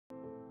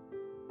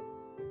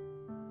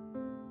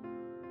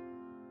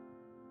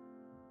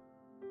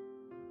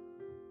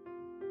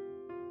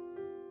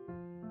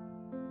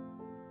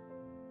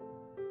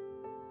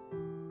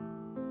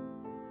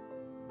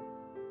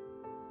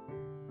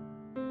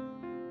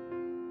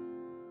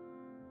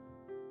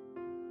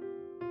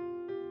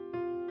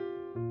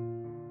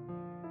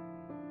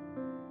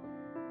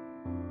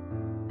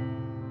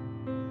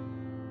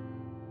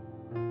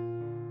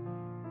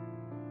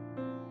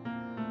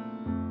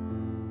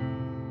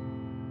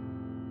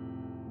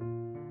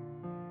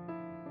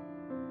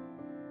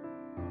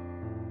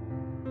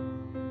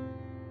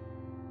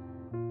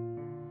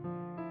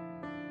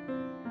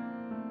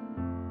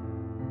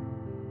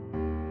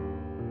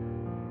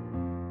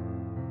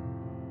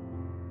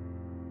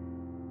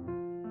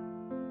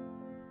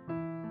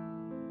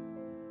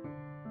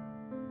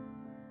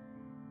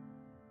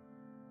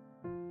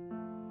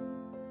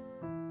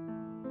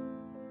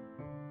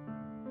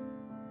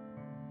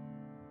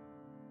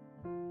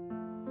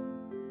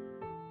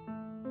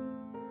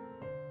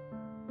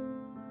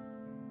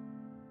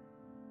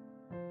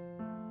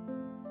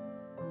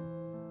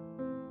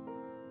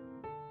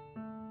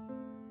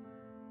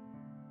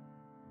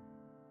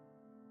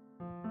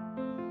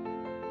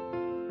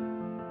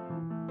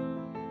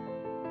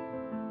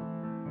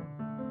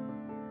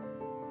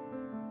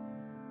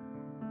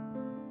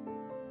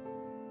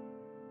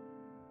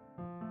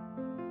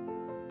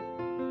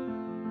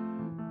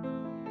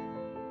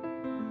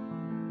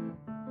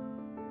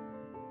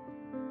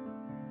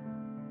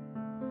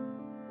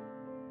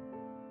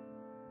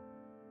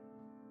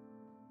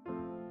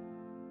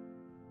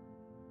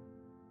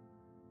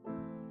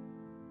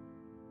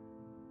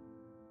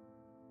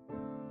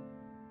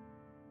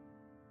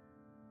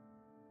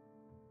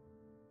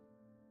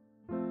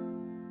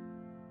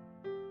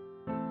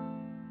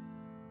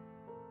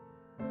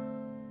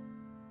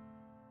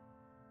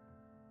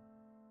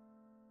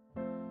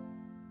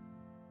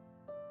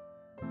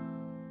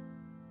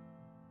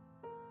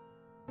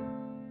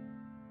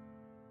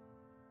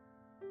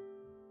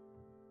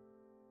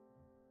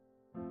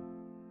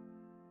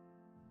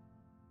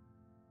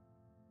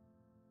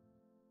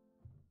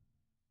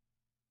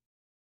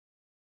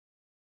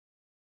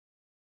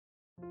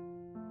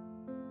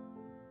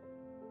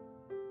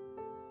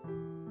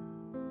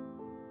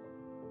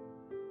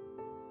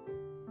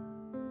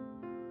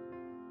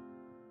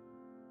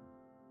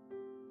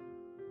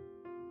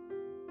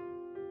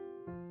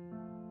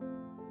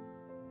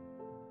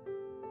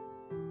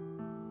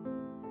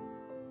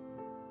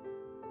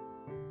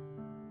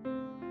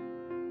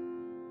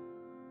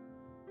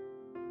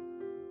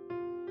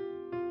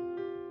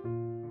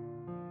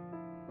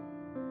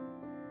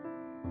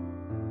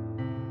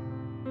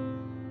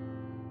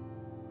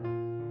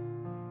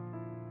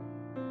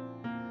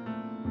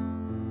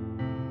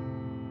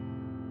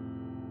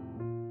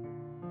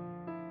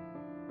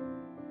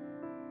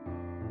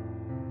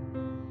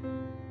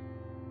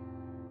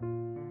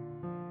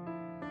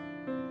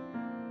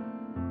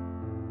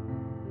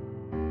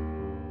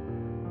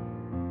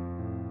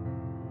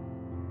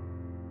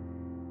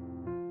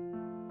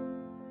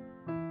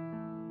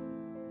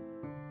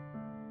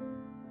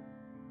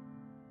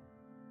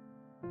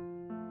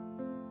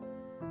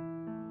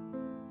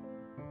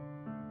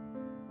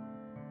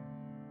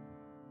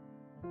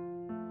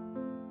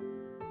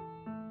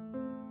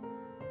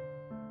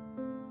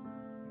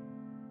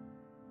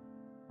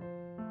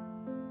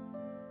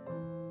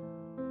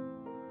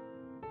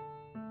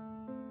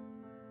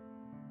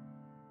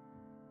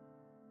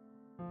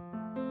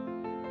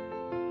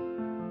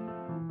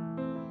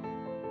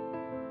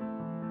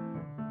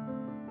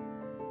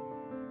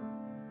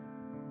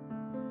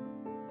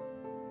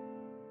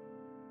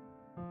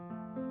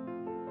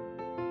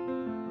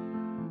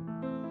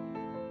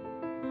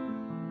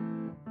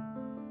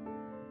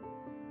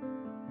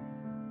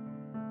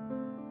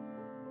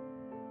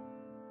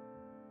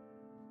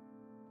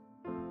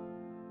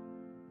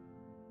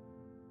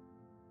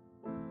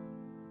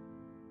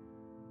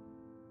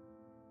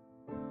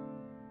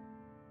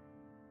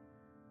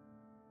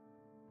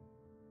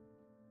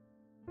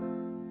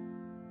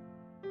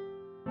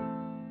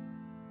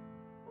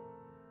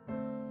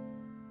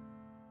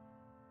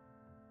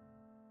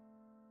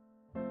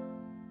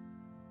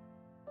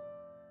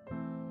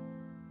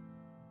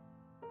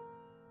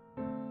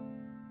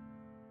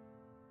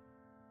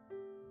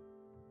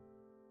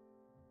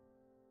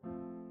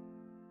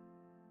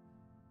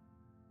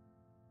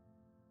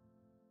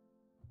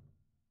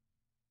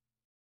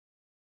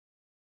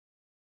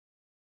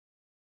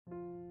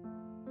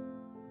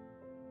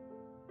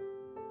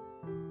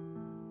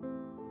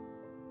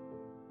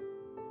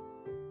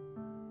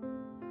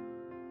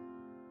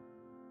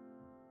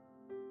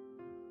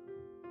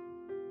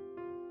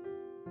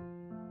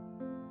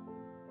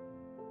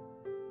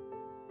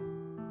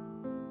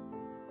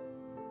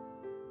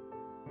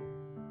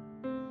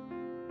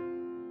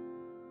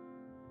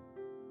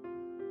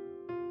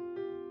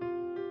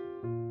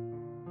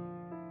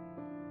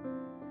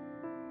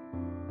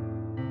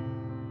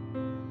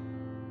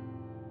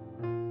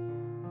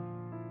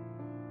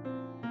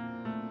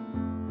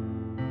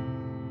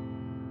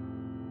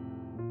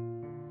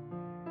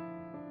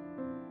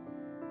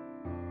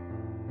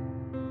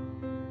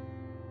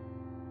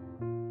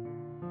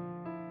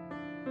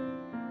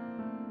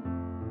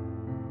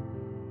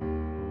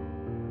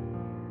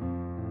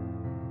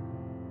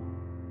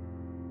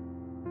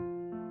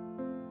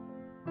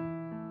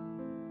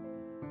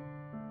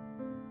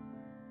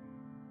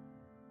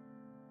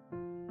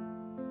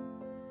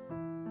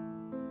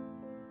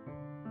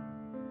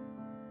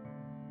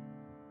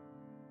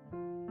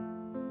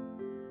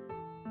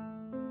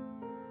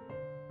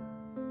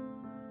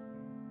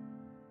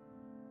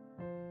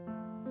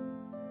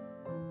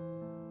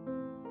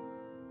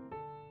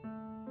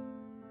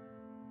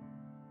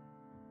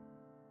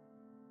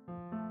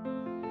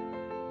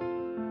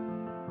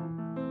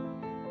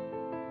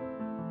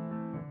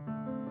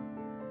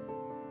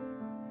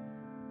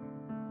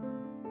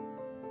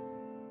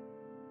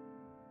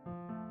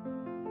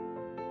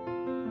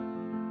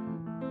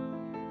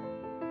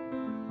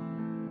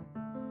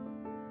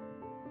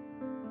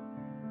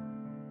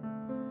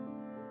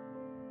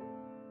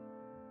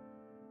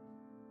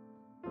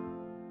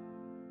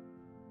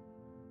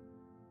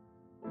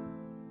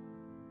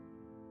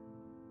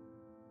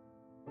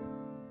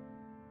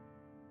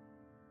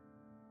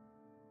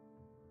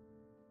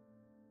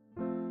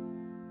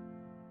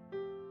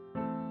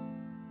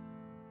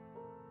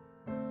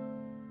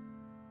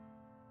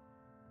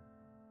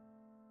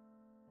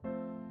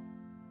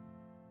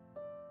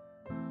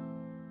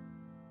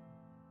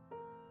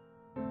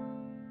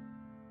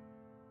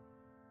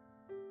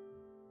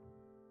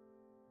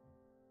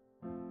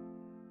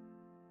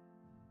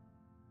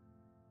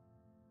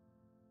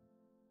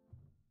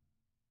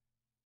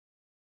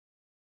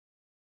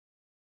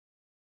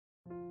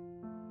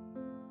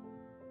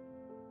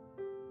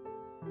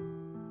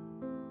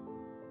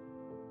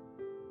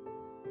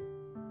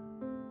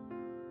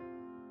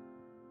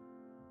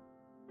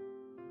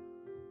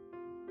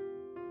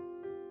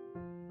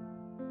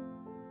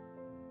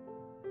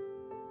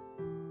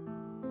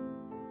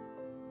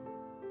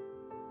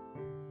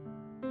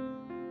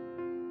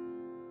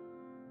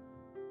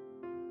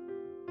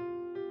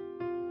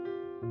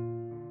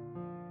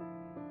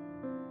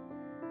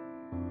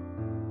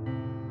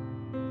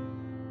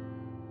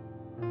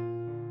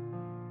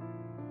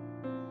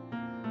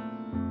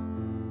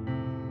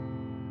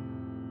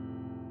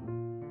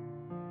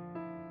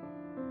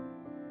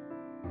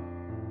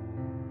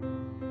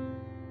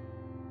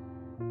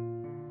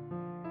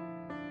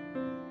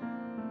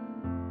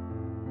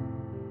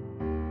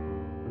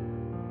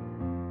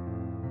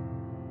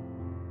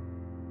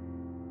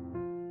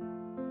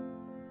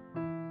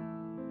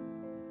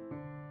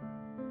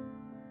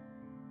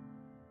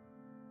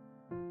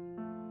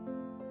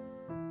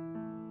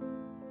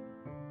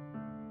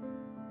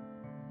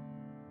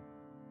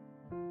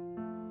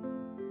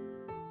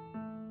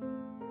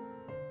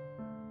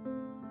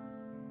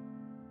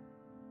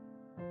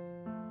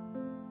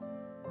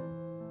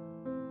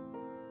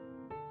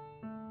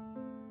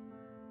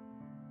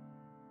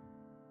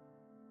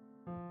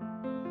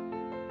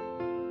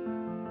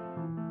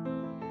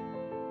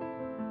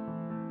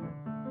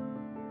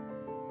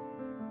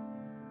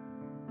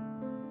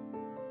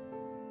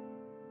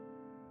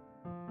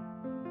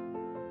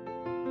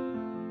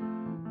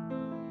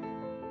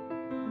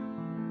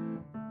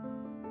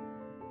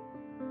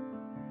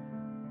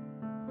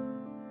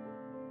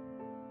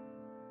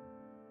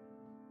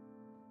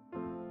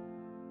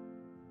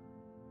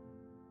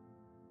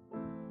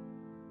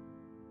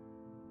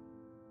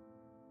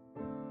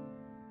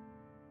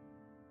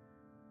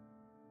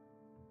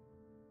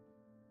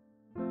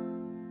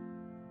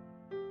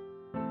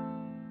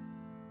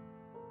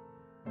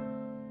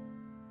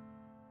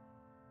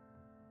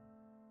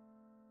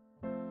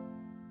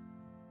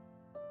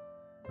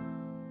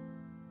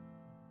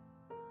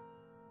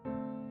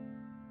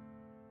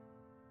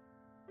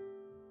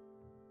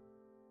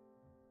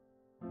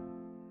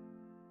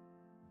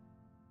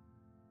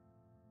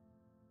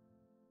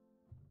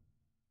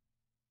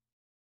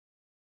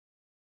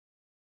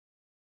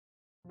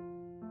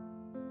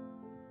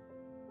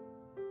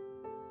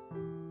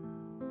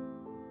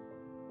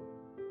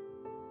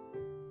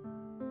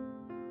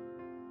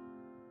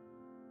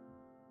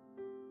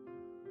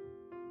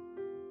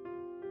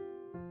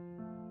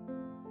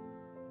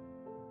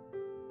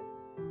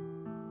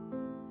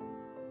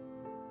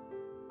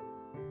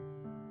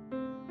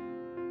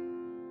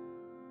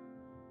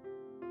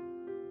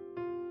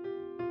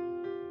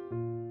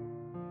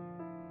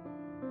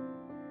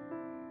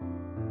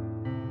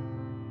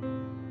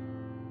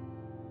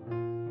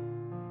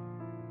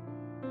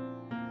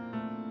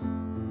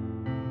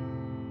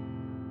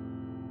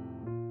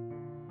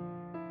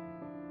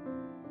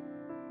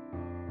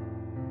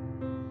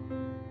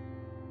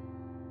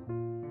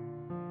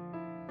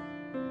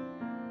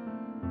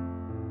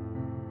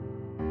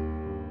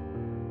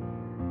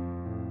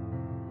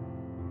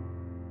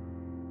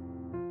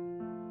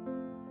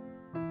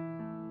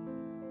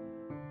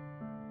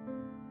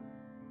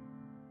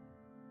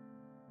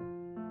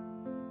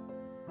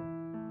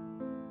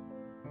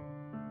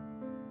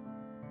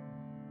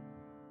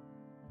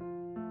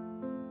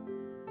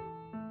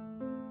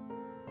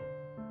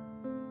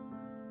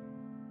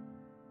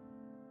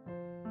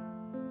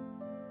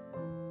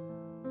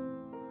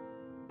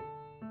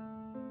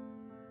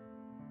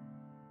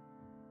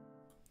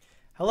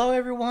Hello,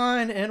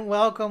 everyone, and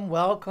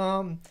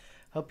welcome.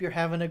 Hope you're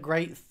having a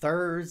great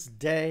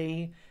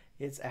Thursday.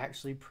 It's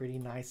actually pretty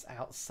nice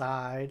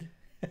outside.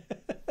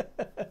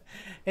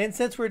 And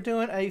since we're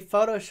doing a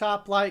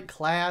Photoshop-like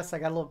class, I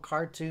got a little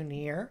cartoon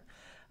here.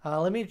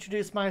 Let me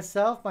introduce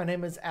myself. My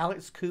name is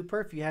Alex Cooper.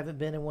 If you haven't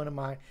been in one of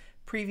my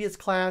previous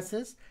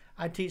classes,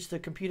 I teach the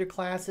computer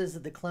classes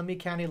at the Columbia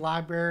County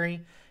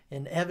Library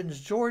in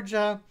Evans,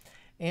 Georgia,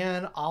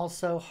 and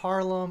also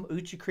Harlem,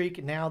 Uchi Creek,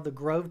 and now the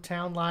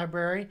Grovetown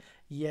Library.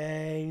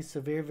 Yay! So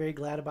very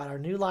glad about our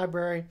new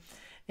library,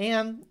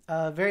 and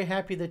very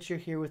happy that you're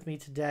here with me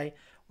today.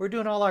 We're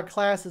doing all our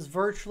classes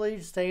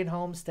virtually, staying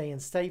home, staying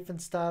safe and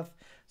stuff.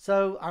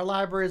 So our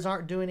libraries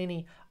aren't doing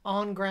any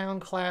on-ground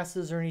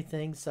classes or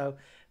anything. So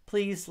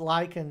please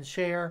like and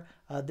share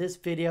this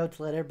video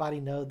to let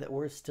everybody know that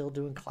we're still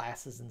doing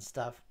classes and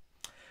stuff.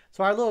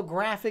 So our little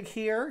graphic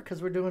here,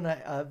 because we're doing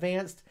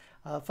advanced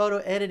photo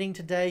editing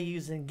today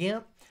using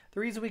Gimp. The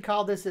reason we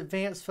call this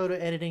advanced photo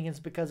editing is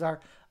because our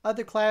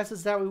other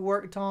classes that we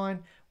worked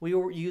on, we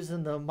were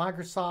using the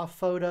Microsoft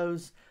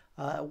Photos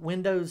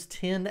Windows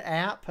 10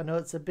 app. I know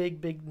it's a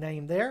big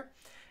name there.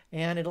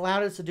 And it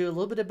allowed us to do a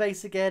little bit of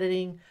basic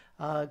editing,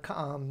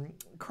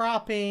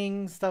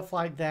 cropping, stuff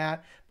like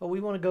that. But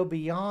we want to go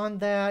beyond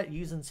that,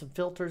 using some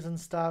filters and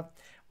stuff.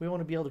 We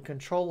want to be able to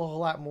control a whole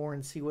lot more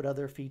and see what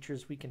other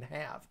features we can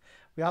have.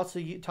 We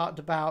also talked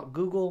about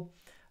Google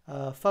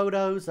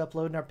Photos,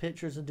 uploading our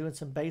pictures and doing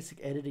some basic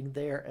editing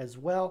there as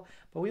well.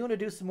 But we want to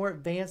do some more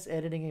advanced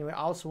editing, and we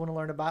also want to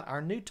learn about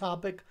our new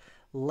topic,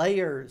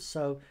 layers.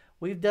 So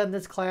we've done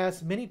this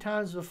class many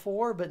times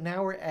before, but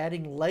now we're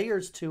adding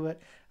layers to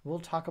it. We'll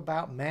talk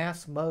about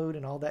mask mode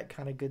and all that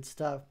kind of good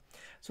stuff.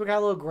 So we got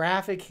a little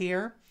graphic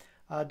here.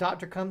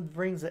 Doctor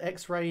brings the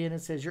x-ray in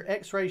and says, your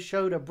x-ray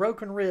showed a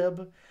broken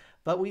rib,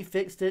 but we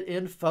fixed it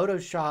in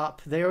Photoshop.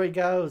 There we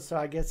go. So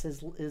I guess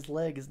his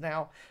leg has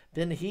now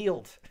been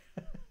healed.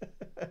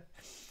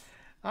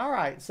 All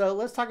right, so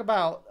let's talk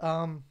about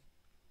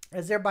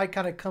as everybody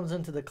kind of comes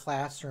into the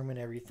classroom and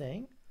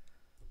everything.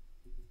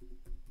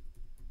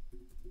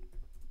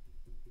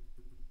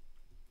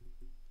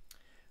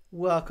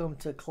 Welcome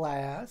to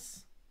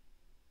class.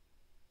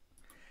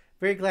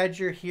 Very glad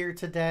you're here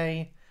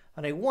today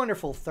on a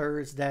wonderful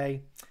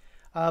Thursday.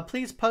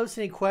 Please post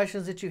any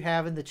questions that you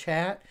have in the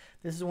chat.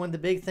 This is one of the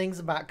big things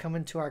about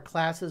coming to our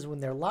classes when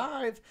they're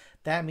live.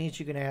 That means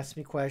you can ask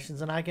me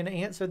questions and I can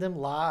answer them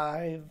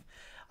live.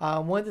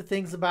 One of the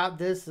things about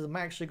this is I'm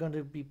actually going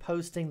to be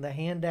posting the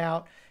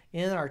handout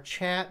in our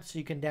chat so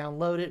you can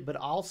download it, but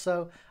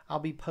also I'll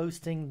be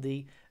posting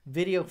the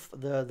video,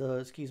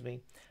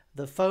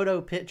 the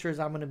photo pictures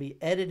I'm going to be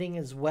editing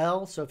as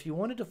well. So if you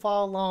wanted to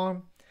follow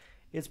along,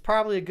 it's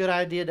probably a good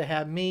idea to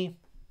have me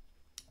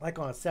like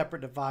on a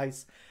separate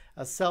device,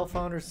 a cell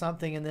phone or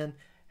something, and then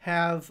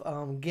have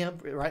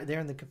Gimp right there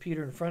in the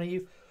computer in front of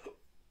you,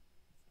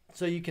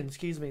 so you can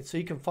so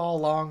you can follow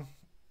along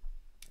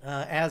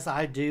as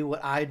I do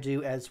what I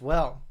do as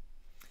well.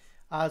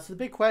 So the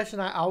big question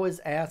I always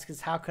ask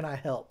is, how can I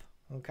help?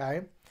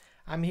 Okay,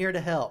 I'm here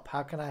to help.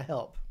 How can I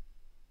help?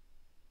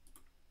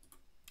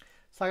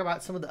 Let's talk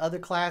about some of the other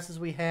classes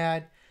we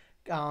had.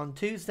 On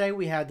Tuesday,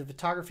 we had the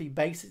photography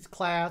basics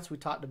class. We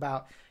talked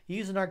about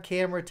using our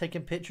camera,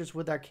 taking pictures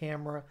with our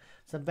camera,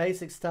 some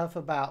basic stuff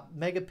about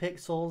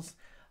megapixels.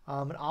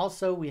 And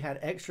also we had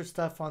extra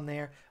stuff on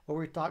there where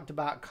we talked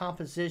about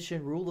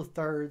composition, rule of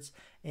thirds,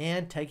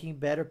 and taking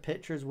better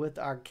pictures with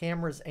our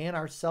cameras and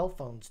our cell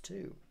phones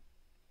too.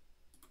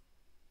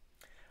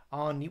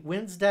 On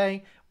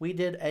Wednesday, we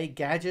did a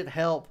gadget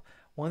help.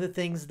 One of the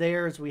things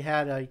there is we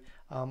had a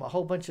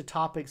whole bunch of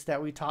topics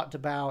that we talked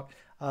about,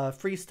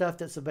 free stuff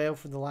that's available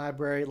from the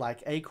library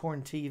like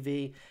Acorn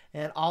TV,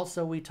 and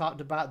also we talked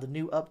about the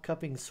new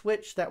upcoming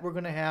switch that we're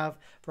going to have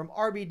from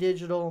RB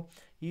Digital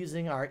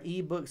using our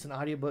ebooks and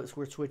audiobooks.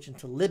 We're switching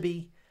to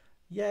Libby.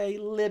 Yay,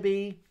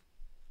 Libby.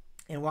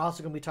 And we're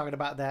also going to be talking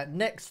about that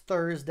next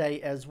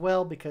Thursday as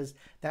well, because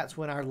that's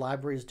when our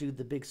libraries do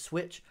the big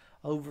switch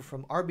over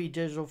from RB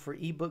Digital for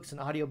ebooks and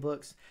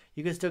audiobooks.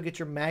 You can still get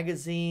your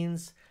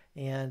magazines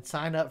and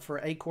sign up for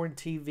Acorn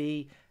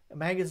TV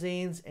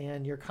magazines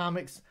and your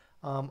comics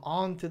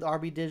on through the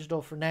RB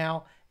Digital for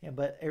now,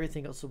 but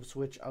everything else will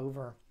switch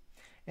over.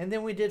 And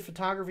then we did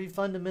photography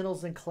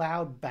fundamentals and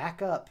cloud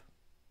backup.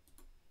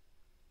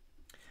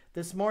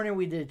 This morning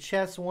we did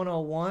Chess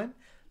 101,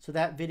 so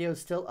that video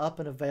is still up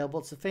and available.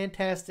 It's a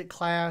fantastic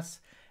class.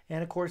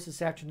 And of course this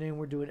afternoon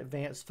we're doing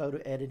advanced photo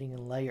editing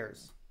and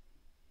layers.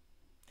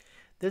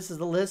 This is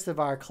the list of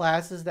our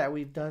classes that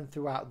we've done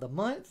throughout the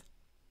month.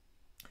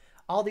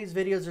 All these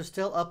videos are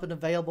still up and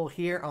available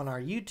here on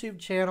our YouTube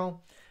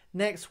channel.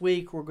 Next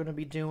week, we're going to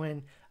be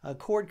doing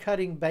cord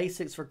cutting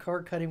basics for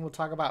cord cutting. We'll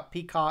talk about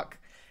Peacock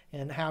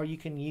and how you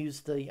can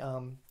use the,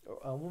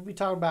 we'll be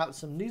talking about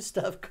some new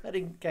stuff,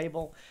 cutting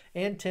cable,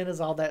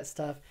 antennas, all that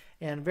stuff.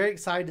 And very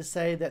excited to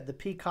say that the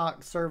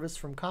Peacock service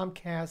from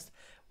Comcast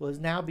will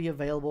now be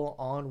available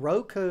on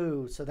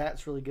Roku. So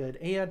that's really good.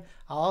 And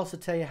I'll also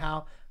tell you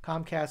how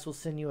Comcast will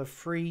send you a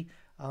free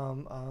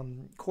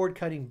cord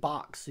cutting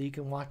box so you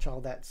can watch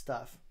all that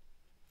stuff.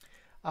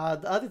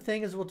 The other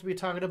thing is what we'll be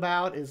talking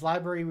about is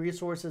library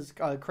resources,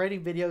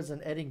 creating videos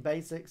and editing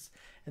basics.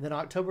 And then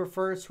October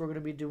 1st, we're going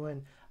to be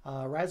doing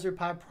Raspberry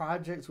Pi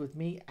projects with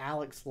me,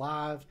 Alex,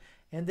 live.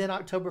 And then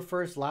October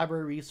 1st,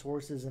 library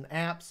resources and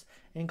apps,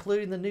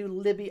 including the new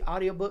Libby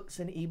audiobooks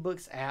and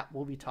ebooks app.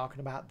 We'll be talking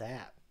about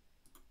that.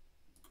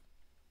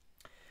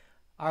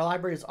 Our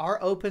libraries are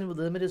open with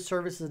limited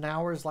services and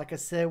hours. Like I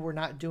said, we're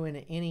not doing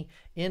any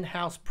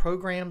in-house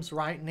programs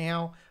right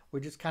now. We're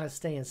just kind of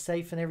staying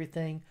safe and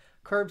everything.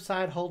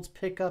 Curbside holds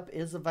pickup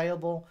is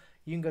available.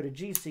 You can go to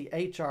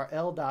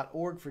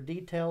gchrl.org for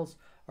details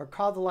or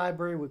call the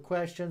library with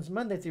questions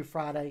Monday through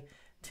Friday,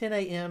 10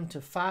 a.m.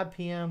 to 5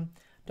 p.m.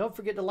 Don't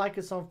forget to like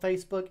us on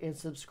Facebook and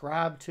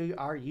subscribe to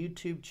our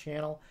YouTube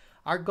channel.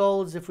 Our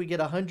goal is if we get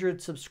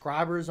 100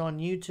 subscribers on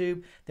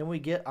YouTube, then we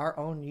get our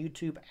own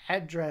YouTube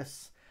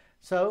address.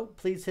 So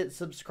please hit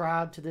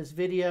subscribe to this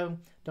video.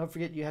 Don't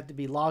forget you have to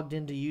be logged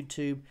into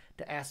YouTube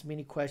to ask me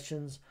any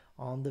questions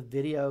on the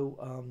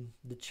video,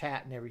 the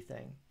chat and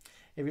everything.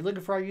 If you're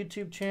looking for our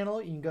YouTube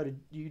channel,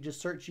 you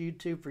just search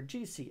YouTube for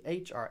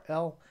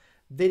GCHRL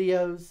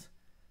videos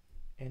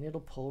and it'll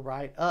pull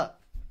right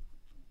up.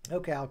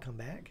 Okay, I'll come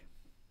back.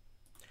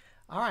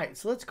 All right,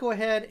 so let's go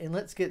ahead and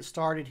let's get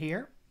started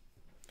here.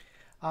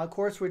 Of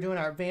course, we're doing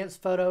our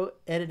advanced photo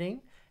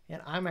editing.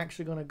 And I'm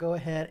actually going to go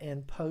ahead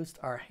and post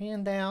our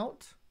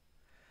handout.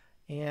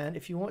 And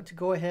if you want to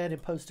go ahead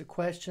and post a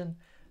question,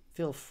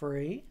 feel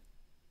free.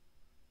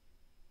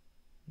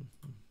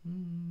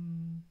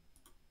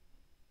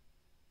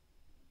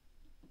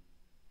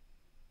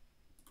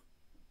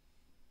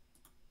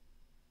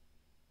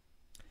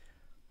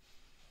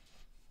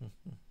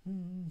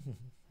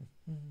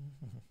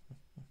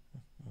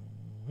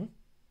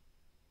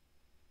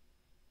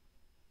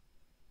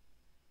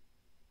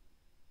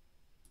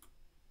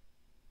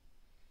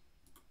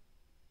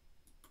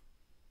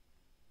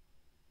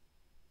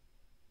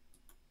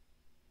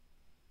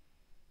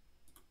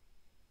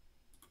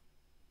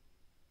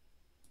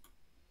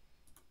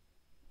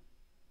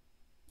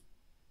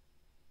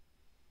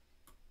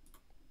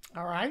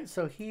 All right,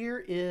 so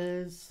here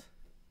is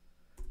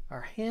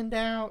our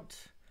handout,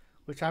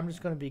 which I'm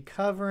just going to be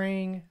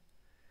covering.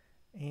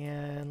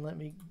 And let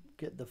me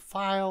get the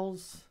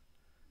files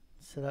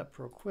set up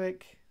real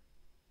quick.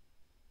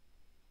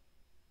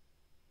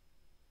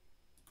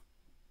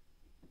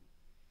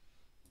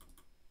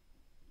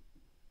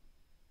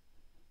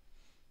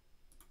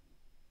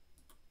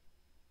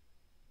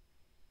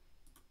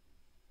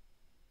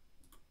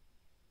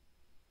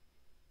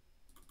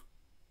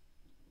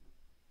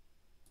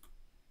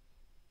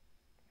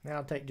 Now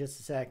it'll take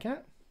just a second.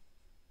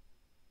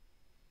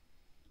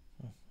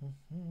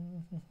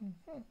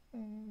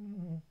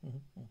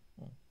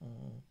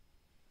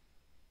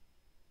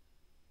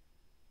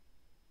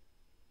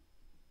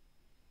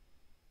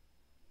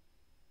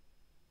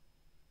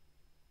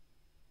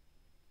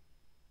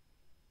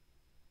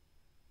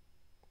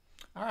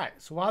 All right,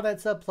 so while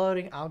that's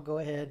uploading, I'll go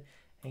ahead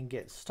and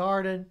get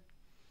started.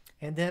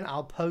 And then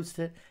I'll post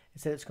it.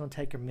 It said it's going to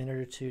take a minute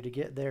or two to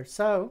get there.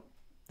 So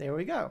there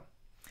we go.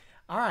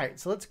 All right,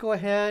 so let's go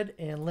ahead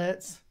and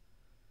let's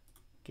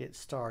get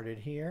started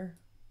here.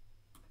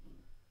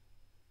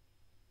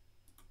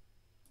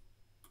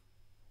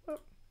 Oh,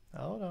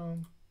 hold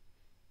on.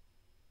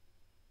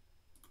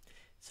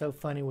 So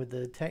funny with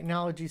the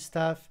technology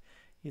stuff.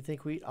 You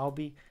think we'd all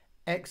be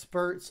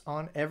experts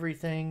on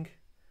everything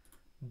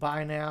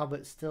by now,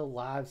 but still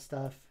live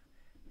stuff.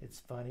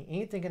 It's funny.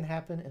 Anything can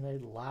happen in a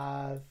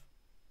live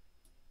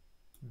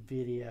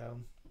video.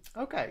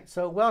 Okay,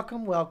 so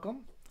welcome.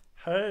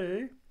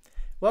 Hey.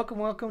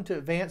 Welcome to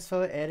Advanced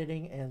Photo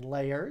Editing and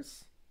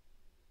Layers.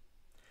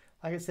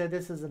 Like I said,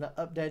 this is an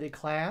updated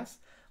class.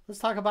 Let's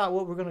talk about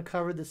what we're going to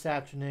cover this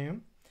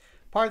afternoon.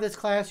 Part of this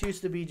class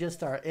used to be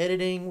just our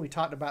editing. We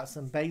talked about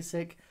some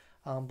basic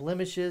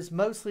blemishes.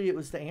 Mostly it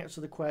was to answer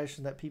the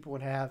question that people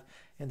would have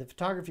in the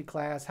photography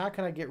class. How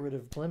can I get rid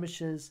of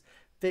blemishes?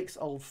 Fix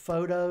old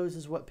photos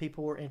is what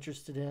people were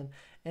interested in.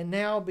 And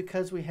now,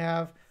 because we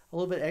have a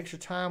little bit extra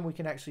time, we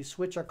can actually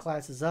switch our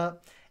classes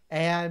up,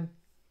 add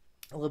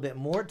a little bit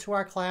more to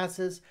our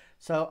classes.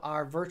 So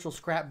our virtual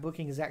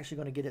scrapbooking is actually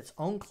going to get its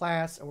own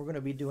class, and we're going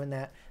to be doing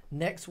that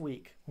next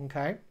week.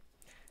 Okay,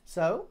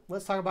 so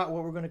let's talk about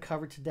what we're going to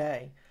cover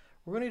today.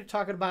 We're going to be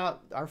talking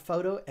about our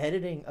photo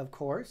editing, of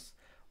course.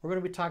 We're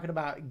going to be talking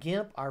about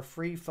Gimp, our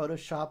free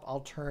Photoshop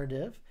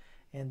alternative,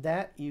 and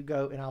that you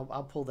go, and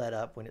I'll pull that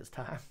up when it's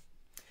time.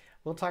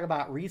 We'll talk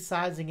about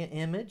resizing an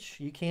image.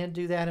 You can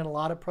do that in a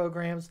lot of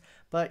programs,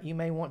 but you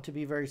may want to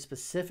be very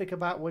specific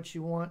about what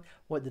you want,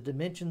 what the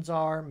dimensions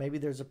are. Maybe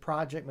there's a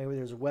project, maybe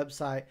there's a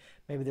website,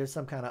 maybe there's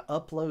some kind of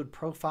upload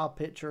profile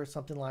picture or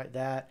something like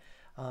that.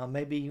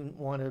 Maybe you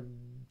want to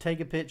take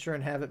a picture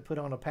and have it put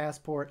on a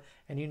passport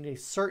and you need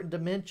certain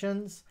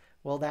dimensions.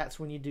 Well, that's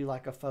when you do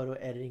like a photo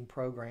editing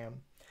program.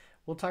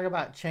 We'll talk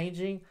about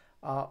changing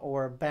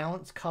or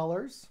balance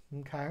colors,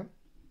 okay?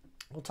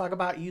 We'll talk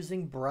about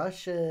using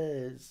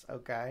brushes,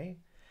 okay?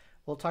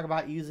 We'll talk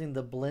about using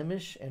the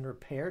blemish and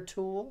repair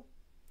tool.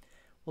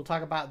 We'll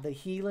talk about the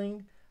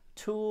healing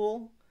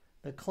tool,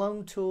 the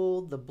clone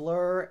tool, the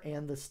blur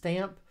and the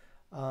stamp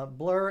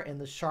blur and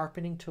the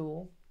sharpening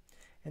tool.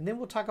 And then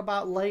we'll talk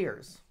about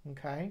layers,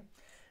 okay?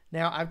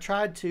 Now, I've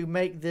tried to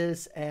make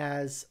this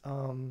as,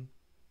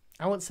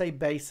 I wouldn't say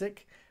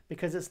basic,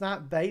 because it's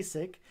not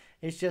basic.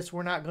 It's just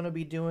we're not going to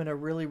be doing a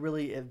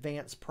really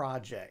advanced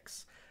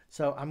projects.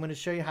 So I'm going to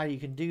show you how you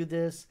can do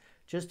this.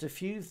 Just a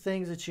few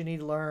things that you need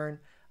to learn,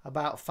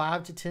 about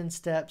 5 to 10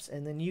 steps,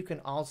 and then you can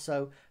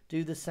also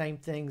do the same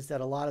things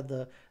that a lot of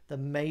the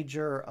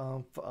major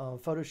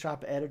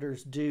Photoshop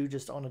editors do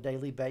just on a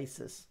daily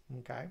basis,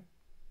 okay?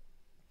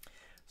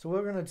 So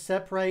we're going to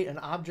separate an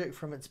object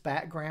from its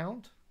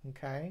background,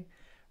 okay?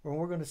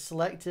 We're going to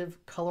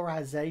selective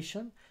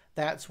colorization.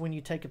 That's when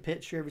you take a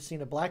picture. Ever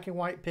seen a black and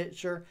white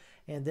picture,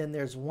 and then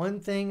there's one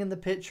thing in the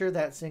picture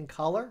that's in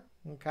color,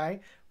 okay?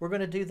 We're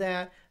going to do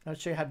that, and I'll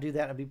show you how to do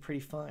that. It'll be pretty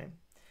fun.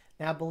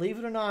 Now, believe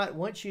it or not,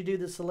 once you do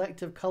the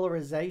selective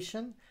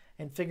colorization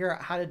and figure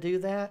out how to do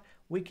that,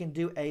 we can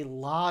do a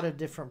lot of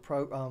different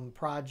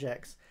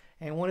projects.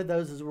 And one of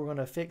those is we're going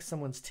to fix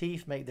someone's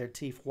teeth, make their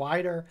teeth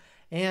whiter.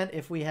 And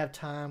if we have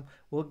time,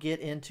 we'll get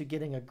into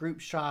getting a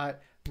group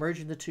shot,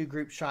 merging the two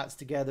group shots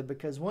together.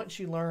 Because once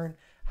you learn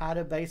how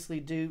to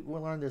basically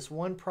we'll learn this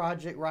one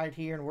project right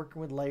here and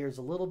working with layers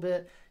a little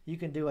bit, you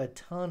can do a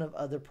ton of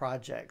other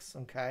projects,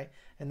 okay?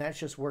 And that's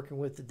just working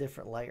with the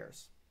different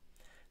layers.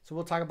 So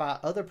we'll talk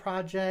about other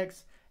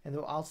projects, and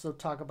we'll also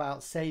talk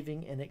about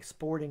saving and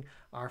exporting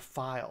our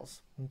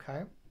files,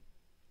 okay?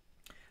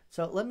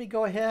 So let me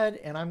go ahead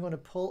and I'm going to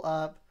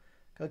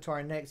go to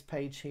our next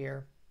page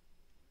here.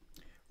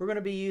 We're going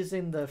to be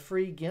using the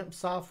free Gimp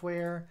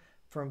software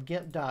from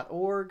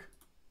gimp.org.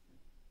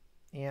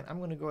 And I'm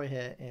going to go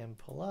ahead and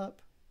pull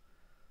up.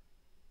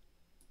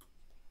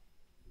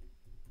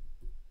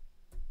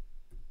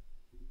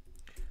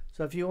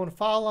 So if you want to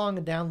follow along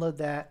and download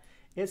that,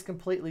 it's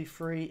completely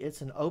free.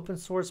 It's an open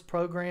source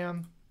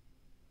program.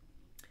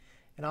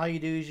 And all you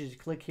do is you just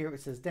click here where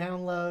it says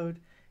download,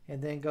 and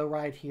then go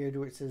right here to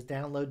where it says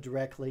download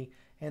directly.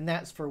 And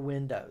that's for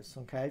Windows,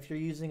 okay? If you're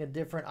using a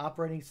different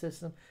operating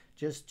system,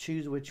 just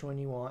choose which one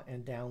you want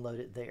and download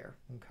it there,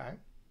 okay?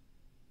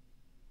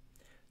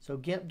 So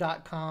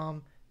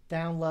gimp.com,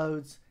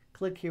 downloads,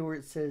 click here where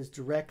it says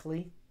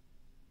directly,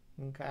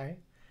 okay?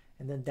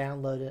 And then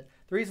download it.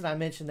 The reason I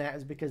mention that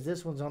is because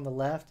this one's on the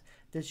left.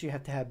 This you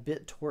have to have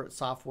BitTorrent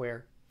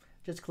software.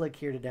 Just click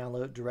here to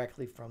download it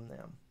directly from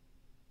them.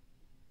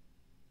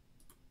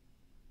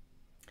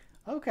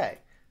 Okay,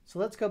 so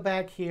let's go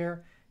back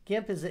here.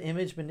 Gimp is an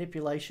image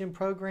manipulation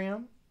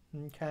program,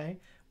 okay,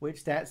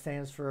 which that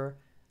stands for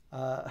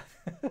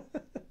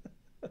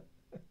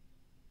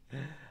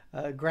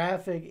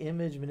graphic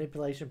image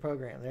manipulation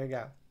program. There you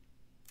go.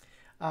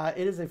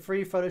 It is a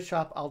free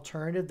Photoshop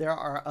alternative. There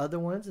are other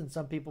ones, and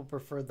some people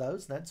prefer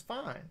those. That's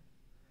fine.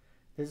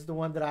 This is the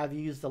one that I've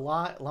used a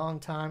long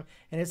time,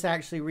 and it's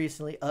actually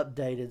recently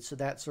updated. So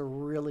that's a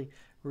really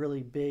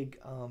big,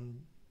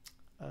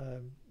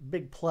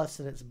 big plus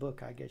in its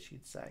book, I guess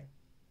you'd say.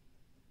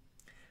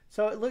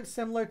 So it looks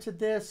similar to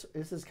this.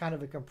 This is kind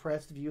of a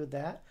compressed view of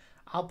that.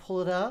 I'll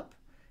pull it up,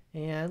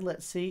 and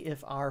let's see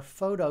if our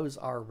photos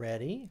are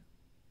ready.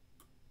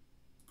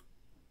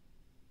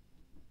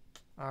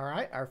 All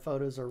right, our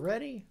photos are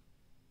ready.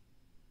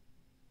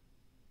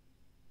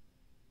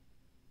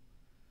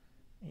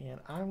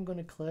 And I'm going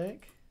to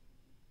click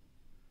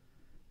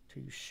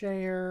to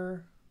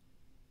share.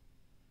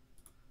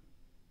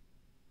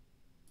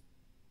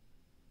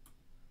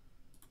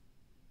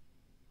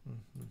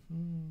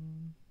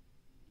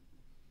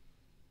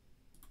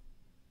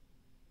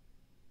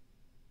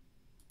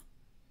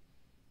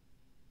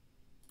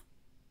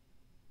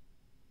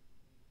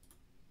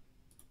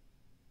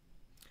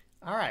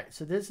 All right,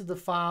 so this is the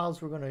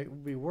files we're going to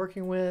be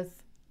working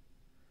with.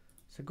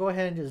 So go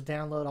ahead and just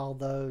download all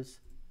those.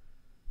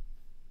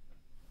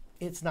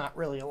 It's not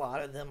really a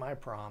lot of them, I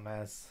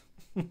promise.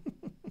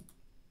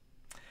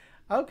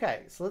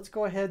 Okay, so let's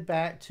go ahead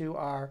back to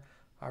our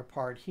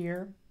part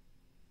here.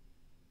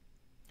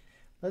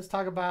 Let's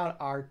talk about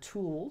our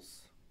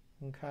tools.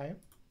 Okay,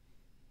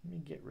 let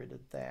me get rid of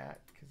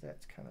that because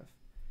that's kind of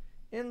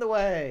in the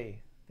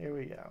way. There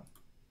we go.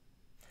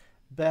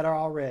 Better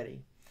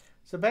already.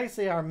 So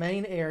basically our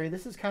main area,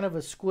 this is kind of a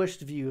squished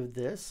view of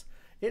this.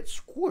 It's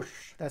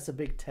squish. That's a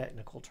big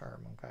technical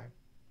term, okay?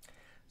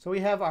 So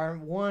we have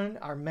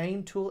our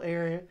main tool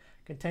area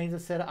contains a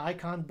set of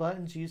icon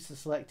buttons used for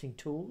selecting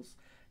tools.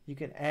 You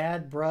can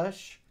add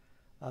brush,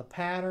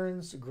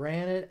 patterns,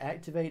 granite,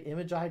 activate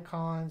image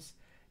icons,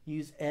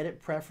 use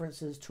edit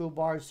preferences,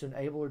 toolbars to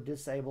enable or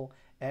disable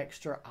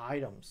extra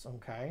items,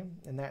 okay?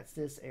 And that's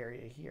this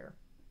area here.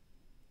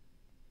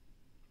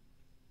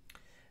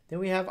 Then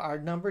we have our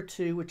number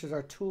 2, which is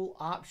our tool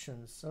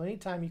options. So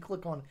anytime you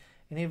click on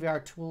any of our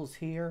tools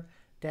here,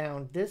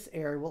 down this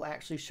area will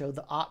actually show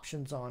the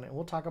options on it.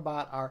 We'll talk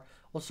about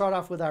we'll start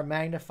off with our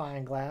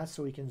magnifying glass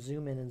so we can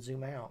zoom in and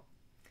zoom out.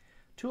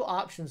 Tool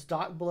options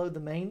docked below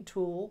the main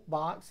tool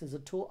box is a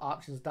tool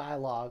options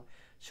dialog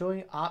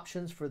showing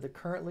options for the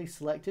currently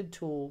selected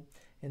tool,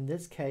 in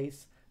this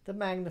case, the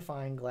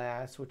magnifying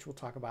glass, which we'll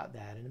talk about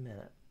that in a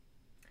minute.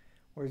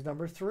 Where's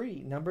number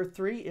 3? Number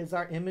 3 is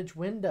our image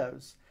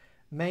windows.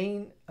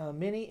 Many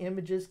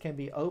images can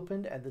be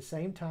opened at the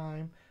same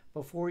time.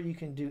 Before you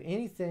can do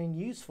anything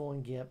useful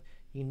in Gimp,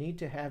 you need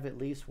to have at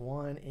least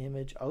one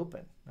image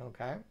open,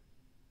 okay?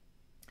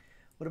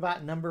 What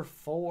about number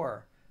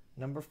 4?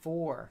 Number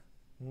 4,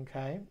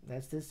 okay,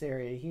 that's this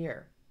area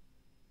here.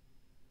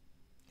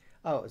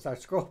 Oh, it's our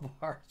scroll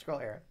bar, scroll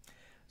area.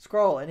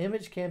 Scroll, an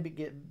image can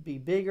be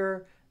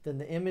bigger than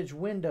the image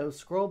window.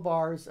 Scroll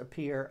bars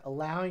appear,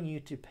 allowing you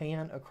to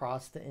pan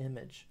across the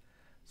image.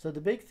 So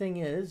the big thing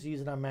is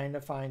using our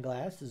magnifying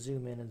glass to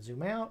zoom in and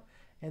zoom out,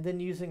 and then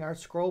using our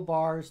scroll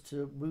bars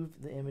to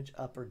move the image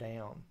up or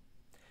down.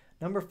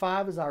 Number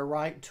 5 is our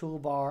right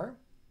toolbar.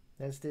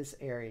 That's this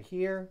area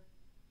here.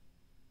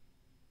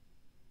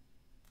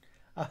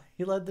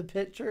 You love the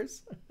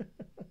pictures?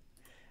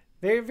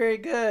 Very, very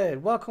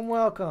good. Welcome,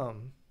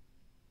 welcome.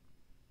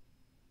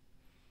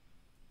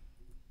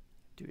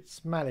 Do it,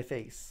 smiley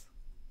face.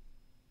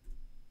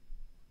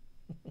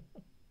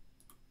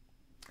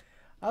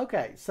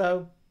 Okay,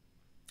 so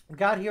we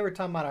got here, we're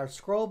talking about our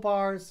scroll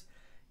bars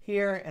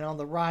here, and on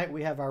the right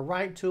we have our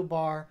right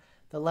toolbar,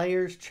 the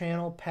layers,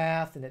 channel,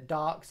 path, and it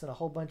docks, and a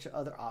whole bunch of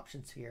other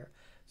options here.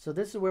 So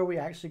this is where we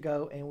actually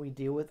go and we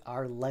deal with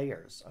our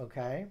layers,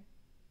 okay?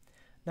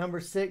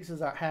 Number 6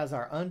 is has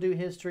our undo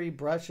history,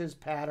 brushes,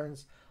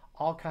 patterns,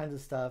 all kinds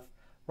of stuff.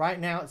 Right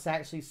now it's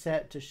actually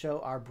set to show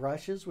our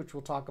brushes, which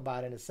we'll talk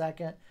about in a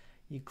second.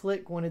 You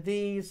click one of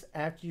these.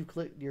 After you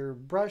click your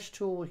brush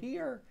tool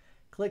here,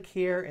 click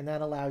here, and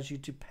that allows you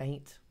to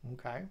paint,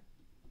 okay?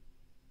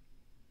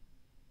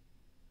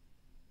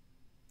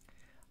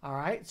 All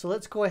right, so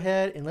let's go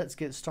ahead and let's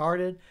get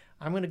started.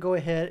 I'm going to go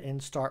ahead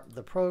and start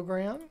the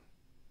program.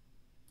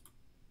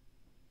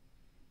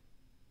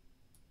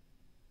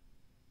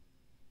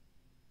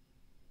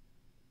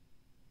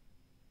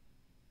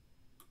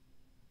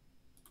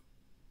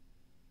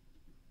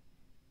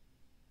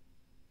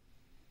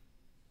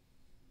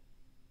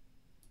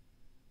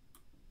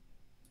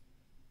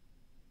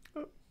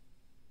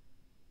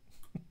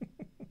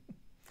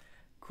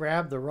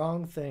 Grab the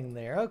wrong thing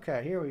there.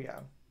 Okay, here we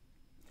go.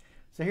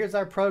 So here's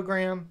our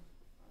program.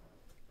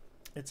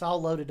 It's all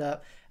loaded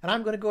up. And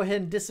I'm going to go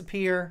ahead and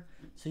disappear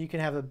so you can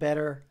have a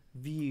better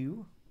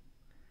view.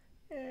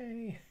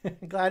 Yay.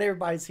 Glad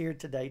everybody's here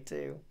today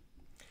too.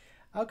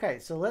 Okay,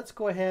 so let's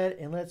go ahead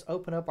and let's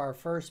open up our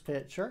first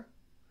picture.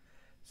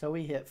 So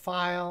we hit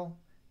File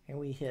and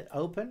we hit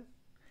Open.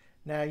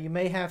 Now you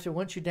may have to,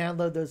 once you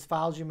download those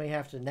files, you may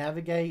have to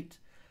navigate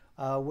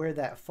where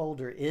that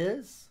folder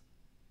is.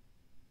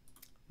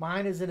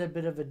 Mine is in a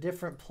bit of a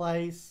different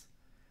place,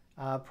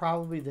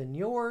 probably than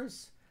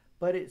yours,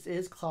 but it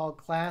is called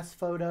Class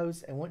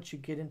Photos, and once you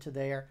get into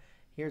there,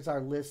 here's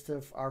our list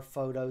of our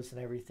photos and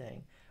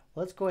everything.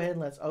 Let's go ahead and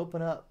let's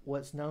open up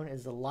what's known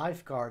as the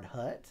lifeguard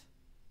hut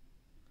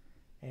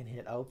and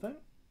hit Open.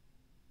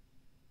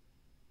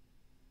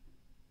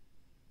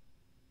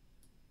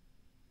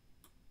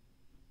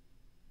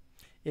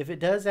 If it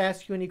does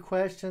ask you any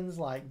questions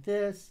like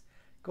this,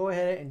 go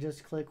ahead and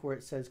just click where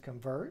it says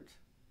Convert.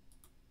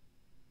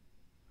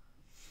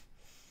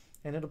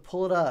 And it'll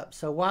pull it up.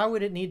 So why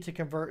would it need to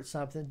convert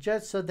something?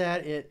 Just so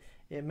that it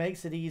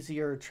makes it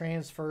easier,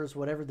 transfers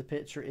whatever the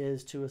picture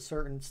is to a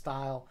certain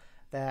style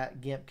that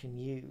Gimp can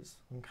use.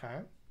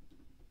 Okay.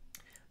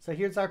 So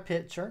here's our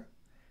picture.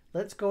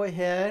 Let's go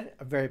ahead,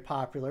 a very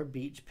popular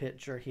beach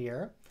picture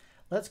here.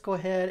 Let's go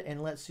ahead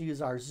and let's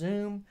use our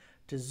zoom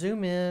to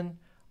zoom in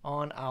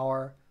on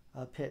our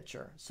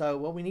picture. So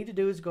what we need to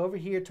do is go over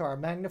here to our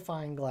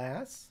magnifying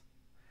glass.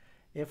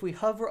 If we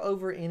hover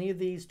over any of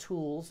these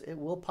tools, it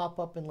will pop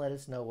up and let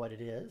us know what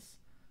it is.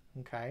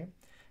 Okay.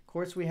 Of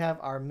course, we have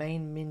our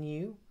main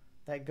menu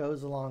that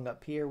goes along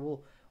up here.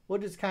 We'll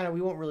just kind of,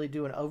 we won't really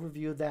do an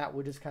overview of that.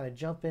 We'll just kind of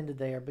jump into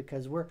there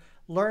because we're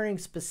learning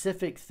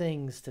specific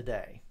things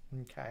today.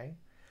 Okay.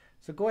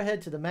 So go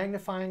ahead to the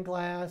magnifying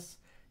glass.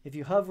 If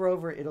you hover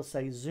over it, it'll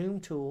say Zoom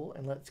Tool,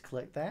 and let's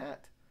click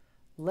that.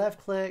 Left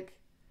click.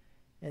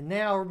 And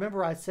now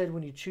remember I said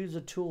when you choose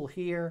a tool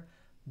here,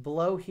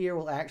 below here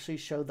will actually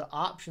show the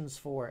options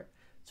for it.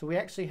 So we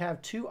actually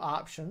have two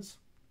options.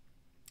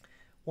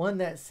 One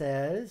that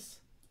says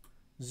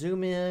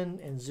zoom in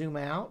and zoom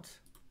out.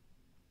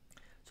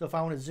 So if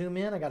I want to zoom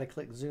in, I got to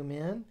click zoom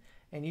in.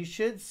 And you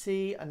should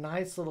see a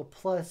nice little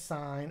plus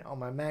sign on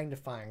my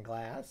magnifying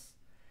glass.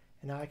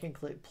 And now I can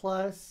click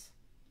plus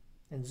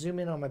and zoom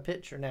in on my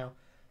picture. Now,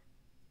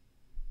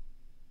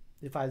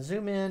 if I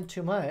zoom in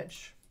too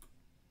much,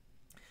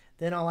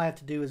 then all I have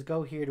to do is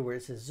go here to where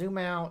it says zoom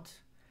out.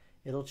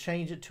 It'll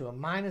change it to a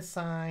minus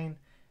sign,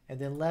 and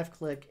then left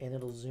click and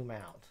it'll zoom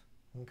out.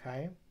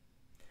 Okay.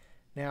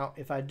 Now,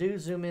 if I do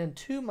zoom in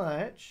too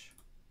much,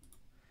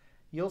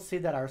 you'll see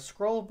that our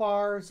scroll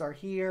bars are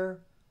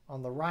here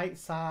on the right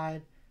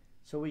side,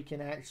 so we can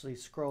actually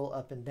scroll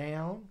up and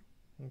down.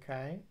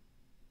 Okay.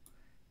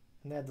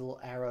 And add the little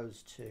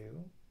arrows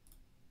too.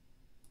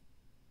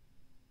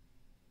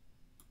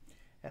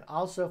 And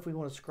also, if we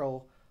want to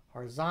scroll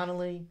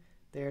horizontally,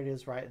 There it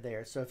is right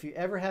there. So if you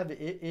ever have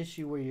an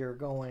issue where you're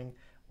going,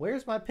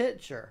 where's my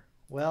picture?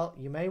 Well,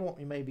 you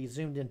may be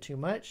zoomed in too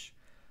much,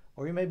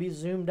 or you may be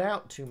zoomed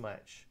out too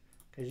much,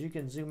 because you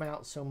can zoom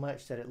out so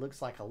much that it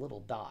looks like a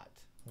little dot.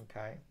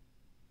 Okay.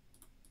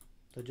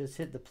 So just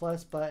hit the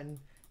plus button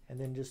and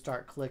then just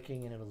start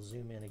clicking and it'll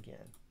zoom in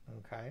again.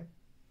 Okay.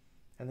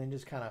 And then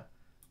just kind of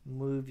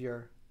move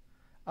your,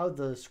 oh,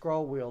 the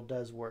scroll wheel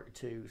does work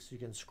too, so you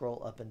can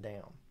scroll up and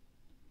down.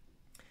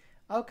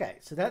 Okay,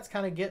 so that's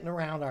kind of getting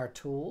around our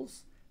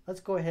tools. Let's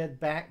go ahead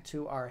back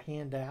to our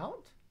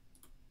handout.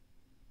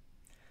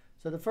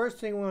 So the first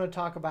thing we want to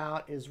talk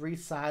about is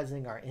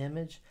resizing our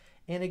image.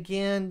 And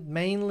again,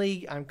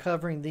 mainly I'm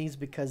covering these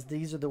because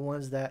these are the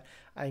ones that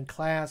in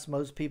class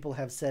most people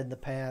have said in the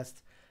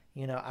past,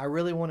 you know, I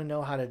really want to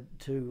know how to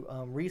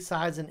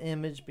resize an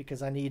image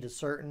because I need a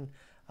certain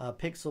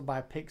pixel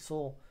by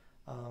pixel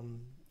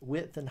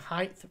width and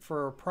height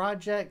for a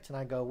project. And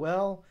I go,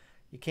 well,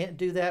 you can't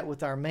do that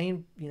with our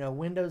main, you know,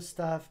 Windows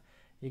stuff.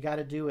 You got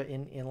to do it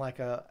in like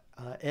a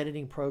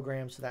editing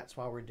program. So that's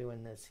why we're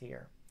doing this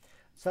here.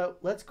 So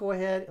let's go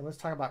ahead and let's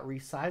talk about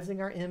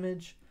resizing our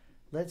image.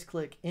 Let's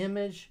click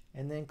image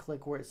and then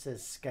click where it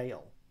says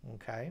scale.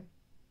 Okay.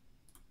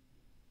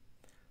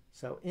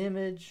 So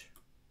image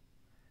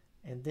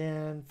and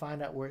then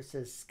find out where it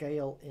says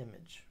scale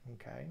image.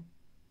 Okay.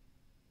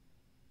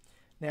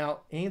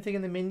 Now anything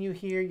in the menu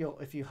here,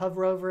 if you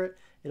hover over it,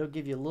 it'll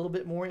give you a little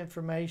bit more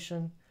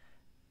information.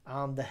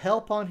 The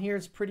help on here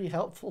is pretty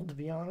helpful, to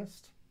be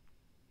honest.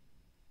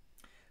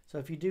 So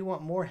if you do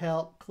want more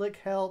help, click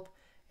help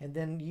and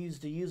then use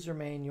the user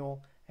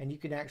manual and you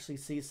can actually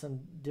see some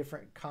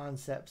different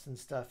concepts and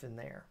stuff in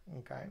there.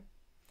 Okay.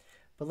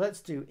 But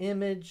let's do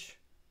image,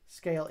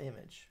 scale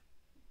image.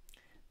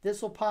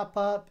 This will pop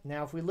up.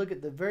 Now if we look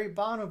at the very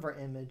bottom of our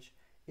image,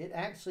 it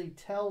actually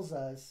tells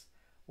us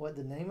what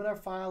the name of our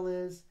file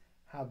is,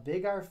 how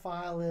big our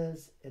file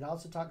is. It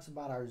also talks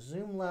about our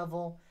zoom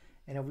level.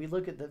 And if we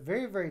look at the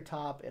very, very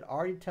top, it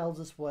already tells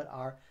us what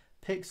our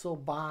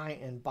pixel by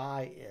and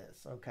by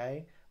is,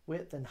 okay?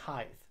 Width and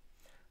height.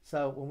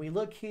 So when we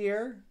look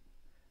here,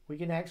 we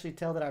can actually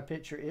tell that our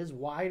picture is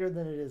wider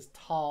than it is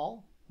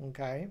tall,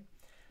 okay?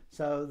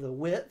 So the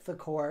width, of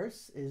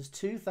course, is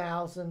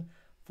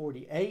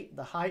 2,048.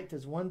 The height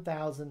is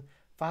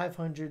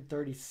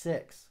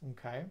 1,536,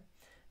 okay?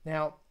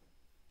 Now,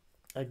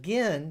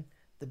 again,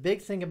 the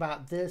big thing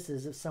about this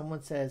is if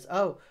someone says,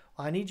 oh,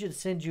 well, I need you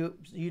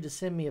to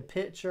send me a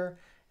picture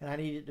and I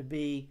need it to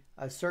be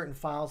a certain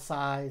file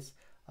size,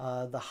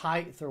 the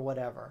height or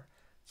whatever.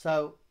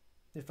 So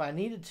if I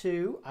needed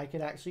to, I could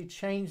actually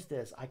change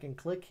this. I can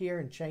click here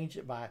and change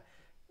it by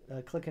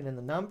clicking in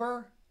the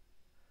number,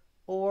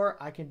 or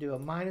I can do a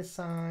minus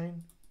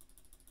sign.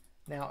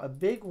 Now a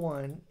big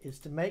one is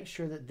to make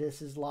sure that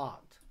this is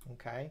locked,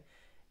 okay?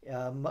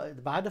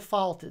 By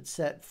default it's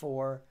set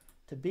for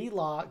to be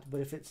locked, but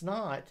if it's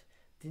not,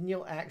 then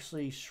you'll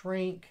actually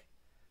shrink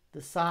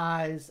the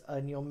size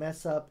and you'll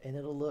mess up and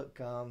it'll look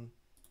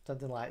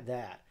something like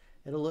that.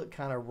 It'll look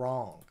kind of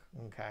wrong,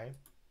 okay?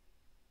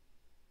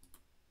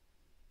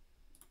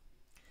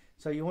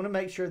 So you want to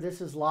make sure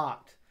this is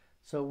locked.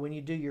 So when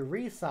you do your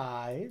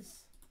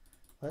resize,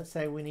 let's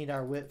say we need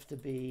our width to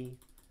be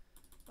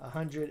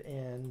 100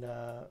 and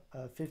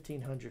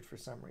 1500 for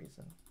some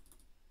reason.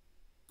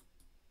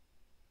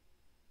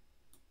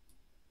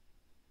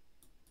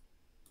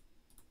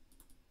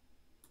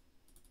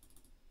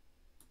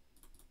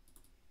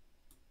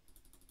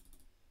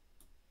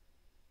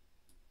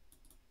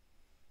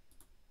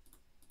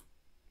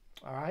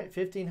 All right,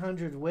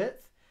 1500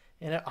 width,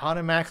 and it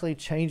automatically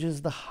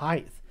changes the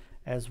height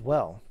as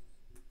well.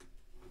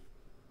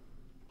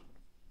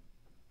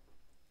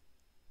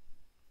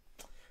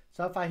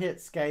 So if I hit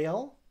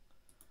scale,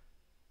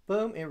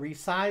 boom, it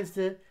resized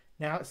it.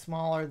 Now it's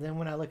smaller. Then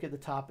when I look at the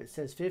top, it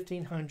says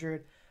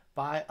 1500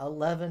 by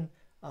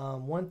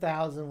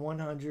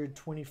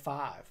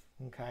 1125.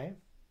 Okay.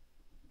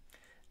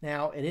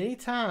 Now at any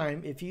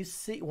time, if you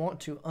want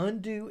to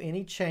undo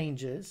any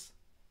changes,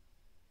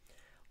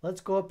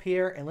 let's go up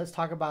here and let's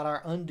talk about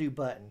our undo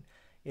button.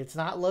 It's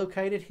not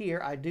located here.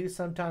 I do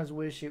sometimes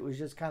wish it was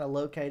just kind of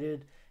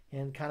located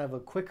in kind of a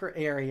quicker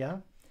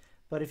area.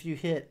 But if you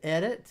hit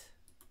edit,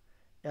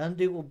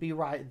 undo will be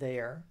right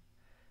there.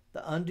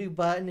 The undo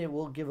button, it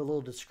will give a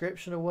little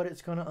description of what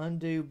it's going to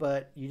undo,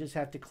 but you just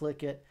have to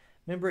click it.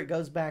 Remember, it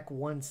goes back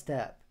one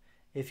step.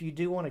 If you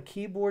do want a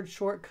keyboard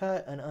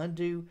shortcut, an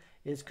undo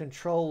is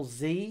Control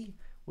Z,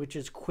 which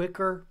is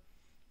quicker.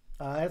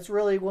 That's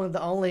really one of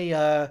the only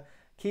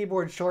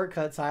keyboard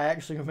shortcuts I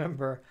actually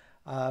remember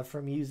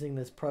from using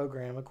this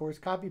program. Of course,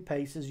 copy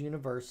paste is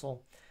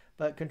universal,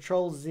 but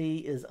Control Z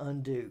is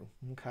undo.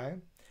 Okay,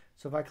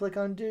 so if I click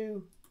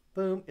undo,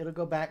 boom, it'll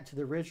go back to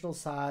the original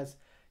size,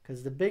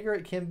 because the bigger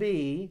it can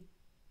be,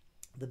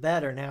 the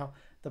better. Now,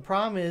 the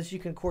problem is you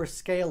can, of course,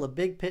 scale a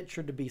big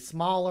picture to be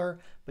smaller,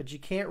 but you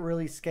can't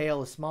really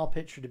scale a small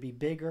picture to be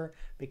bigger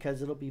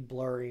because it'll be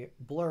blurry.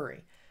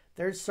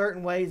 There's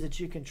certain ways that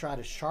you can try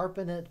to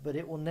sharpen it, but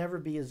it will never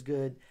be as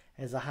good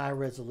as a high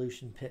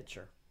resolution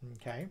picture.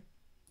 Okay.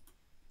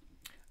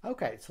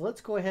 Okay, so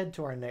let's go ahead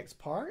to our next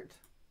part.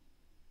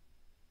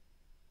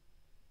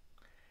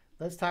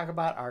 Let's talk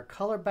about our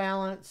color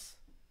balance,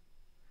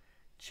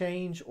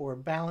 change or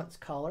balance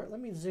color. Let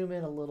me zoom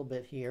in a little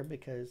bit here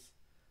because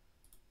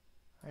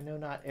I know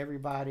not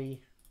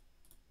everybody.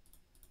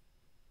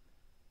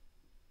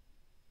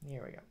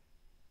 Here we go.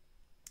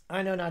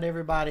 I know not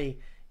everybody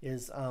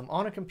is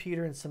on a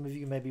computer, and some of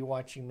you may be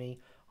watching me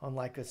on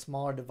like a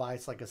smaller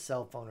device like a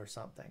cell phone or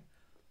something.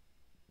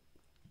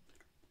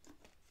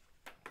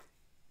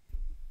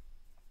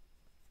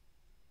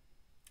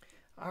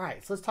 All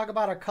right, so let's talk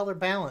about our color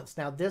balance.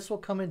 Now this will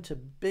come into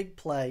big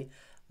play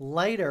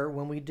later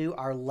when we do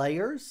our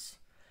layers,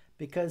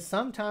 because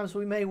sometimes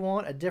we may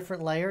want a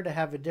different layer to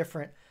have a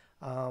different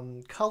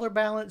color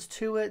balance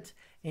to it.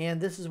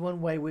 And this is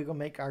one way we're going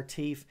to make our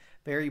teeth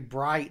very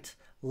bright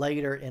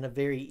later in a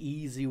very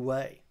easy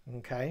way.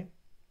 Okay.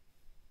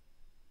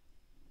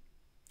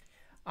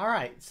 All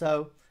right,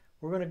 so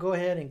we're going to go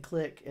ahead and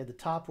click at the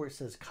top where it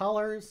says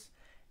colors,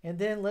 and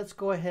then let's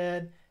go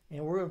ahead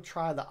and we're going to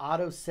try the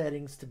auto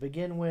settings to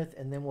begin with,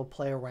 and then we'll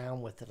play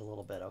around with it a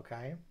little bit.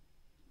 Okay.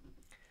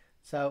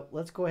 So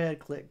let's go ahead and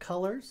click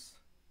colors,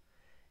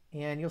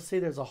 and you'll see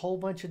there's a whole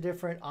bunch of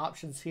different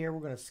options here. We're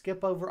going to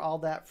skip over all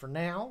that for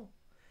now.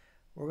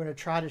 We're going to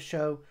try to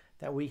show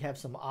that we have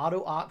some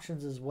auto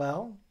options as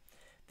well.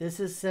 This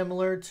is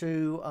similar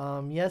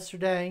to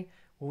yesterday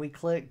when we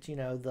clicked, you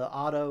know, the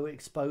auto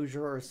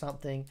exposure or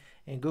something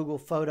in Google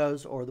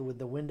Photos or with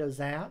the Windows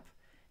app.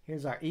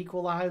 Here's our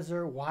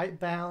equalizer, white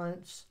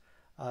balance,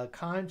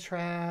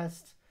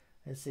 contrast,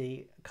 let's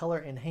see,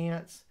 color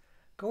enhance.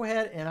 Go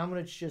ahead and I'm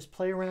going to just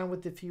play around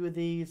with a few of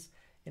these,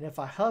 and if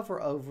I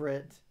hover over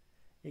it,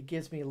 it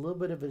gives me a little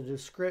bit of a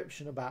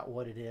description about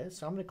what it is.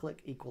 So I'm going to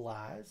click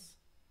equalize.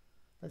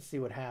 Let's see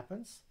what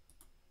happens.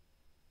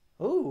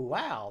 Oh,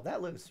 wow,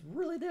 that looks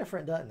really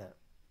different, doesn't it?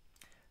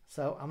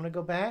 So I'm going to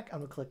go back. I'm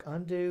going to click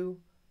undo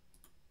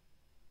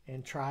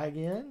and try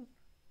again.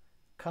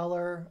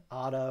 Color,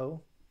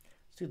 auto.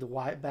 Let's do the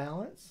white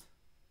balance.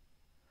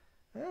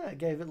 It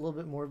gave it a little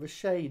bit more of a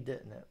shade,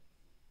 didn't it?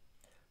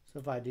 So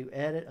if I do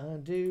edit,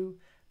 undo.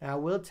 Now I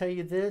will tell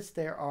you this,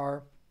 there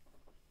are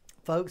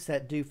folks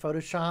that do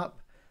Photoshop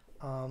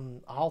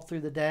all through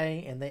the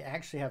day, and they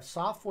actually have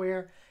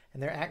software,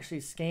 and they're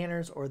actually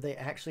scanners, or they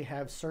actually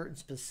have certain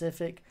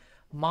specific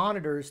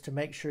monitors to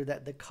make sure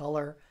that the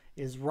color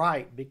is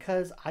right,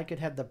 because I could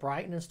have the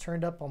brightness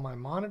turned up on my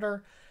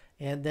monitor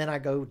and then I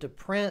go to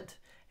print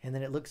and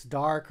then it looks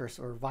dark,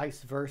 or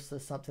vice versa,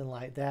 something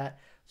like that.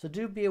 So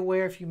do be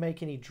aware if you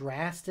make any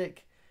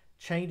drastic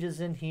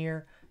changes in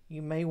here,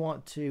 you may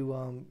want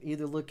to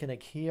either look in a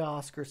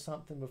kiosk or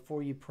something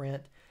before you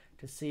print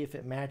to see if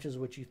it matches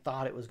what you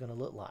thought it was going to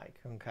look like,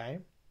 okay?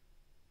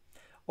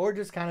 Or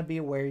just kind of be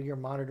aware your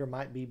monitor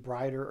might be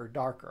brighter or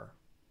darker.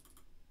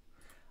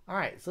 All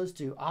right, so let's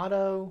do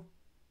auto.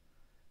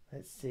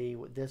 Let's see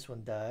what this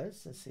one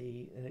does. Let's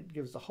see, and it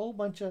gives a whole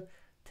bunch of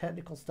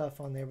technical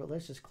stuff on there, but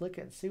let's just click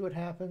it and see what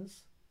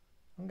happens.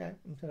 Okay,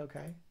 I said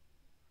okay.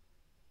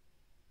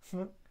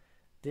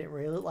 Didn't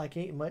really look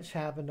like much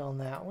happened on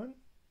that one.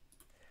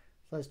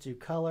 So let's do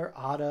color,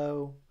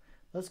 auto.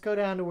 Let's go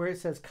down to where it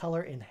says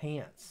color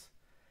enhance.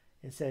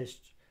 It says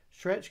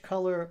stretch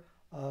color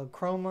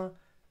chroma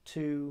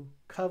to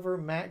cover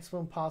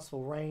maximum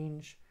possible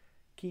range,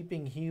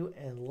 keeping hue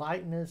and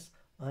lightness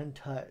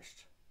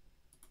untouched.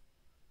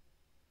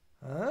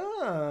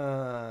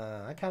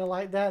 I kind of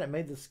like that. It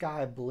made the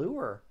sky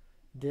bluer,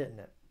 didn't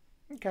it?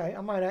 Okay,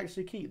 I might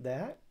actually keep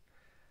that.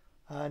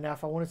 Now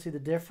if I want to see the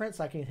difference,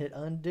 I can hit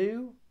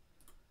undo,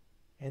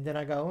 and then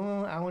I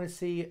go, I want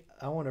to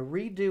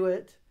redo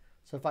it.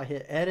 So if I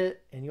hit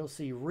edit, and you'll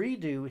see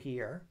redo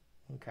here,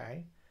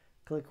 okay,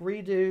 click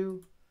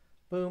redo,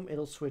 boom,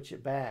 it'll switch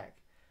it back.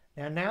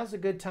 Now now's a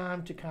good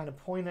time to kind of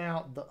point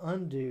out the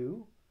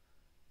undo.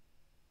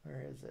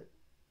 Where is it?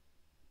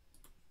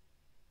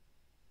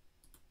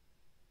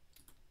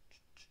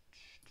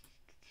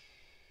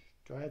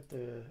 Do I have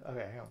to,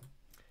 okay, hang on.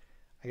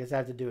 I guess I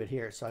have to do it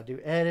here. So I do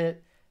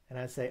edit, and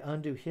I say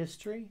undo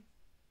history.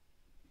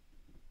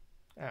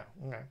 Oh,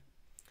 okay.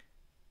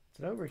 Is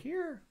it over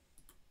here?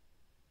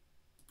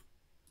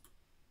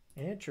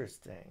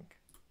 Interesting.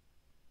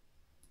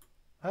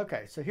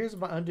 Okay, so here's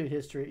my undo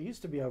history. It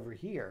used to be over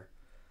here.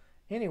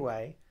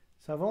 Anyway,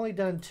 so I've only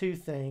done two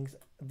things.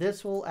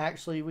 This will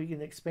actually, we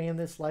can expand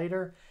this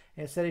later.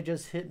 Instead of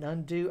just hitting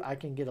undo, I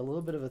can get a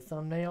little bit of a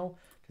thumbnail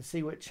to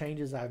see what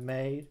changes I've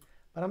made.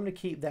 But I'm going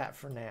to keep that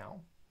for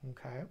now.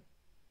 Okay.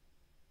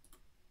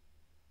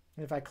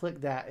 And if I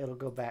click that, it'll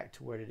go back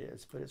to where it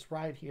is. But it's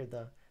right here.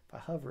 If I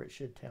hover, it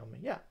should tell me.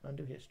 Yeah,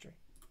 undo history.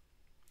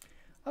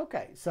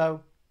 Okay,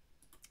 so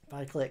if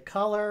I click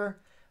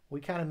color,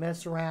 we kind of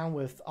mess around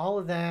with all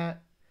of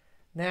that.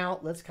 Now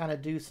let's kind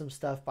of do some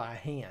stuff by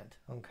hand.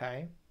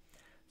 Okay.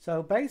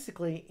 So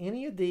basically,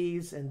 any of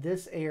these in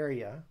this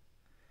area,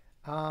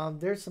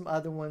 there's some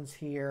other ones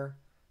here.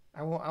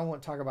 I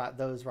won't talk about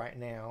those right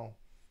now.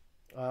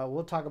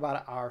 We'll talk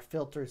about our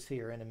filters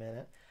here in a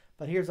minute.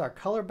 But here's our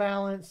color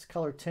balance,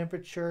 color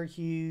temperature,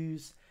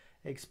 hues,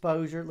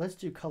 exposure. Let's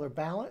do color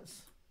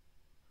balance.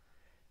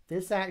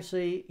 This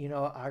actually, you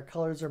know, our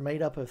colors are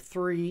made up of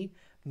 3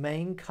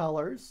 main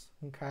colors,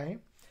 okay?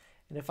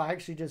 And if I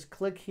actually just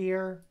click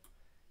here,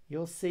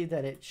 you'll see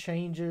that it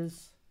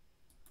changes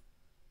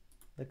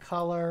the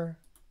color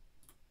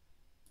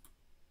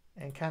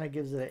and kind of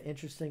gives it an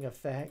interesting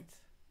effect.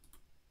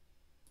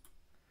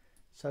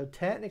 So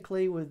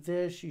technically with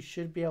this, you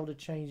should be able to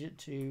change it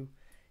to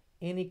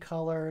any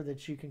color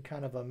that you can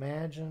kind of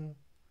imagine,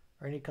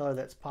 or any color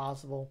that's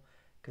possible,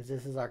 because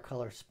this is our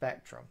color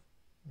spectrum,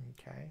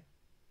 okay?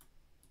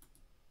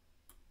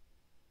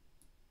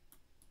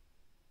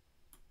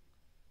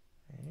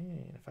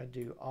 And if I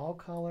do all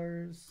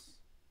colors,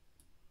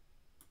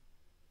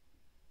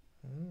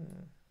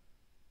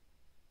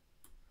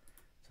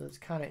 so it's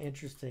kind of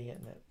interesting,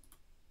 isn't it?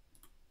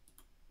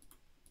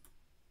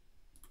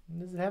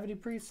 Does it have any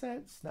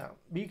presets? No,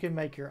 you can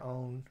make your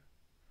own.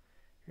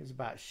 Here's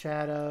about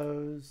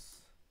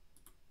shadows.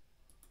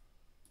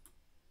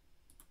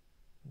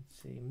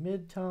 Let's see,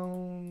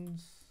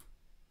 midtones,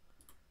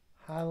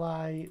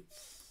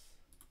 highlights.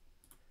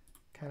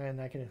 Kind of,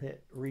 and I can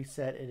hit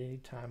reset at any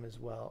time as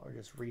well, or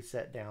just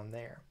reset down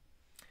there.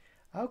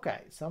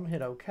 Okay, so I'm gonna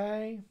hit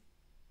OK.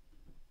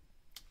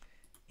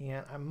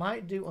 And I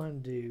might do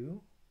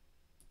undo,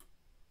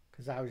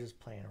 because I was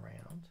just playing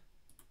around.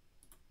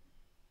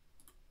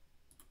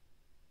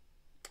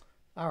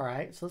 All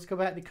right, so let's go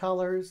back to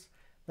colors.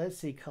 Let's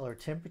see, color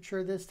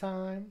temperature this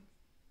time.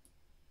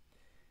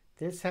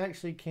 This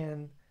actually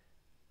can,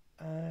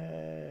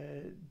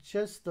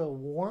 just the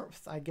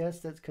warmth, I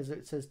guess that's because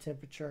it says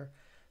temperature.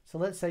 So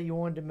let's say you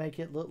wanted to make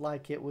it look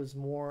like it was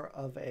more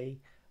of a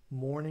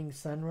morning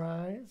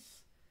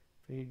sunrise.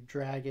 If you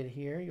drag it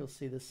here, you'll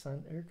see the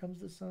sun. Here comes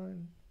the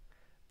sun.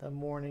 The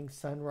morning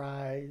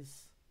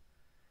sunrise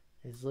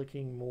is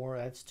looking more,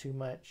 that's too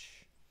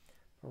much.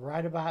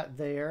 Right about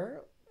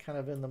there, kind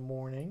of in the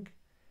morning.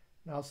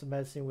 And also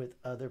messing with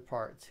other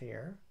parts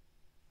here.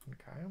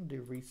 Okay, I'm going to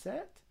do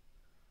reset.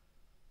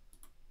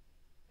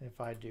 If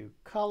I do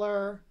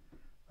color,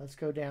 let's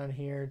go down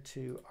here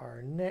to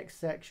our next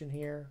section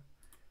here.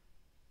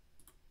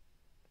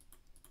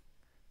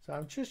 So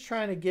I'm just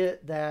trying to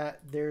get that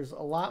there's a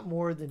lot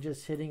more than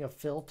just hitting a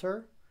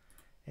filter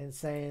and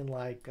saying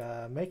like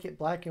make it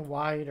black and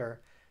white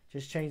or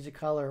just change the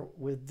color.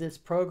 With this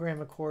program,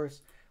 of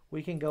course,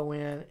 we can go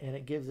in and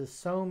it gives us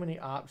so many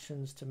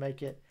options to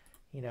make it,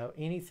 you know,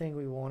 anything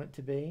we want it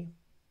to be.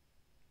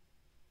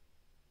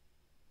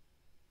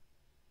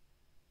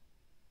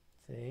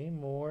 See,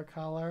 more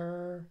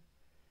color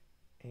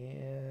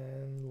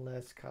and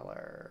less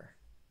color.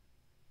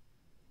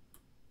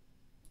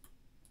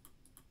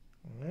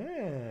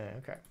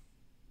 Okay.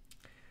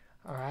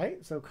 All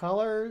right, so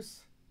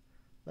colors.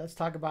 Let's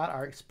talk about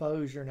our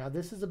exposure. Now,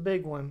 this is a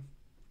big one.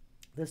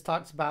 This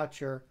talks about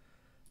the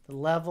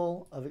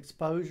level of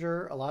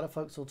exposure. A lot of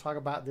folks will talk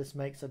about this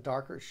makes a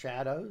darker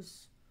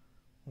shadows.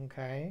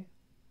 Okay.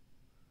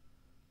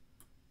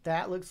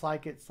 That looks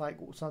like it's like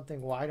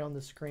something white on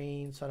the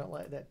screen, so I don't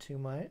like that too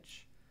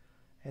much.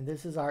 And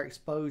this is our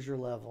exposure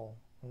level.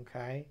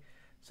 Okay.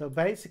 So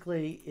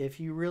basically, if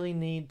you really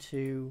need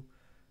to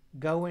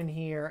go in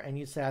here and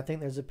you say, I think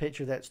there's a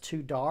picture that's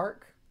too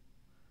dark.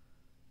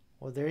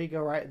 Well, there you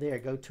go right there.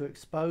 Go to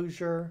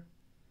exposure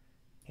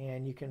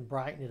and you can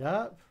brighten it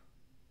up.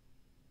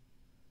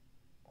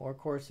 Or of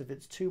course, if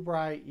it's too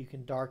bright, you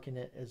can darken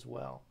it as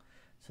well.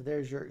 So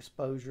there's your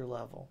exposure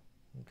level.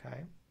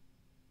 Okay.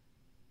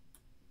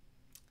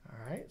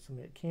 All right, so I'm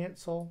going to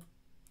cancel.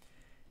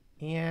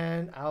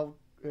 And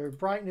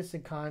brightness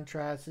and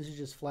contrast, this is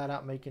just flat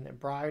out making it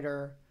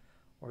brighter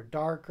or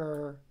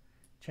darker.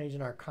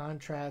 Changing our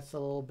contrast a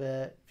little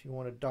bit. If you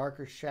wanted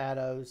darker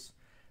shadows,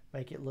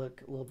 make it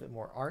look a little bit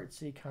more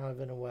artsy kind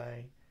of in a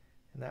way.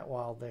 And that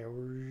while there,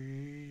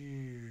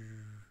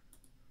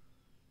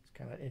 it's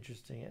kind of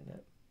interesting, isn't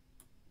it?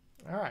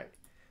 All right.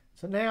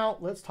 So now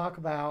let's go ahead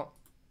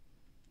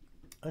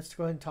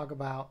and talk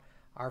about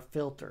our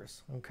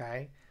filters.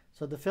 Okay.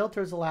 So the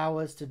filters allow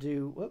us to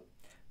do,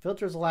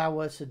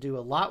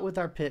 a lot with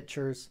our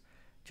pictures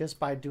just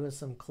by doing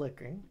some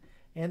clicking.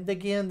 And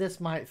again, this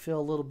might feel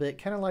a little bit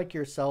kind of like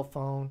your cell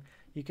phone.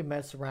 You can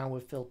mess around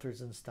with filters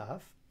and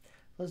stuff.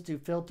 Let's do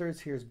filters.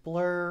 Here's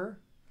blur.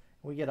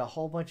 We get a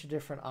whole bunch of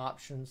different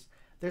options.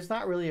 There's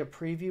not really a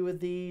preview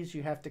of these.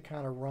 You have to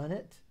kind of run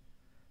it.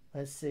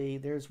 Let's see.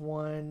 There's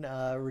one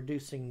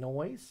reducing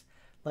noise.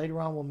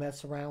 Later on, we'll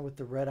mess around with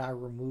the red eye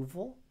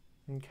removal.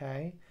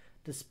 Okay.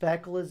 The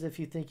speckle is if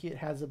you think it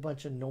has a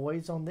bunch of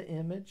noise on the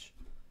image.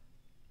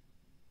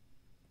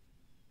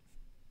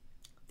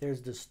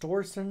 There's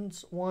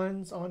distortions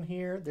ones on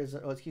here. There's,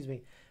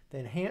 the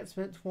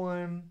enhancements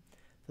one.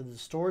 The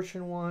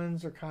distortion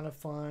ones are kind of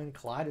fun.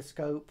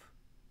 Kaleidoscope.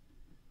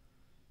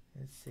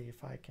 Let's see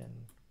if I can.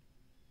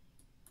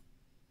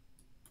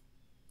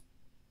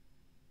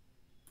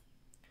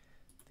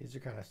 These are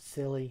kind of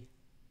silly.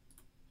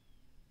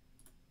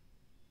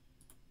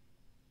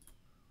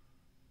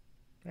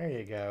 There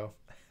you go.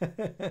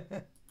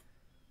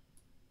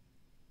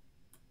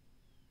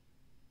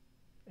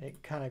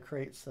 it kind of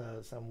creates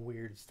some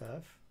weird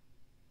stuff.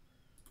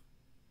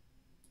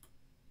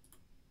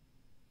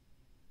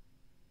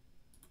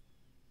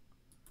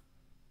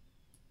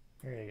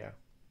 There you go.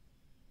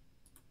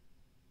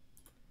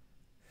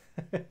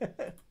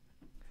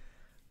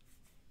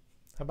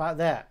 How about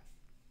that?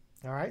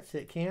 All right, so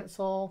hit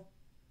cancel.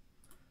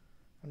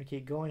 I'm going to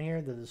keep going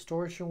here. The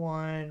distortion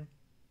one,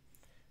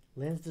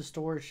 lens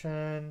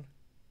distortion.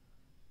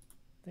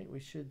 I think we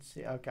should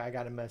see. Okay, I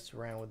got to mess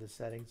around with the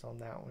settings on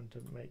that one to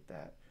make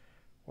that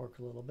work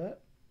a little bit.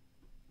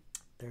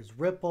 There's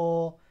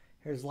ripple.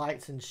 Here's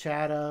lights and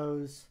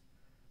shadows.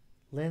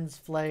 Lens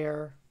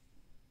flare.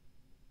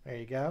 There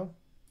you go.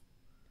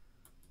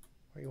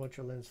 Where you want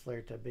your lens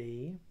flare to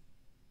be.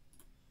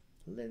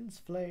 Lens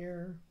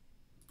flare.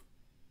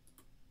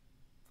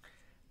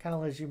 Kind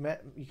of lets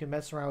you can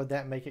mess around with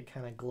that and make it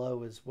kind of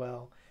glow as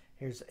well.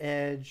 Here's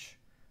edge,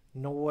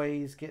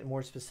 noise, getting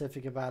more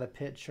specific about a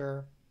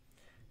picture.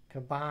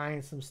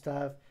 Combine some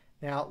stuff.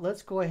 Now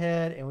let's go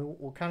ahead and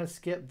we'll kind of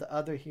skip the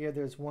other here.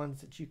 There's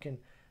ones that you can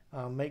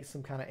make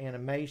some kind of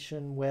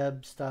animation,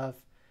 web stuff.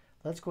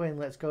 Let's go ahead and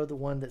let's go to the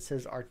one that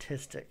says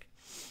artistic.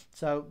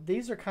 So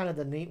these are kind of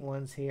the neat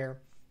ones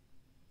here.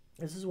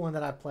 This is one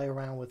that I play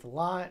around with a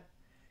lot.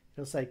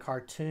 It'll say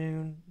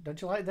cartoon.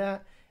 Don't you like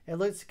that? It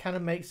looks, kind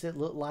of makes it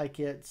look like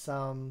it's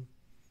you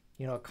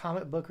know, a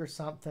comic book or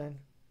something.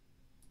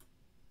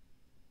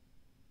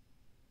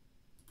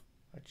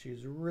 I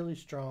choose really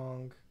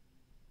strong.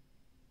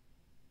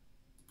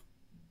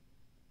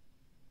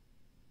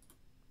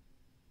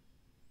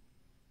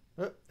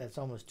 Oh, that's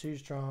almost too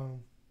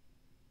strong.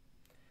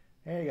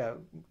 There you go.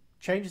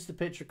 Changes the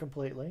picture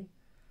completely.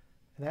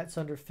 And that's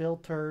under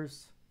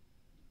filters,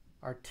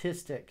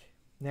 artistic.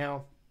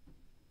 Now,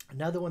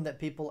 another one that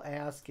people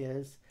ask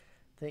is,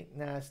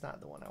 no, that's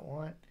not the one I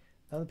want.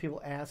 Other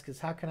people ask is,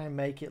 how can I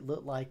make it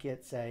look like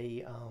it's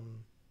a,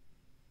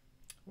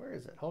 where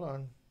is it? Hold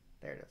on.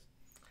 There it is.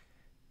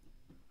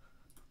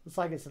 Looks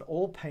like it's an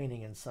oil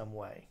painting in some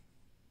way.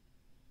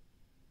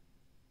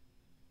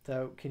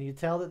 So can you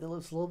tell that it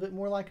looks a little bit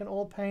more like an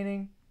oil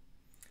painting?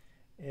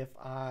 If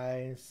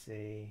I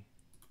see.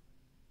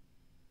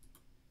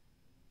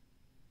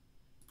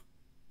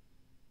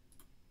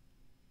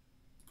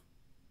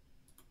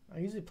 I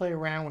usually play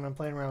around when I'm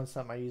playing around with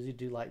something. I usually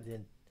do like the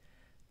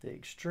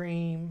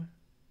extreme.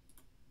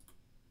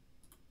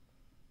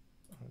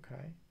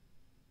 Okay.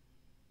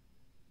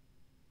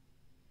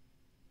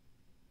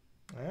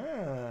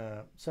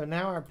 So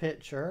now our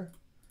picture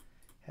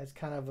has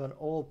kind of an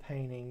oil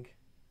painting,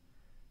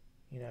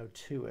 you know,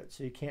 to it.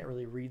 So you can't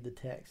really read the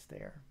text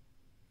there.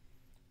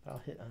 I'll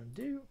hit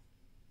undo.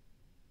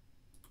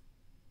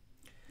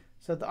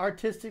 So the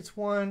artistics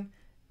one,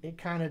 it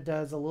kind of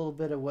does a little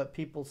bit of what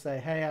people say,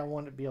 hey, I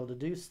want to be able to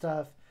do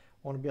stuff.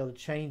 I want to be able to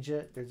change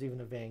it. There's even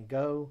a Van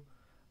Gogh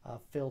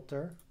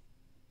filter.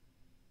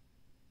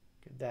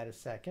 Give that a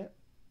second.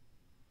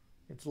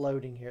 It's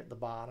loading here at the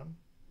bottom.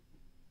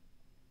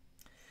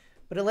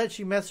 But it lets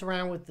you mess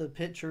around with the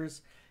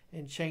pictures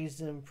and change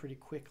them pretty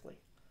quickly.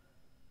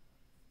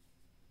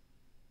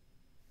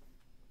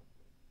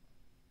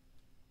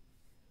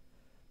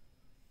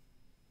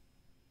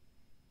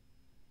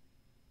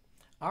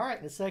 All right,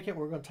 in a second,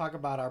 we're going to talk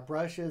about our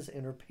brushes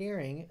and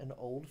repairing an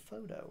old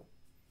photo.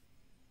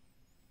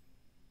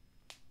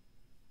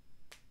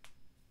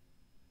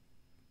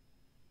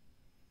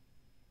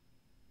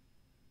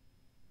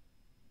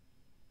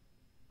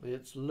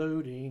 It's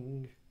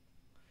loading.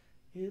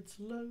 It's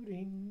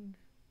loading.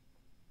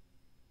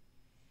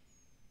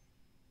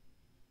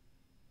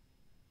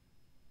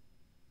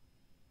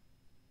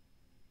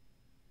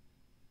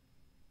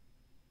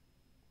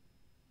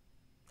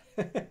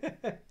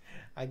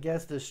 I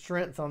guess the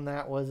strength on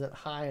that wasn't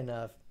high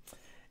enough.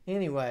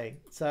 Anyway,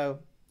 so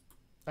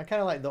I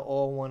kind of like the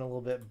oil one a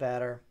little bit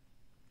better.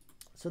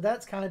 So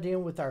that's kind of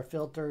dealing with our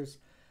filters.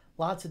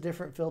 Lots of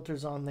different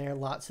filters on there,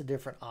 lots of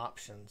different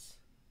options.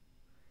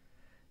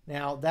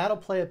 Now that'll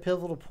play a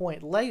pivotal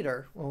point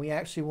later when we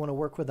actually want to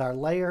work with our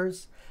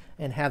layers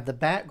and have the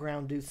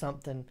background do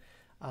something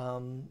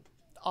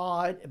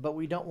odd, but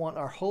we don't want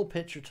our whole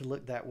picture to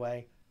look that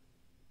way.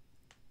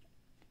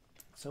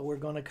 So we're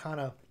going to kind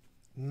of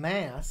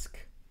mask,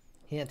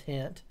 hint,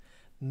 hint,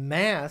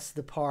 mask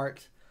the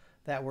part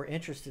that we're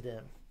interested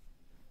in.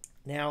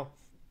 Now,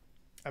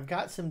 I've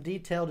got some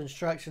detailed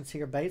instructions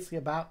here basically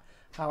about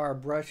how our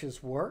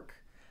brushes work,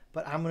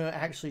 but I'm going to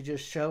actually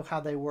just show how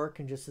they work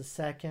in just a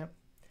second.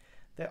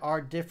 There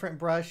are different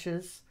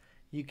brushes.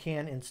 You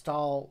can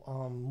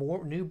install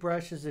more new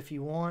brushes if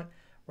you want.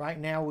 Right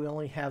now we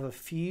only have a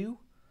few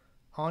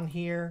on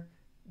here.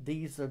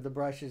 These are the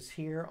brushes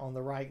here on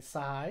the right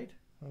side.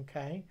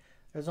 Okay,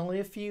 there's only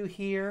a few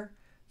here.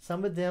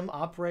 Some of them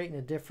operate in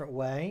a different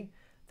way.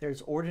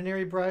 There's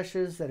ordinary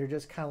brushes that are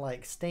just kind of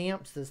like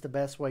stamps. That's the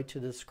best way to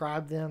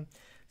describe them.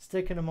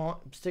 Stick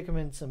them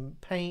in some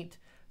paint,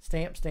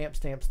 stamp, stamp,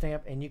 stamp,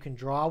 stamp, and you can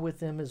draw with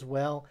them as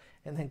well,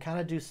 and then kind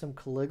of do some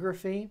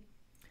calligraphy.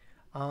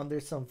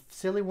 There's some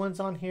silly ones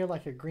on here,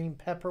 like a green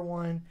pepper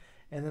one,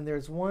 and then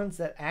there's ones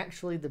that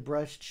actually the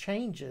brush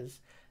changes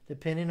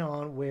depending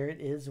on where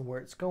it is and where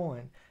it's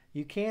going.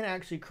 You can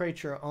actually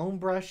create your own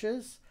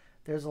brushes.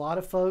 There's a lot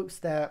of folks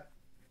that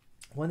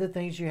one of the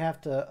things you have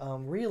to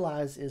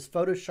realize is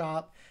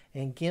Photoshop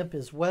and Gimp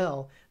as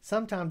well.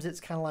 Sometimes it's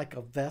kind of like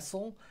a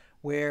vessel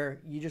where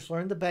you just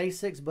learn the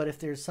basics, but if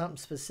there's something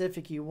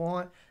specific you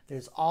want,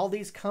 there's all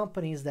these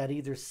companies that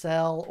either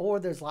sell, or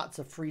there's lots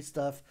of free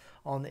stuff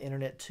on the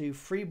internet too,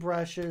 free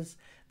brushes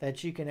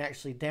that you can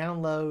actually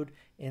download,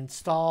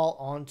 install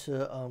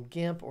onto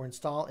Gimp or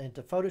install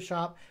into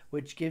Photoshop,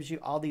 which gives you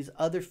all these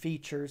other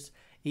features.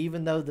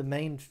 Even though the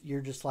main,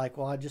 you're just like,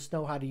 well, I just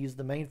know how to use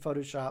the main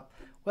Photoshop.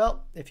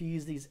 Well, if you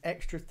use these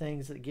extra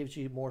things, it gives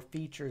you more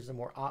features and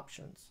more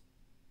options.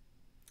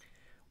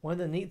 One of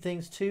the neat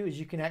things too is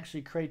you can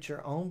actually create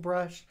your own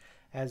brush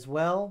as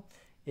well.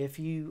 If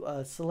you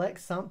select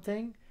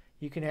something,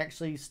 you can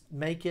actually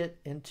make it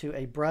into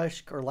a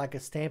brush or like a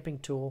stamping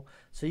tool.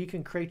 So you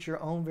can create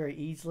your own very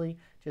easily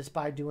just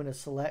by doing a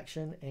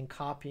selection and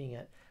copying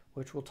it,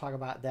 which we'll talk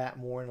about that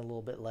more in a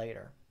little bit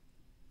later.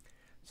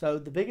 So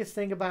the biggest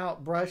thing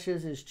about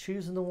brushes is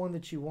choosing the one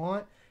that you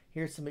want.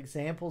 Here's some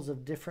examples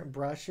of different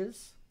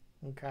brushes,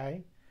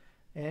 okay?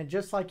 And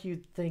just like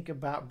you think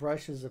about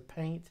brushes of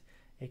paint,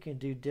 it can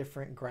do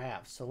different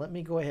graphs. So let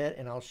me go ahead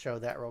and I'll show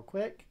that real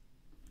quick.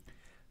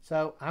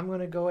 So I'm going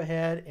to go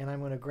ahead and I'm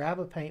going to grab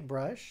a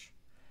paintbrush,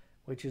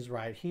 which is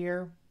right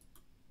here.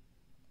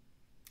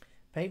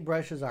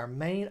 Paintbrush is our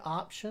main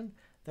option.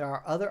 There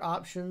are other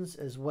options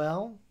as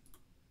well.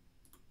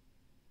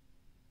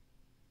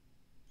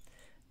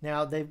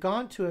 Now they've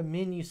gone to a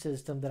menu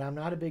system that I'm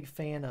not a big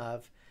fan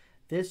of.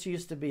 This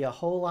used to be a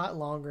whole lot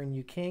longer, and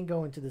you can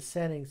go into the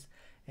settings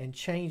and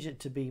change it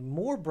to be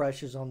more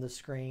brushes on the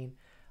screen.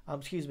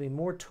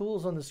 More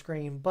tools on the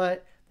screen,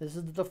 but this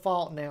is the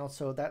default now,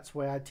 so that's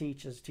why I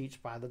teach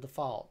by the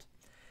default.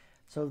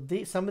 So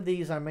some of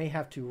these I may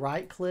have to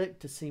right click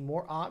to see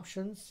more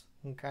options,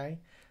 okay?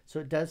 So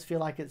it does feel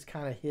like it's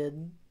kind of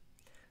hidden.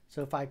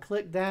 So if I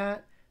click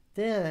that,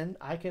 then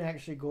I can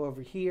actually go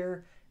over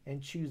here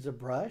and choose a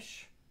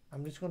brush.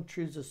 I'm just going to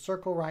choose a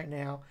circle right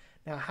now.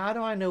 Now, how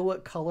do I know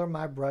what color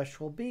my brush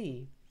will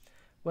be?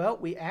 Well,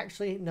 we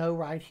actually know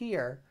right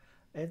here.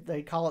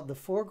 They call it the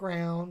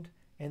foreground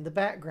and the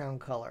background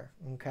color,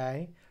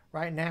 okay?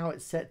 Right now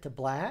it's set to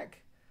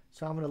black.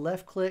 So I'm going to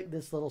left click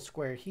this little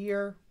square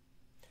here.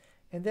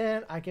 And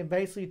then I can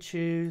basically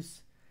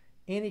choose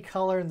any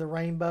color in the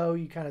rainbow.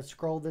 You kind of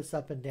scroll this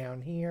up and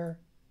down here.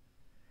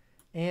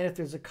 And if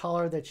there's a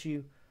color that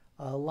you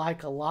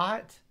like a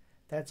lot,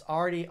 that's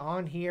already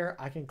on here,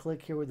 I can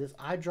click here where this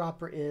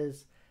eyedropper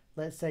is.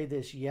 Let's say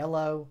this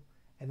yellow,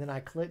 and then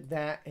I click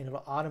that and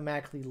it'll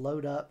automatically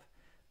load up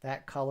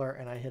that color,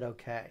 and I hit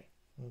OK.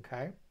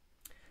 Okay.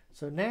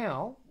 So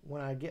now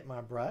when I get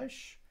my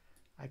brush,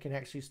 I can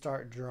actually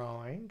start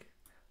drawing.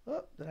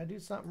 Oh, did I do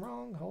something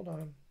wrong? Hold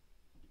on.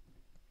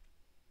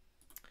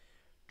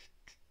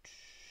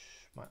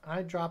 My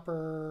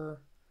eyedropper,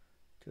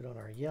 do it on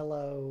our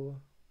yellow.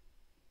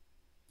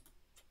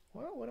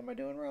 Well, what am I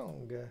doing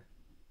wrong?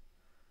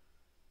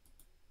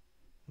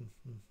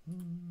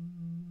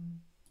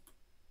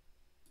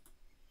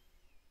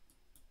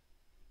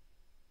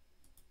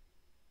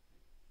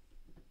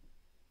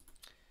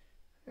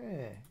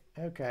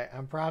 Okay,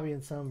 I'm probably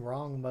in some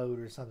wrong mode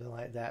or something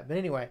like that. But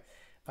anyway,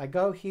 if I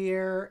go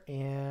here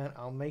and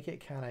I'll make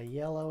it kind of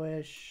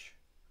yellowish,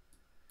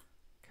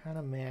 kind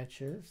of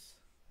matches,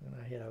 and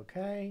I hit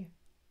OK.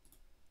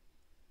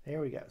 There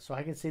we go. So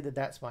I can see that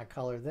that's my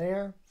color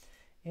there.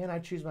 And I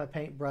choose my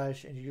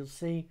paintbrush, and you'll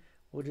see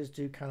we'll just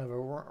do kind of a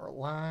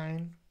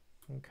line.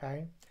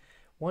 Okay.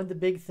 One of the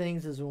big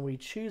things is when we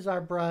choose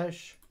our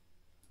brush,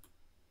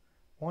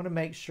 want to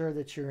make sure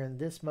that you're in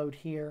this mode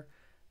here.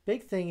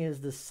 Big thing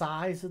is the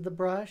size of the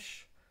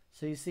brush.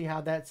 So you see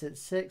how that's at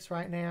 6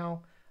 right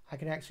now. I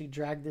can actually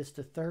drag this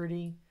to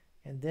 30.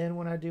 And then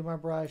when I do my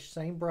brush,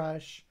 same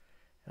brush,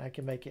 and I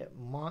can make it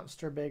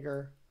monster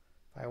bigger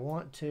if I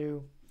want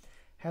to.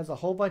 Has a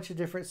whole bunch of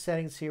different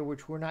settings here,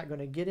 which we're not going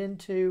to get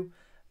into,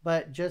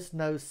 but just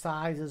know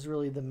size is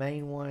really the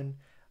main one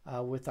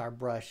with our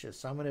brushes.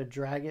 So I'm going to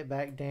drag it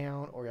back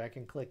down, or I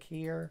can click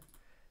here.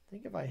 I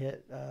think if I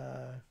hit,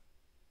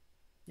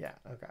 yeah,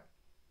 okay.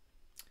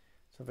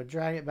 So if I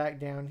drag it back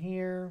down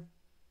here,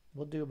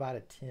 we'll do about a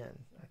 10,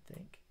 I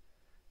think.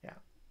 Yeah.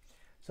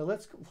 So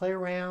let's play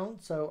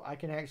around. So I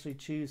can actually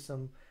choose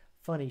some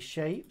funny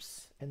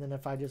shapes. And then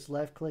if I just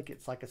left click,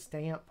 it's like a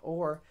stamp,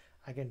 or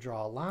I can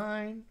draw a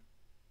line,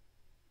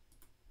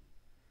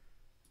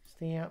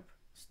 stamp,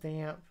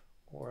 stamp,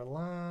 or a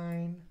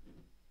line.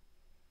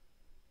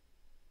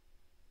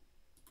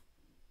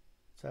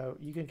 So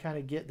you can kind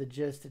of get the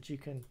gist that you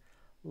can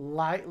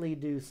lightly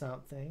do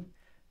something.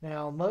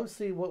 Now,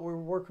 mostly what we're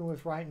working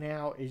with right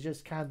now is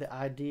just kind of the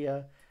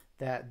idea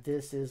that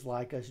this is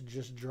like us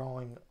just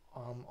drawing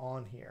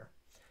on here.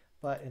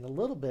 But in a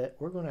little bit,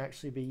 we're going to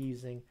actually be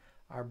using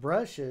our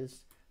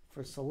brushes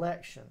for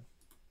selection.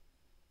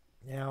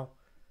 Now,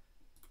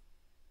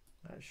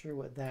 not sure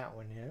what that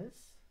one is.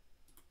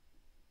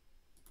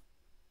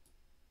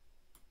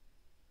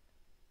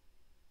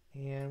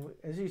 And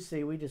as you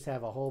see, we just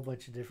have a whole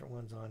bunch of different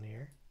ones on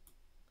here.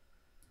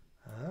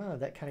 Ah,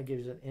 that kind of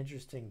gives an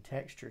interesting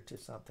texture to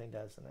something,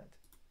 doesn't it?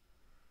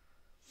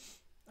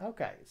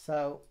 Okay,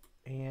 so,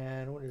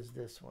 and what is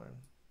this one?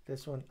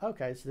 This one,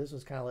 okay, so this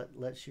one's kind of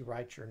lets you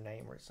write your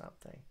name or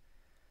something,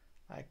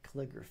 like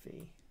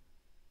calligraphy.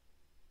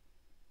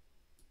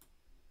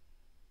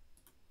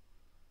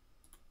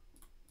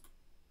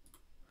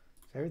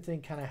 So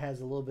everything kind of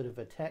has a little bit of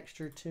a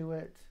texture to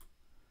it.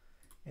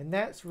 And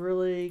that's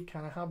really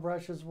kind of how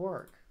brushes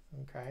work,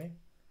 okay?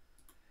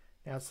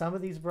 Now some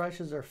of these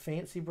brushes are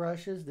fancy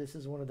brushes. This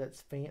is one of that's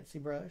fancy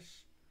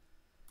brush.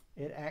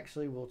 It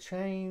actually will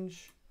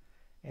change.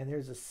 And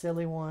there's a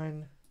silly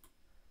one.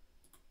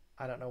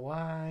 I don't know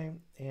why.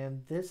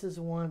 And this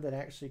is one that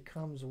actually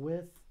comes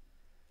with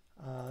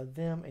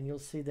them. And you'll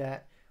see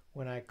that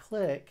when I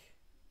click,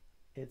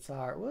 it's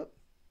our, whoop,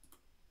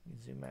 let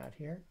me zoom out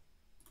here.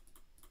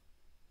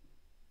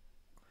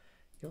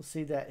 You'll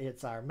see that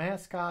it's our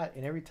mascot,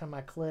 and every time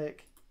I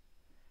click,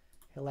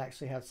 he'll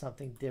actually have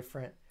something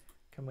different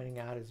coming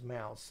out his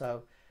mouth.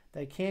 So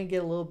they can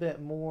get a little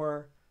bit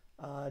more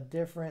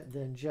different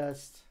than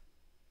just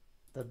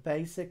the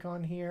basic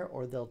on here,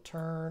 or they'll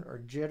turn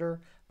or jitter,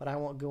 but I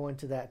won't go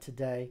into that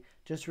today.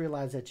 Just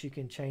realize that you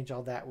can change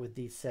all that with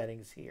these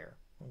settings here,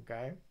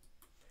 okay?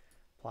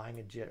 Applying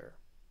a jitter.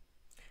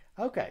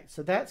 Okay,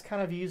 so that's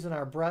kind of using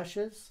our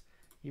brushes.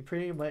 You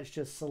pretty much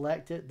just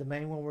select it. The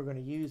main one we're going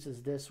to use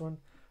is this one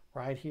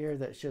right here.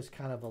 That's just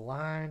kind of a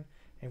line,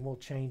 and we'll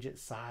change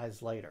its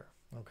size later.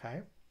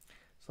 Okay,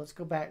 so let's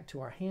go back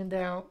to our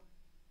handout.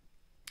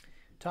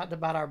 Talked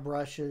about our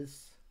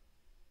brushes.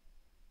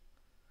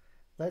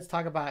 Let's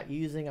talk about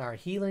using our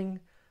healing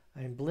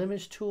and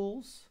blemish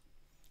tools.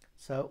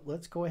 So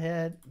let's go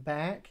ahead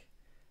back,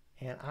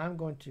 and I'm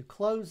going to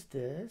close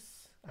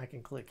this. I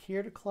can click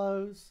here to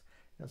close.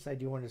 It'll say,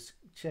 do you want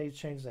to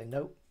change? Say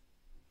nope.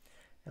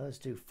 Now let's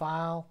do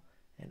File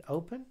and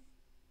Open.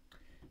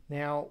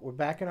 Now we're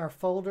back in our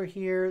folder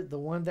here. The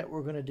one that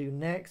we're going to do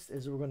next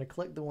is we're going to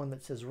click the one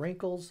that says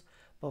Wrinkles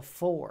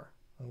Before.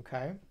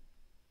 Okay.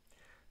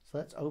 So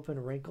let's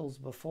open Wrinkles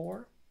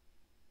Before.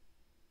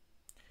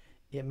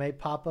 It may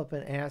pop up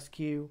and ask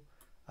you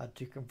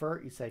to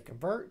convert. You say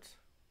Convert.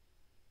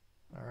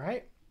 All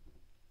right.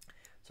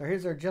 So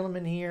here's our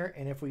gentleman here.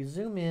 And if we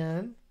zoom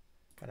in,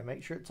 got to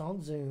make sure it's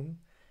on zoom.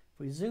 If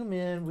we zoom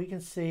in, we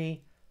can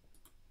see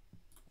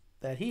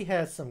that he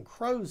has some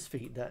crow's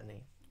feet, doesn't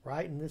he?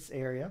 Right in this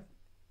area.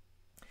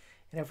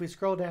 And if we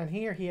scroll down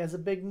here, he has a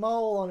big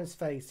mole on his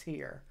face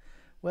here.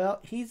 Well,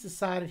 he's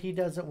decided he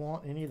doesn't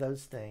want any of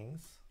those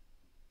things.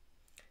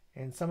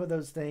 And some of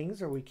those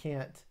things, or we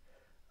can't,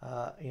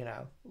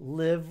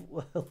 live.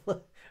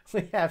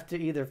 We have to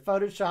either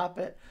Photoshop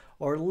it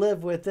or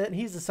live with it. And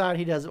he's decided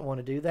he doesn't want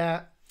to do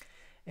that.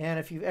 And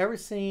if you've ever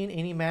seen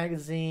any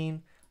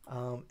magazine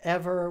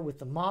ever with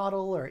the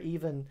model, or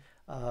even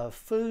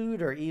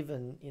food, or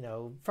even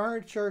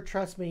furniture,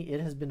 trust me,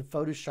 it has been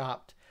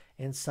photoshopped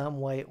in some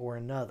way or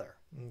another.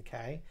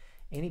 Okay,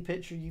 any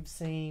picture you've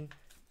seen,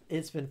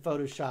 it's been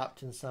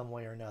photoshopped in some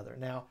way or another.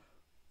 Now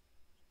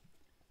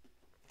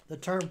the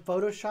term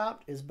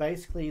photoshopped is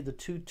basically the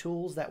two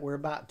tools that we're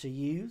about to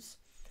use.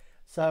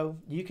 So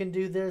you can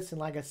do this, and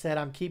like I said,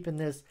 I'm keeping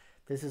this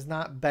is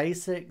not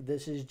basic,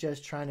 this is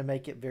just trying to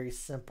make it very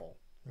simple.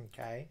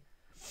 Okay,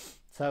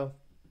 so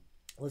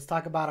let's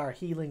talk about our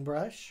healing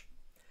brush.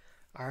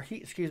 Our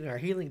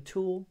healing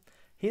tool.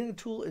 Healing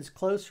tool is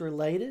close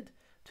related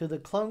to the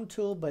clone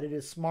tool, but it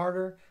is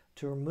smarter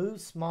to remove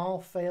small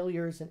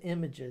failures in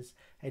images.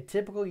 A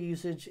typical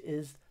usage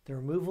is the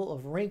removal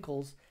of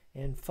wrinkles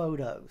in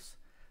photos.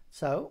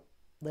 So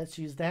let's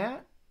use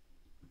that.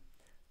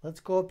 Let's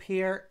go up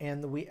here,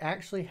 and we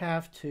actually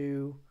have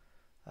to,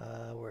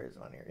 where is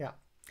it on here? Yeah.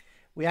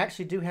 We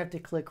actually do have to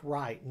click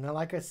right. Now,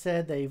 like I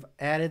said, they've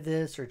added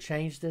this or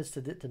changed this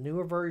to the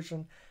newer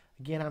version.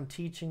 Again, I'm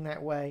teaching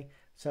that way.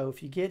 So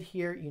if you get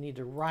here, you need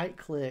to right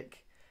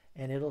click,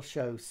 and it'll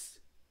show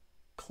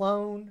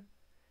clone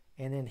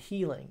and then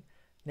healing.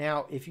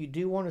 Now, if you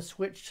do want to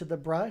switch to the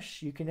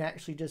brush, you can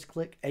actually just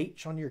click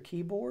H on your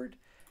keyboard,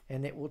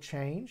 and it will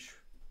change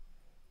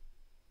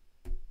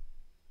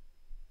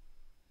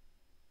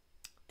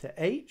to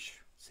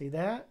H. See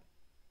that?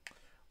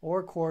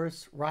 Or of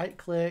course, right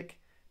click,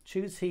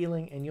 choose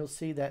healing, and you'll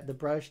see that the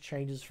brush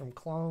changes from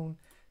clone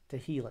to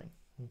healing.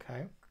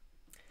 Okay.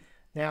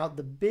 Now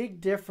the big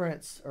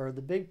difference, or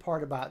the big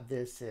part about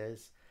this,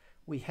 is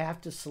we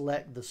have to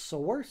select the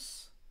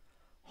source,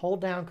 hold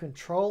down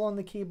Control on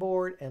the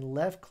keyboard, and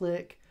left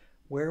click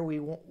where we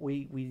want.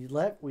 We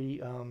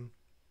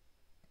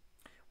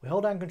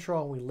hold down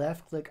Control and we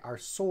left click our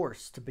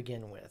source to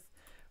begin with,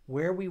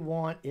 where we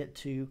want it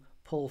to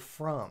pull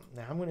from.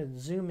 Now I'm going to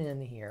zoom in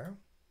here,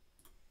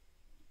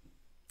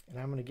 and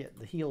I'm going to get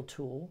the heal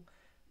tool.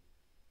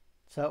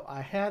 So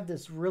I have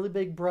this really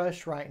big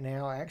brush right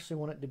now. I actually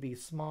want it to be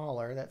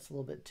smaller. That's a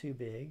little bit too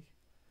big.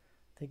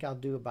 I think I'll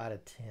do about a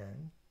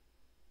 10.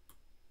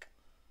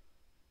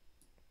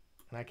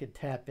 And I could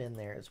tap in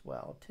there as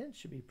well. 10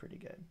 should be pretty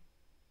good.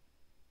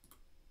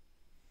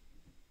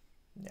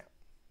 Now,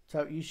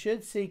 So you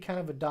should see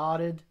kind of a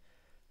dotted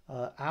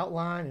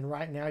outline, and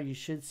right now you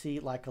should see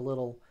like a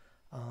little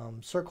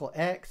circle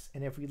X.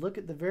 And if we look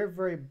at the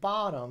very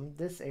bottom,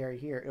 this area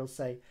here, it'll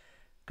say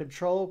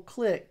Control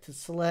click to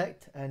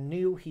select a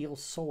new heal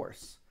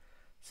source.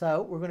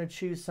 So we're going to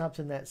choose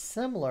something that's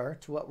similar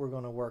to what we're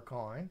going to work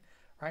on.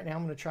 Right now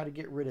I'm going to try to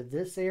get rid of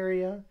this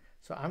area.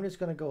 So I'm just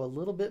going to go a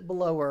little bit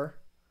below her,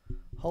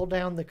 hold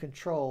down the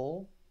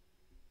Control,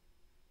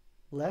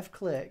 left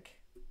click,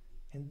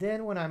 and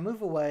then when I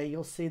move away,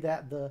 you'll see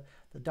that the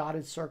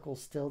dotted circle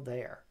is still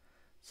there.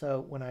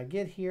 So when I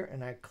get here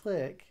and I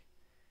click,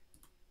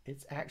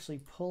 it's actually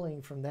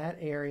pulling from that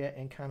area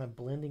and kind of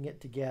blending it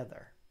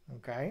together.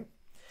 Okay.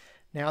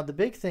 Now the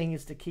big thing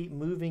is to keep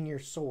moving your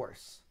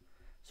source.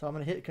 So I'm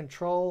going to hit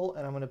Control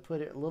and I'm going to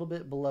put it a little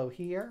bit below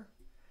here,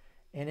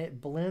 and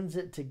it blends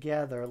it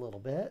together a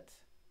little bit.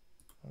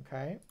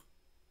 Okay.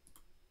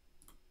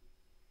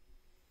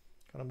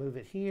 Going to move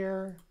it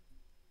here.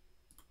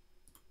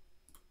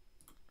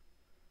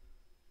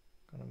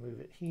 Going to move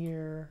it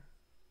here.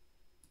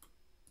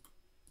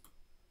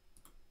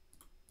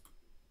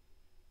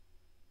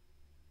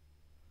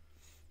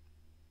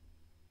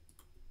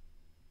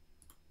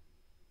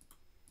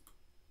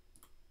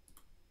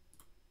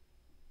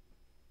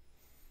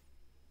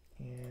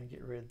 And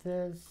get rid of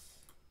this.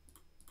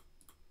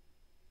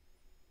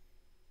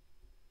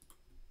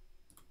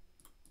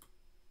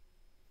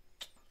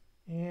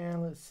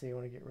 And let's see, I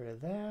want to get rid of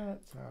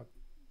that. So I'll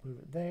move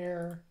it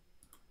there.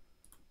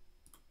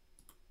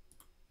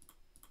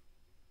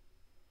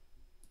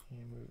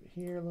 And move it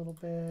here a little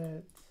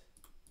bit.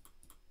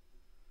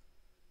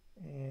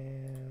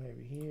 And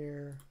maybe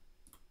here.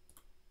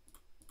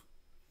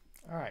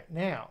 All right,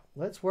 now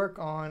let's work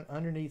on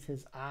underneath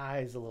his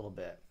eyes a little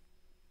bit.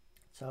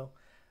 So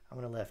I'm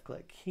going to left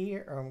click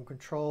here, or I'm going to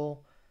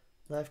Control,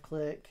 left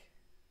click.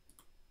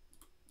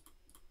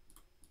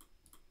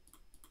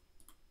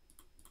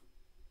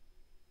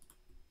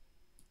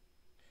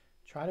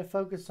 Try to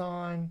focus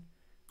on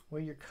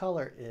where your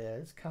color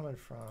is coming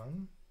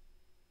from.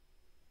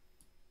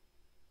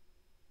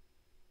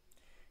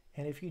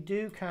 And if you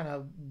do kind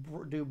of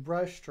do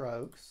brush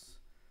strokes,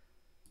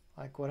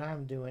 like what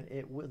I'm doing,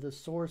 the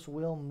source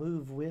will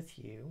move with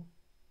you.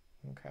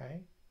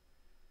 Okay,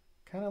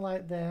 kind of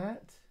like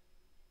that.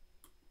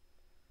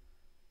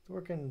 It's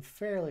working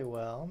fairly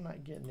well. I'm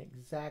not getting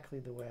exactly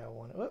the way I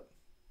want it. Oop.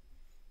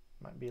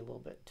 Might be a little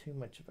bit too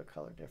much of a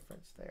color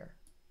difference there.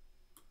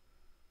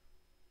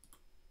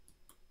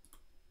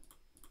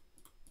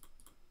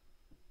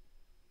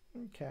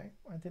 Okay,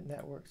 I think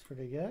that works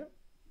pretty good.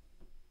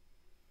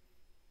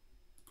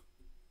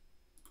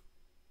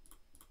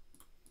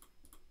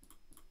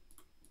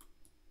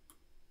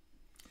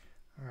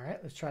 All right,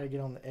 let's try to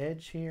get on the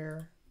edge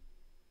here.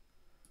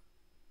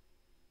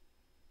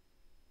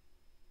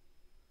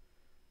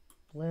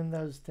 Blend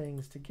those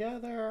things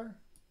together.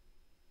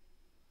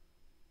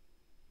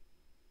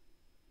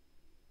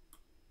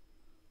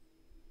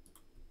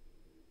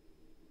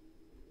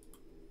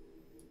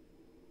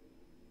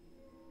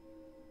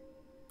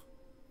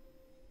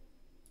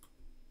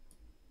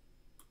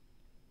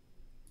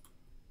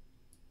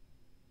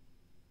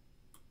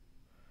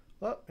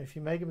 Well, if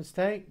you make a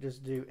mistake,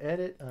 just do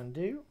Edit,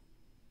 Undo.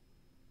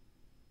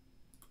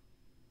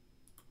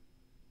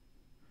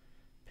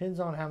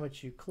 Depends on how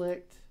much you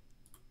clicked.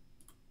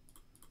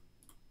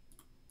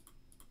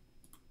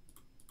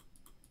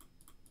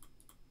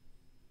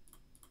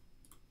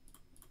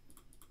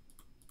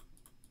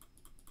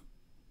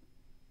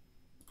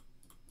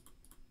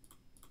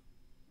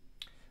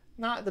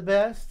 Not the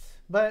best,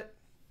 but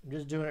I'm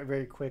just doing it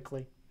very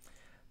quickly.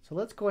 So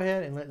let's go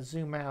ahead and let's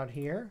zoom out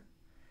here.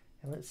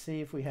 And let's see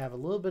if we have a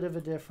little bit of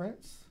a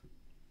difference.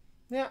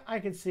 Yeah, I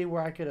can see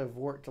where I could have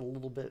worked a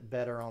little bit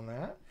better on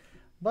that.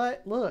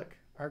 But look,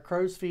 our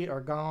crow's feet are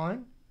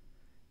gone.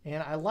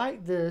 And I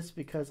like this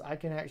because I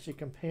can actually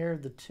compare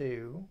the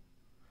two.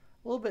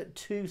 A little bit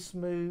too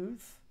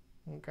smooth.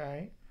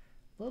 Okay,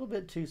 a little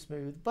bit too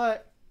smooth.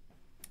 But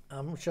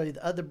I'm going to show you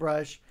the other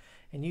brush.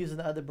 And using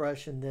the other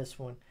brush in this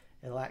one,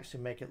 it'll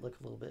actually make it look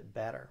a little bit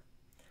better.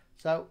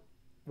 So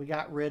we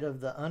got rid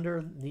of the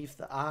underneath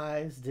the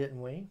eyes, didn't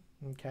we?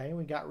 Okay,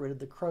 we got rid of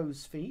the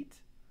crow's feet.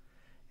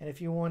 And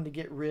if you wanted to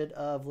get rid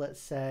of, let's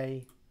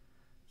say,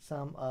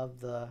 some of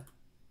the,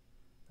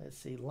 let's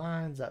see,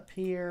 lines up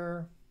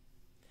here,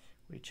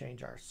 we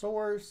change our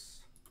source.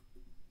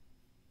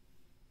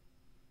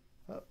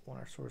 Oh,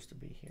 want our source to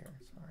be here,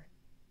 sorry.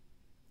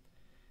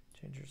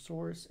 Change your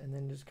source and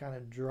then just kind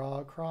of draw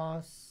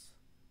across,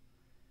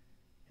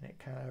 and it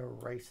kind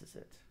of erases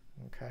it,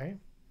 okay?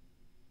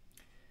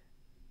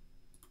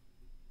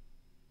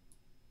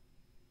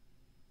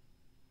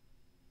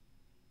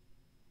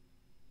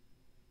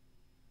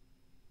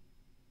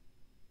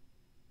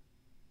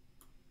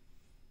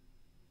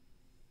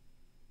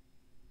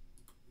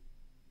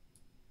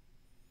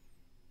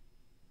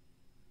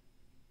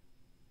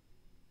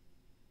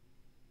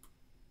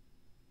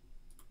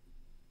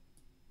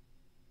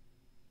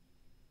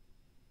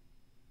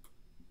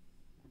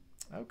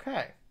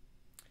 Okay,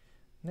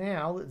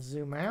 now let's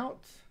zoom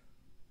out.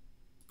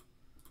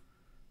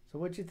 So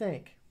what you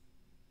think?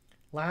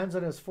 Lines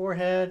on his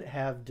forehead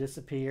have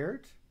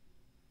disappeared.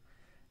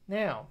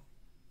 Now,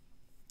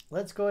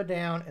 let's go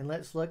down and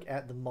let's look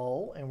at the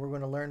mole, and we're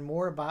going to learn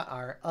more about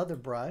our other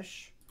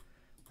brush.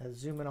 Let's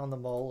zoom in on the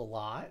mole a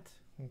lot.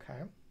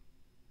 Okay.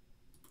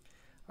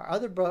 Our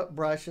other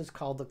brush is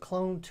called the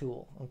clone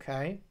tool.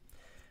 Okay.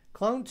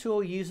 Clone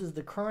tool uses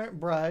the current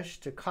brush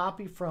to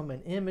copy from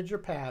an image or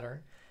pattern.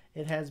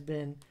 It has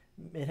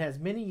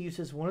many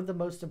uses. One of the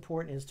most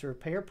important is to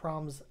repair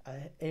problems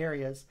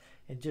areas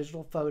in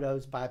digital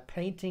photos by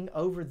painting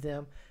over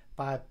them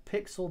by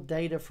pixel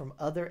data from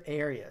other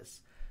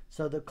areas.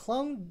 So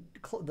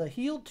the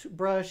heel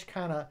brush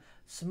kind of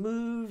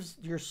smooths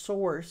your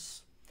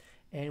source,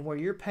 and where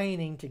you're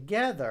painting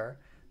together,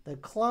 the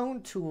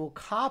clone tool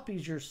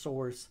copies your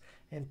source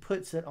and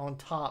puts it on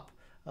top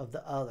of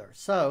the other.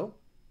 So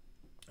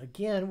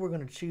again, we're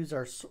going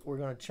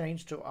to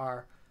change to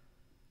our,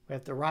 we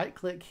have to right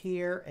click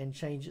here and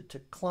change it to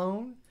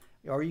clone,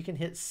 or you can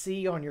hit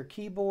C on your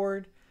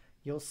keyboard.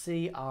 You'll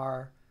see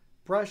our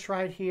brush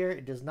right here.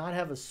 It does not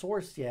have a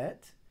source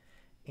yet.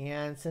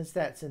 And since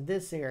that's in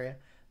this area,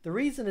 the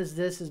reason is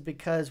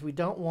because we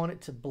don't want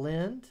it to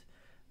blend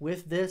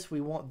with this.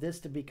 We want this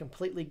to be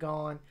completely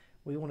gone.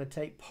 We want to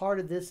take part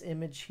of this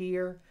image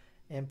here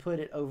and put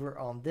it over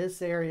on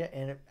this area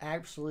and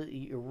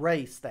absolutely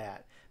erase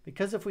that.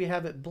 Because if we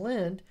have it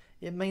blend,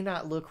 it may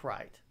not look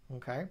right.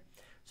 Okay,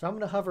 so I'm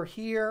going to hover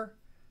here,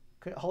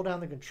 hold down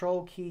the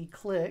control key,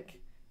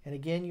 click, and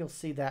again you'll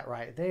see that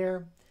right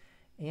there.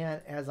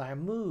 And as I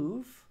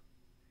move,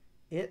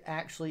 it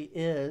actually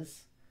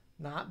is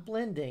not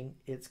blending,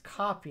 it's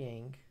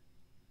copying.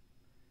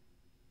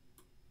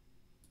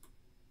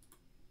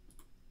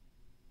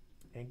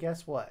 And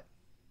guess what?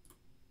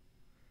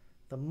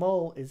 The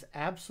mole is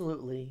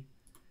absolutely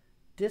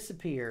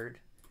disappeared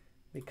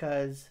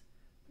because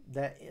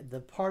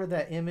the part of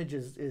that image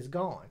is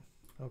gone.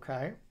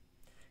 Okay,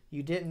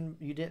 you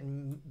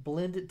didn't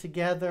blend it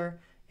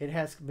together. It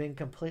has been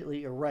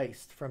completely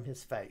erased from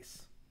his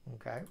face.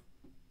 Okay.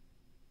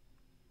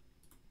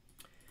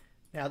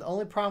 Now the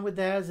only problem with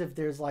that is if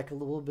there's like a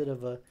little bit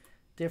of a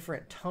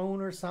different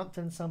tone or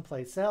something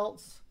someplace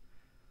else,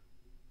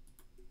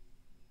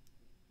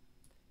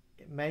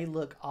 it may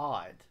look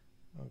odd.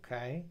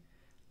 Okay,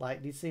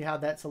 like, do you see how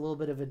that's a little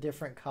bit of a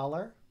different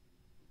color?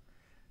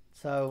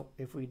 So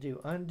if we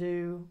do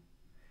undo,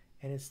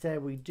 and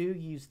instead we do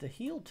use the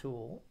heel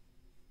tool,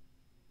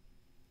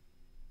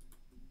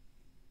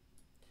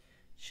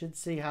 should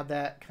see how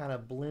that kind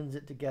of blends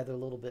it together a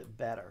little bit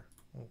better.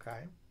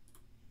 Okay.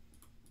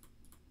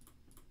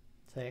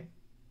 See,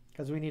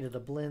 because we needed a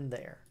blend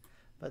there,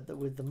 but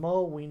with the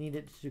mole we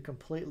needed to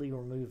completely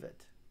remove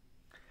it.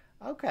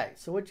 Okay,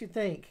 so what you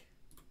think?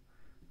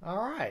 All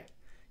right.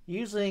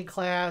 Usually in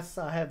class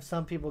I have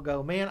some people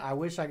go, man, I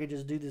wish I could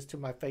just do this to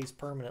my face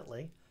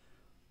permanently.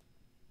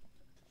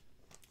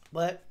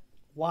 But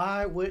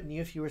why wouldn't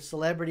you, if you were a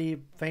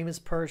celebrity, famous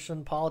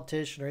person,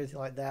 politician, or anything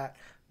like that,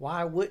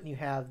 why wouldn't you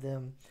have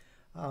them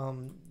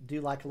do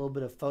like a little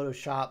bit of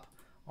Photoshop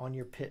on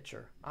your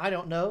picture? I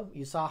don't know.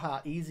 You saw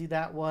how easy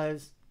that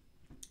was.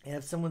 And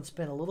if someone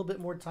spent a little bit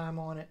more time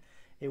on it,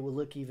 it would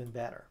look even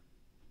better.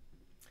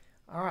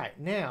 All right,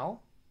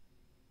 now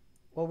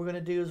what we're going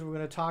to do is we're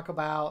going to talk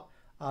about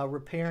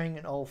repairing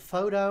an old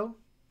photo.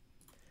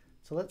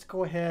 So let's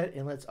go ahead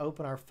and let's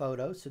open our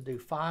photo. So do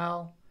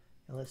File,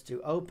 and let's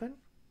do Open.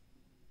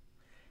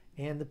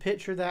 And the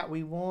picture that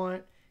we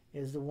want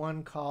is the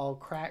one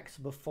called Cracks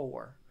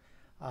Before.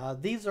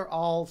 These are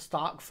all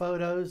stock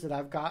photos that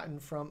I've gotten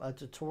from a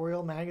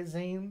tutorial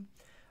magazine.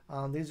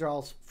 These are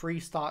all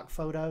free stock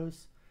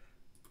photos.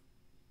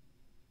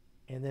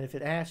 And then if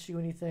it asks you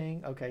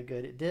anything, okay,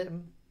 good, it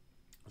didn't.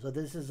 So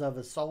this is of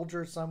a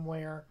soldier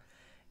somewhere.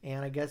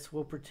 And I guess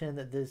we'll pretend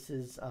that this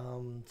is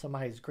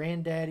somebody's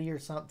granddaddy or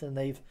something.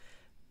 They've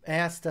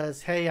asked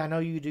us, hey, I know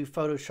you do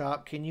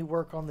Photoshop. Can you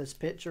work on this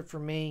picture for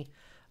me?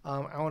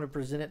 I want to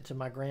present it to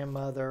my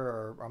grandmother,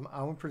 or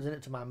I want to present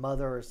it to my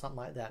mother or something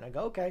like that. And I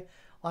go, okay,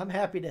 well, I'm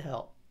happy to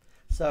help.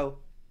 So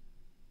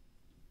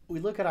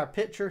we look at our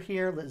picture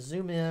here. Let's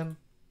zoom in.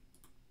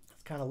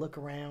 Let's kind of look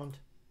around.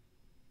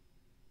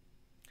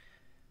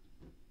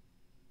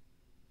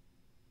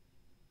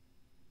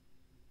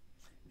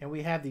 And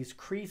we have these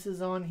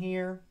creases on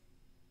here.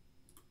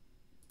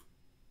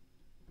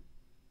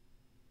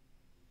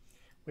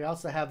 We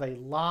also have a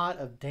lot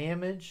of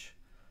damage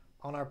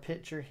on our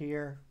picture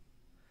here.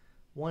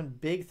 One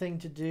big thing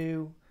to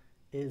do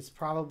is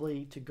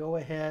probably to go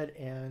ahead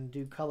and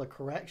do color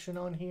correction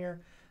on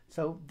here.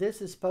 So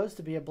this is supposed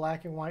to be a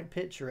black and white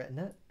picture, isn't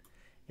it?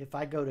 If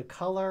I go to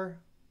color,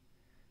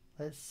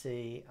 let's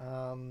see,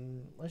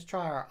 let's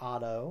try our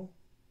auto.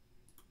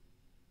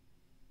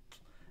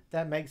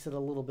 That makes it a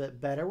little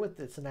bit better with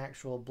it's an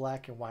actual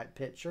black and white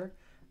picture,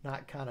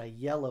 not kind of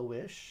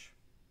yellowish.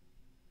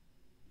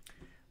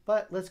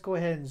 But let's go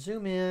ahead and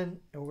zoom in,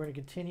 and we're going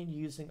to continue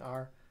using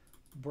our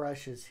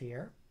brushes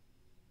here.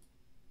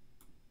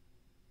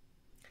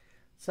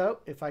 So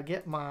if I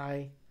get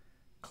my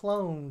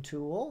clone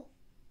tool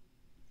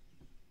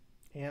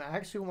And I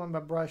actually want my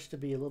brush to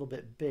be a little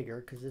bit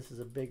bigger because this is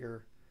a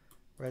bigger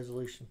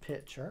resolution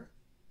picture.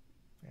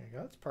 There you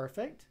go, it's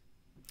perfect.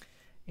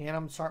 And I'm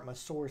going to start my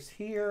source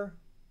here.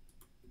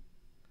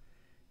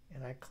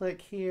 And I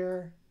click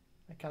here.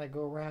 I kind of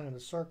go around in a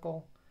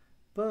circle.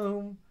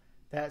 Boom,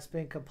 that's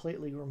been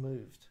completely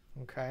removed,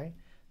 okay?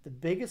 The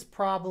biggest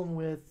problem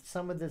with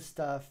some of this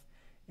stuff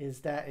is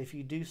that if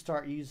you do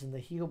start using the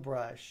heel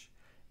brush,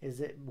 is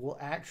it will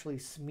actually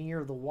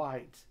smear the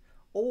white.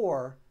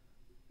 Or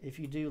if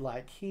you do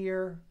like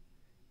here,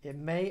 it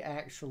may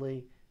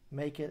actually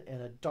make it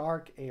in a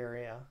dark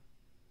area.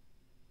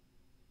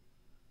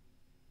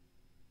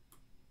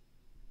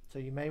 So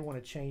you may want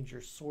to change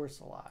your source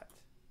a lot.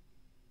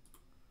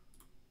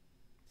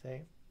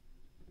 See?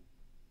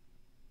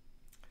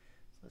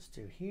 So let's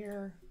do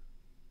here.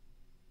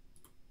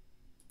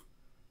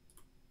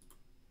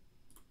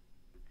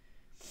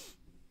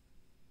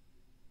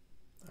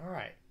 All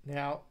right,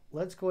 now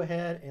let's go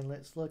ahead and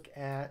let's look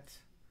at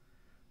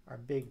our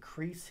big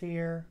crease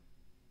here.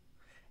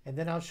 And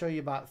then I'll show you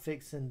about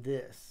fixing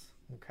this,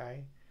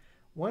 okay?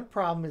 One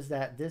problem is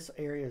that this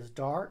area is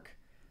dark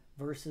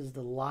versus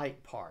the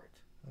light part,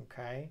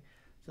 okay?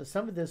 So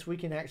some of this we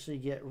can actually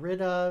get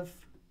rid of,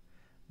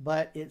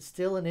 but it's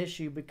still an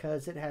issue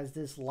because it has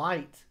this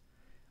light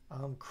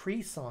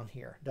crease on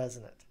here,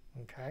 doesn't it?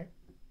 Okay.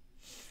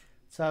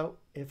 So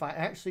if I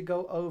actually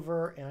go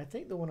over, and I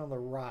think the one on the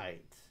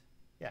right,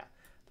 yeah,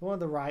 the one on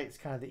the right is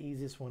kind of the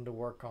easiest one to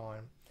work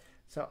on.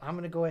 So I'm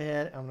going to go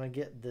ahead, I'm going to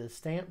get the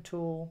stamp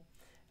tool,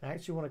 and I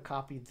actually want to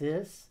copy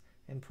this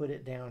and put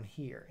it down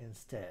here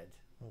instead.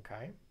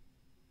 Okay.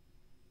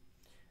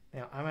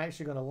 Now I'm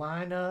actually going to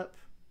line up,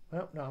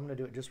 well, no, I'm going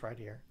to do it just right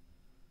here.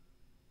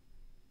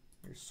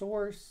 Your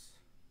source,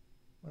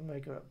 let me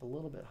make it up a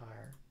little bit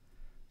higher.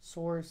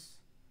 Source,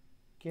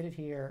 get it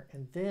here,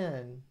 and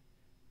then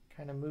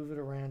kind of move it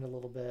around a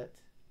little bit.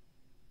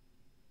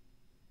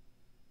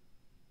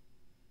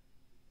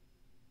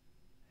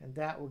 And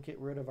that will get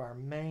rid of our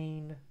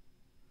main,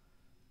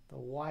 the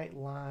white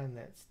line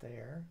that's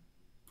there.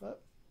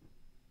 Whoop.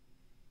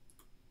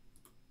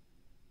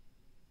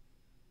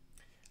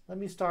 Let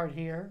me start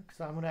here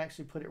because I'm going to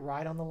actually put it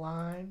right on the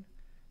line,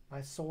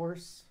 my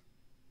source.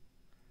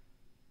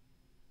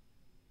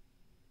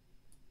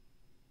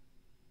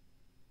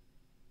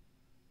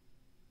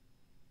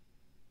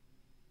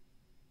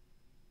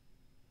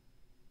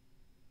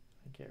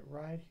 Get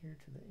right here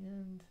to the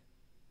end.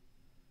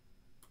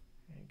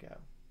 There you go.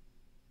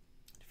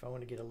 If I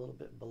want to get a little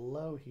bit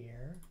below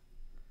here,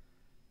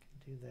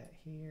 I can do that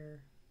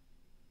here.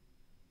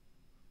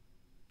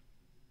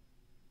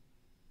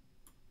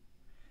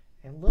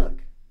 And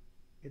look,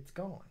 it's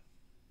gone.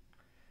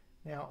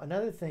 Now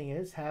another thing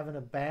is having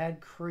a bad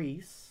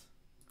crease.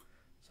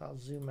 So I'll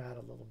zoom out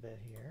a little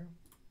bit here.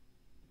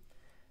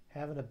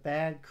 Having a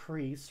bad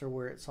crease, or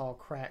where it's all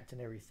cracked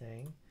and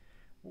everything.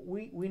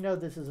 We know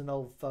this is an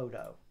old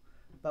photo,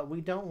 but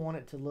we don't want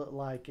it to look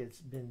like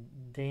it's been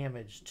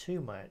damaged too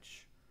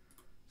much.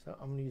 So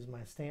I'm going to use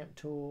my stamp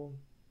tool.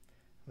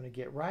 I'm going to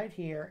get right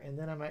here, and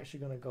then I'm actually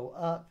going to go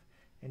up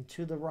and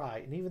to the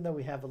right. And even though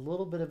we have a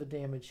little bit of a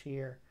damage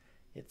here,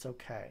 it's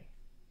okay.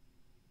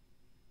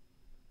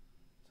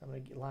 So I'm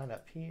going to line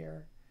up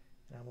here,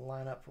 and I'm going to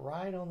line up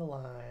right on the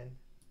line.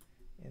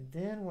 And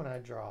then when I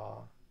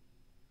draw,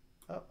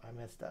 oh, I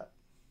messed up.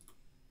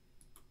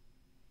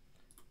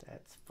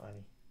 That's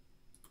funny.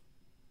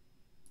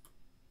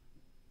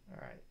 All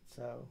right,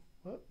 so,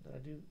 whoop, did I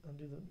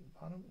undo the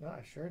bottom? No,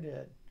 I sure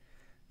did.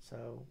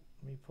 So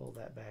let me pull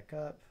that back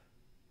up.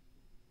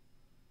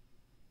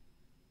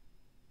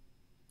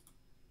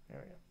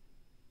 There we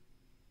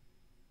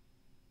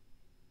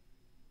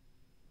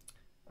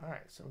go. All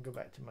right, so we'll go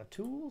back to my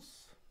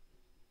tools.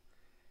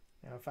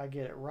 Now if I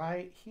get it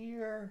right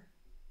here,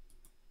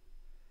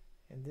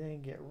 and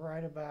then get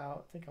right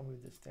about, I think I'll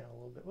move this down a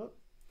little bit. Whoop.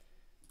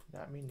 Did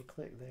not mean to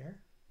click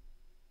there.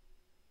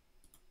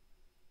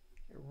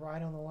 Get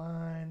right on the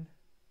line.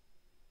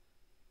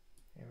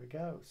 There we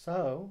go.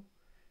 So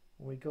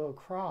when we go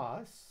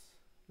across,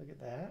 look at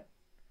that.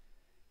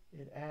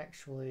 It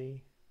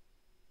actually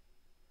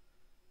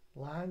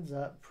lines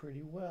up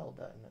pretty well,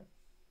 doesn't it?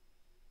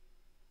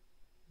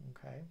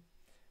 Okay.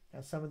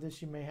 Now some of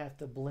this you may have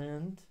to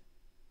blend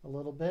a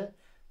little bit,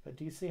 but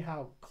do you see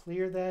how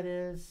clear that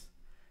is?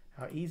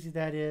 How easy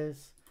that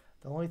is?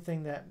 The only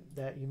thing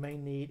that you may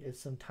need is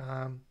some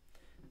time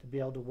to be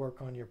able to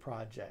work on your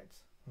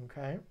projects.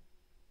 Okay.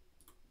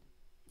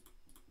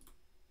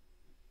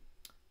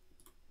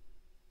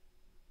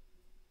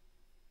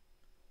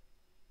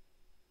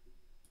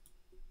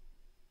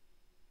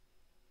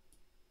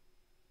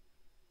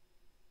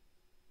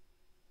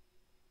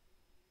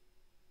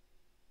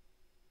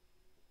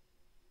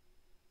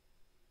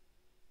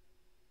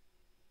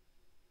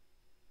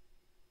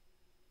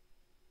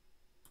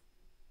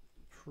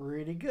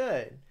 Pretty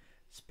good,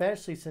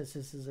 especially since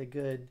this is a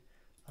good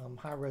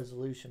high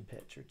resolution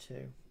picture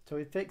too. So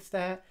we fixed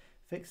that.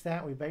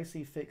 We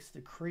basically fixed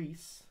the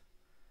crease.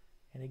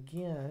 And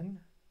again,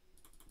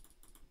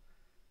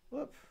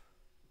 whoop,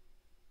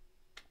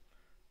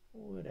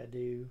 what would I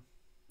do?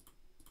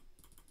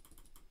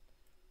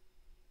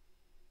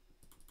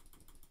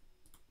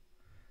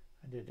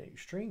 did an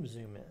extreme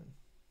zoom in.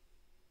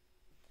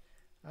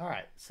 All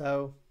right,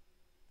 so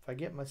if I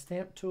get my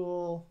stamp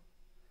tool,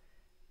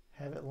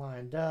 have it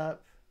lined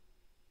up,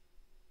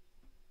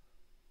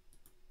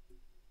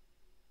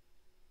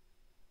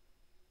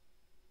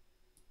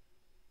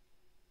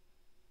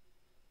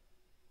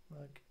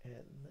 look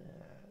at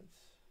that.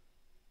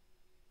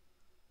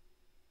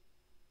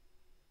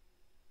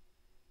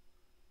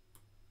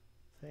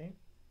 See?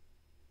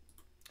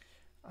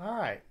 All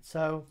right,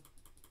 so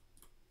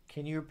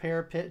can you repair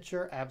a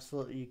picture?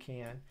 Absolutely you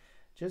can.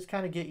 Just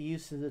kind of get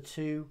used to the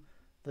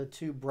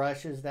two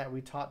brushes that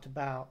we talked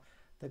about,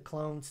 the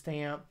clone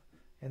stamp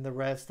and the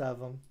rest of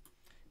them.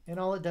 And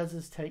all it does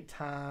is take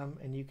time,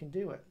 and you can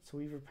do it. So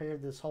we've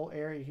repaired this whole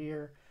area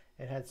here.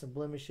 It had some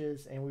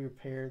blemishes, and we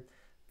repaired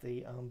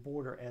the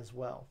border as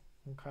well.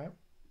 Okay.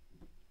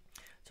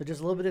 So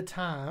just a little bit of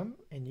time,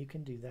 and you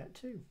can do that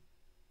too.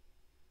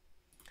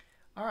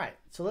 All right,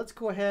 so let's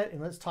go ahead and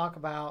let's talk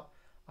about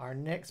our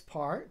next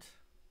part.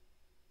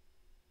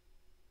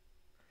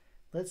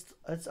 Let's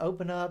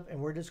open up, and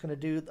we're just going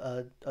to do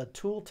a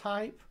tool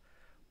type.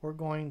 We're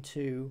going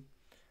to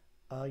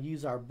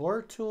use our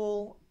blur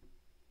tool,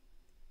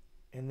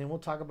 and then we'll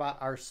talk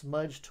about our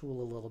smudge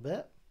tool a little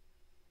bit.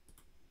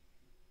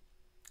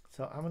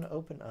 So I'm going to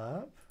open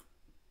up.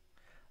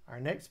 Our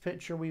next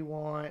picture we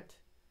want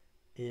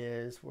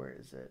is, where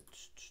is it?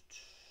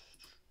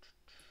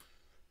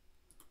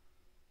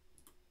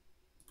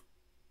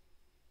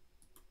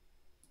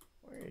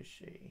 Where is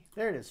she?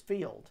 There it is,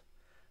 field.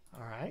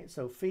 All right,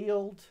 so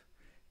field,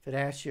 if it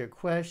asks you a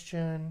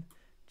question,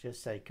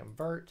 just say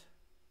convert.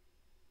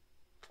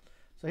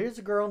 So here's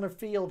a girl in the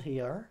field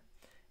here.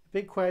 A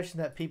big question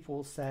that people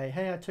will say,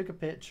 hey, I took a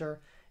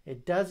picture.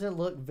 It doesn't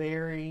look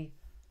very,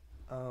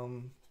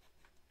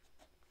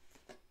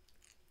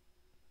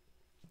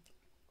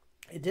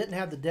 it didn't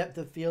have the depth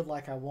of field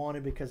like I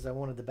wanted because I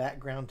wanted the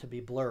background to be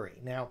blurry.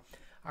 Now,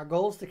 our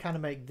goal is to kind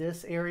of make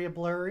this area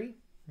blurry,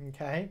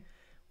 okay?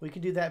 We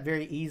can do that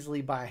very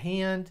easily by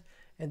hand.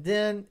 And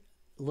then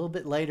a little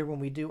bit later when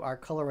we do our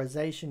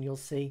colorization, you'll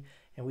see,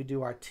 and we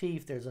do our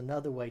teeth, there's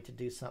another way to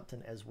do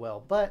something as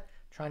well. But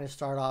trying to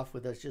start off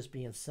with us just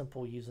being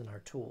simple using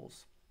our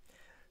tools.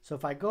 So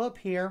if I go up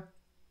here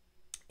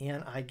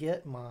and I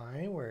get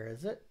my, where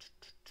is it?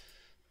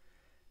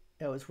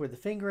 Oh, it's where the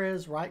finger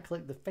is. Right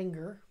click the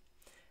finger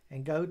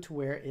and go to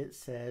where it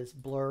says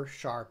blur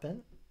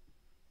sharpen.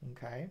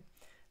 Okay.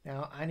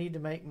 Now I need to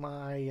make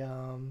my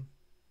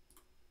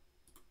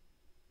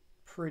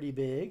pretty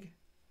big.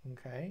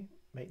 Okay,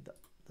 make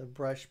the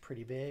brush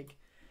pretty big.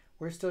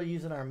 We're still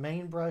using our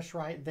main brush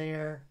right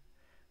there.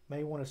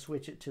 May want to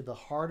switch it to the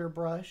harder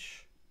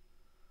brush.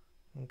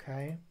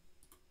 Okay.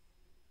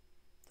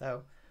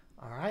 So,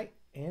 all right,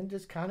 and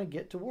just kind of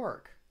get to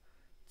work.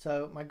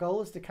 So my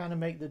goal is to kind of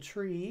make the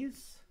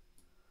trees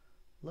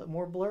look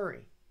more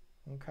blurry.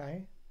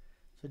 Okay.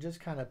 So just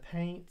kind of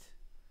paint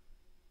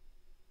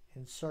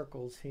in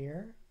circles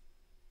here.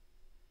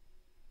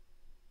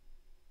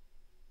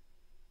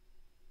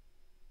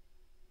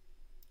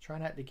 Try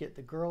not to get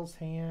the girl's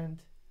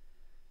hand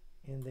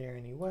in there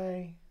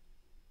anyway.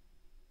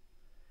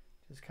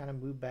 Just kind of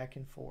move back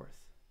and forth.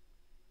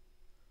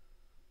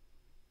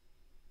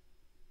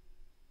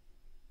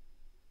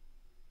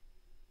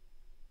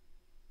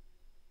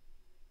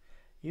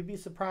 You'd be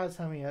surprised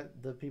how many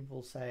the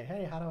people say,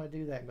 hey, how do I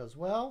do that? And goes,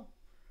 well,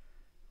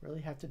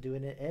 really have to do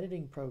it in an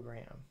editing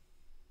program.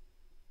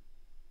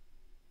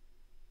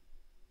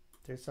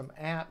 There's some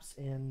apps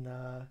in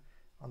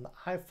on the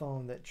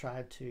iPhone that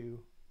try to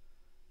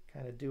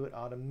kind of do it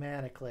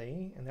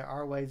automatically, and there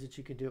are ways that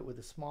you can do it with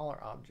a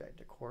smaller object,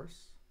 of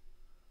course.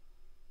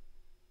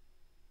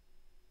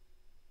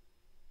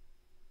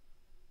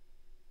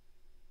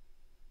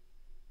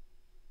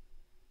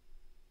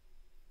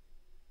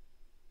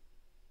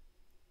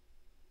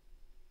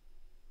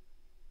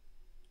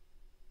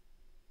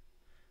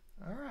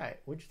 All right,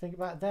 what'd you think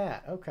about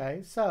that?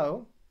 Okay,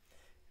 so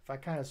if I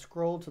kind of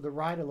scroll to the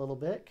right a little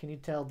bit, can you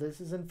tell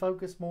this is in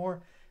focus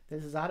more?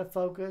 This is out of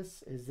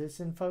focus. Is this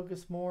in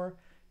focus more?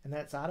 And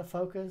that's out of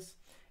focus.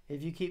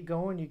 If you keep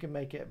going, you can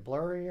make it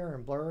blurrier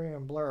and blurrier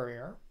and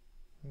blurrier.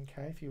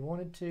 Okay, if you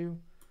wanted to,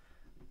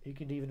 you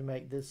could even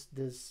make this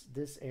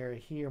area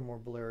here more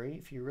blurry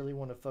if you really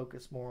want to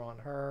focus more on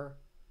her.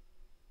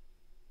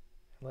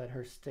 Let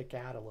her stick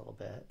out a little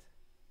bit.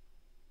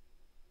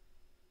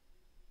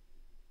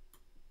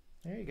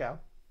 There you go.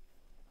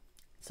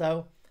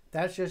 So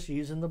that's just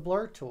using the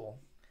blur tool.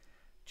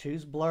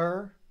 Choose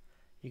blur.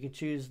 You can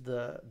choose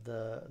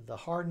the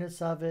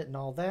hardness of it and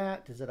all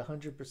that. Is it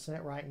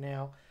 100% right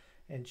now?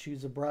 And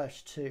choose a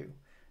brush too.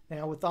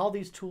 Now with all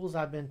these tools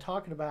I've been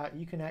talking about,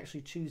 you can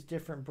actually choose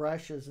different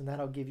brushes, and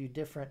that'll give you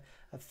different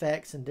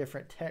effects and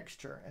different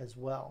texture as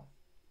well.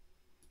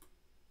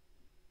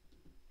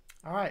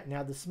 All right,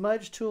 now the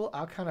smudge tool,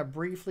 I'll kind of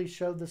briefly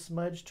show the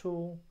smudge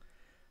tool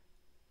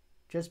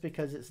just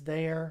because it's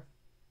there.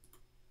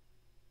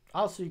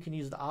 Also, you can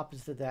use the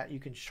opposite of that. You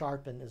can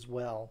sharpen as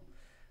well.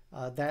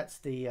 That's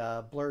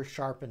the blur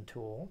sharpen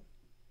tool.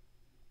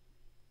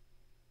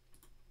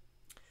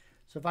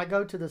 So if I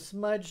go to the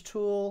smudge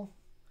tool,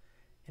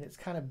 and it's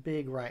kind of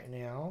big right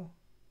now,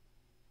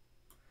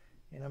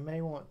 and I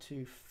may want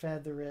to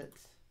feather it.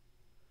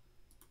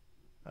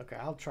 Okay,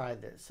 I'll try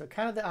this. So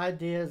kind of the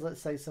idea is,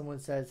 let's say someone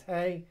says,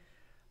 hey,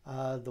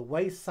 the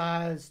waist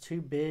size too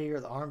big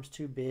or the arm's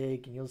too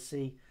big, and you'll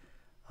see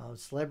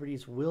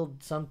celebrities will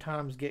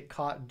sometimes get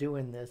caught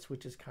doing this,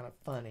 which is kind of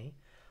funny.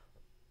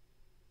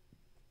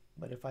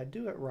 But if I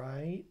do it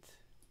right,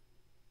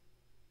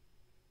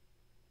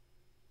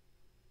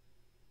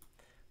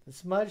 the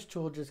smudge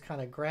tool just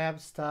kind of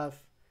grabs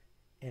stuff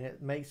and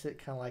it makes it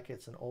kind of like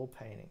it's an oil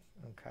painting,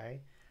 okay?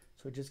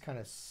 So it just kind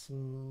of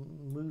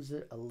smooths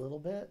it a little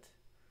bit.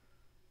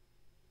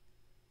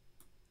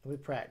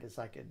 With practice,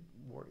 I could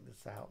work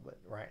this out, but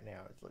right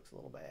now it looks a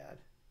little bad.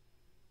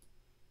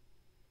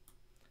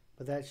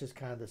 But that's just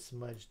kind of the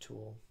smudge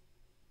tool.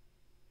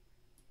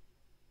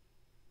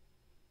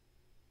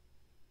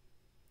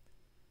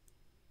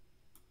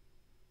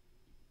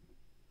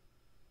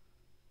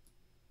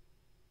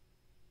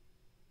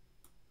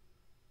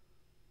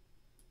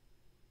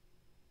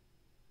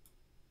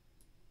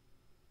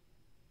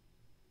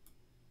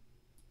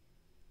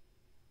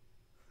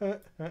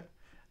 I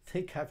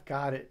think I've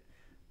got it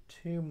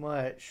too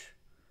much.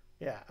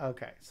 Yeah,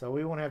 okay. So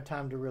we won't have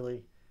time to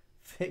really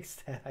fix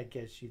that, I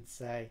guess you'd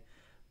say.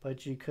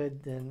 But you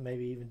could then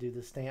maybe even do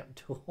the stamp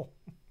tool.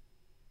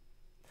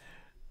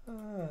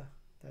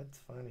 That's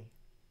funny.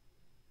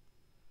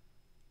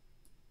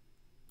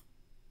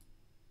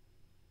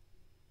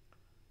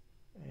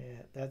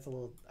 Yeah, that's a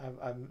little,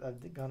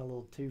 I've gone a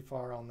little too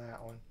far on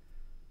that one.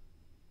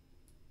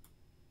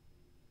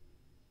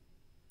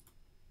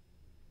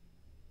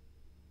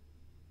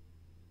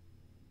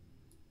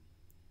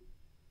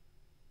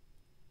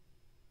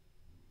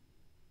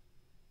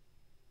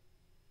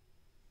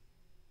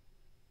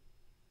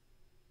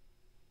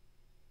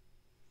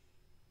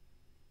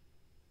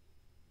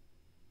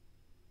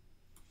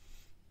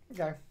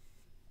 Okay.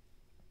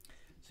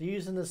 So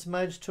using the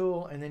smudge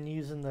tool and then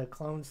using the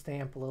clone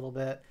stamp a little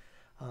bit,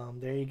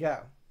 there you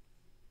go.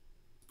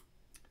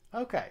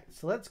 Okay,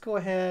 so let's go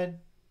ahead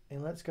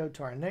and let's go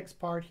to our next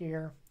part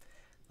here.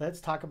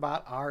 Let's talk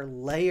about our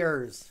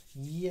layers.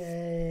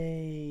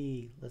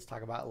 Yay! Let's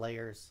talk about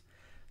layers.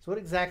 So what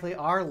exactly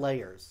are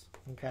layers?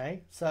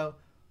 Okay, so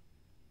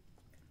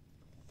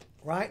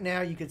right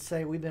now you could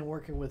say we've been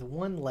working with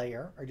one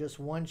layer or just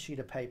one sheet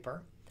of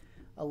paper.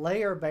 A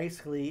layer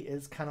basically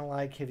is kind of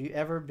like, have you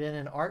ever been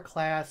in art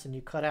class and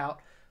you cut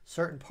out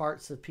certain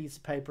parts of a piece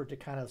of paper to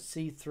kind of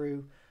see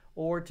through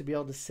or to be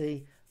able to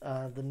see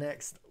the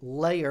next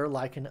layer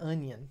like an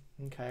onion,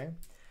 okay?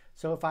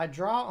 So if I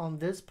draw on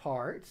this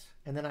part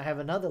and then I have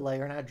another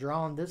layer and I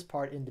draw on this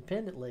part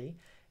independently,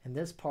 and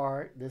this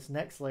part, this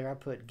next layer I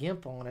put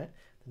Gimp on it,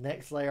 the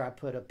next layer I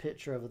put a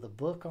picture of the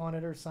book on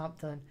it or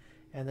something,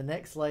 and the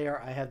next layer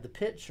I have the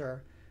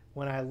picture.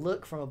 When I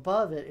look from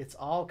above it, it's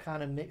all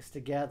kind of mixed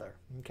together,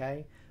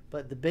 okay?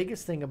 But the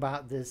biggest thing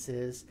about this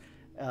is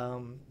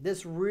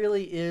this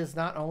really is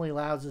not only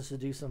allows us to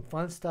do some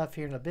fun stuff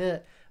here in a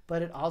bit,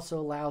 but it also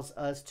allows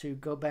us to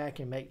go back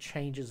and make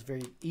changes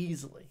very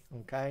easily,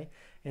 okay?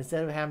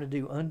 Instead of having to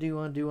do undo,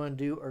 undo,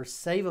 undo, or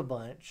save a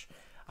bunch,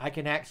 I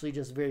can actually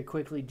just very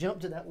quickly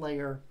jump to that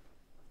layer,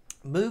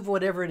 move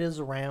whatever it is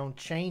around,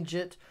 change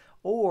it,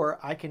 or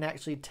I can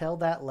actually tell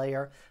that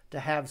layer to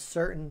have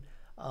certain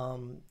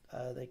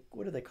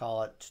what do they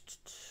call it?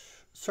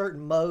 Certain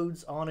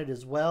modes on it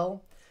as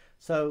well.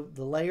 So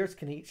the layers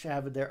can each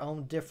have their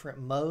own different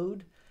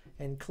mode,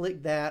 and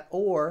click that.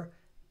 Or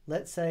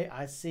let's say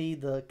I see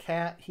the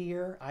cat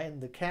here. In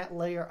the cat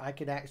layer, I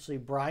could actually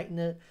brighten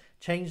it,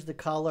 change the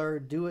color,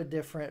 do a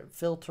different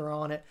filter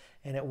on it,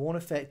 and it won't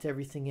affect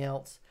everything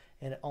else.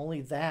 And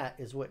only that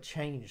is what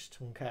changed,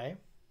 okay?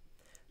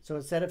 So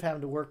instead of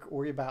having to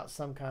worry about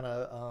some kind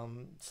of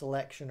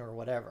selection or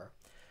whatever.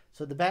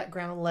 So the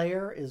background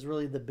layer is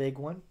really the big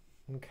one,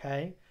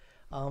 okay?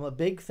 A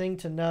big thing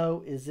to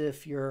know is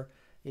if you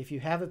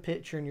have a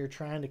picture and you're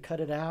trying to cut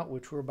it out,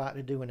 which we're about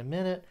to do in a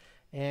minute,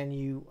 and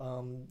you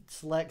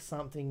select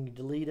something, you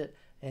delete it,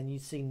 and you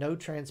see no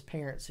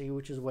transparency,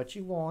 which is what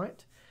you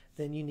want,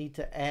 then you need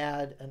to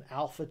add an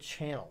alpha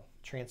channel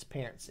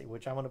transparency,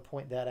 which I'm going to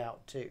point that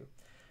out too.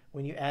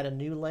 When you add a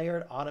new layer,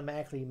 it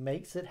automatically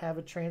makes it have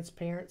a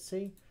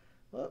transparency.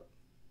 Whoop.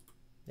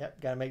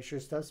 Yep, got to make sure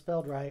stuff's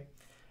spelled right.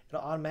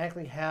 It'll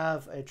automatically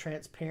have a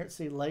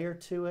transparency layer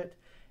to it,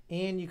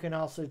 and you can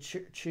also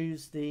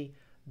choose the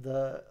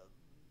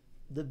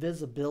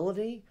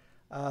visibility.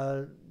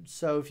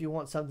 So if you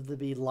want something to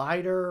be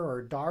lighter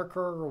or darker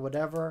or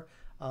whatever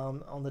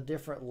on the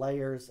different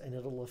layers, and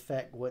it'll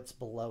affect what's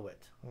below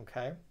it.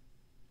 Okay.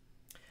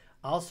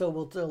 Also,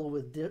 we'll deal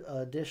with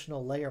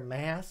additional layer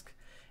mask.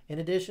 In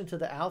addition to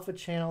the alpha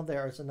channel,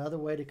 there is another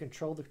way to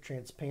control the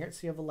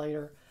transparency of a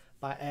layer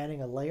by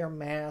adding a layer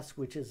mask,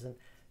 which is an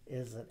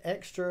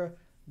extra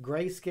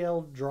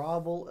grayscale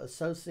drawable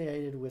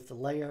associated with the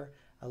layer.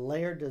 A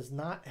layer does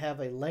not have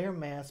a layer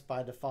mask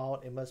by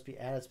default. It must be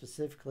added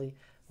specifically.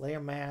 Layer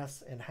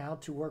masks and how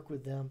to work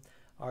with them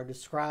are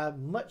described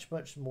much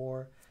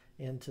more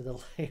into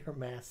the layer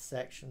mask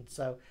section.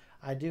 So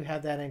I do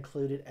have that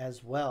included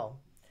as well.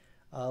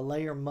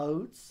 Layer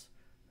modes,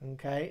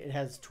 okay, it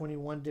has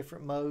 21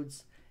 different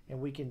modes, and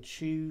we can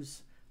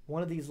choose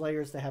one of these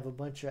layers to have a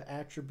bunch of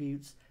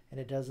attributes and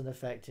it doesn't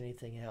affect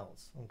anything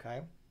else.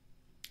 Okay,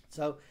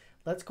 so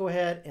let's go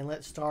ahead and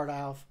let's start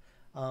off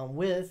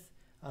with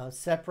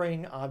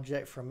separating an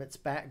object from its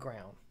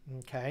background.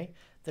 Okay,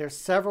 there's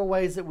several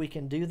ways that we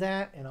can do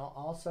that, and I'll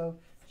also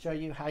show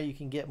you how you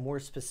can get more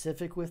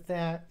specific with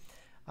that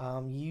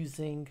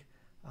using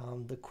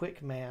the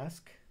quick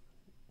mask.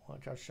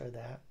 I'll show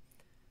that.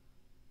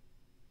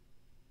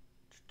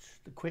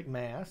 The quick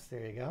mask,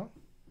 there you go.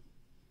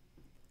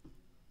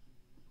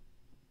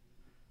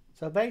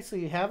 So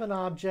basically you have an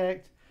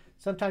object.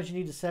 Sometimes you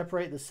need to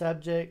separate the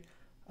subject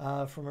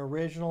from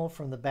original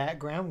from the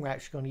background. We're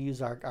actually going to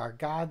use our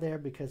guy there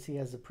because he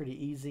has a pretty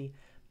easy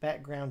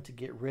background to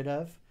get rid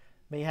of.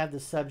 May have the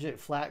subject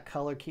flat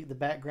color, keep the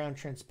background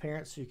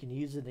transparent so you can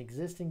use an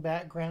existing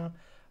background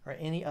or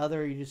any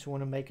other you just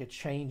want to make a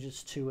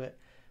changes to it.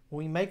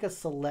 When we make a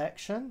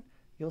selection,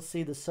 you'll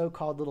see the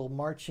so-called little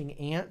marching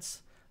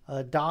ants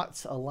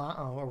dots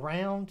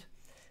around.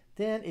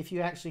 Then if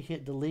you actually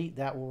hit delete,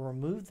 that will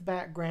remove the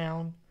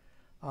background,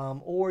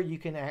 or you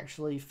can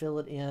actually fill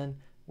it in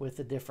with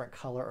a different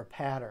color or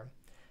pattern.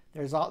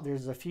 There's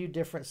a few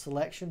different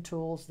selection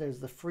tools. There's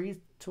the free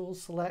tool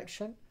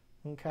selection,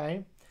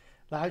 okay?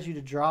 Allows you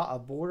to draw a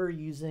border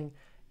using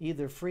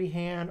either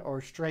freehand or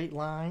straight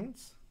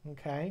lines,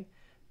 okay?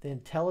 The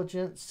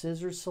intelligent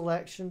scissors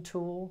selection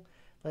tool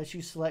lets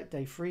you select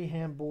a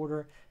freehand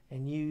border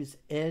and use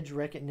edge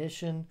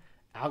recognition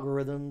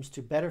algorithms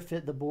to better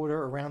fit the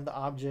border around the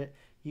object.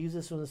 Use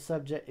this when the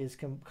subject is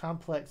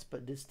complex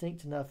but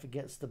distinct enough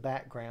against the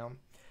background.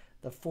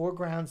 The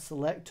foreground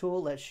select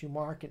tool lets you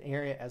mark an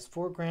area as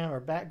foreground or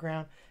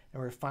background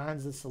and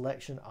refines the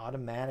selection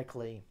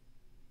automatically.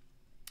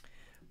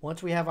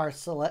 Once we have our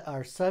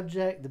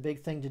subject, the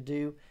big thing to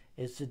do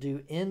is to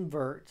do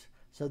invert,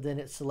 so then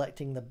it's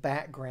selecting the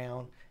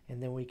background,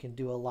 and then we can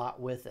do a lot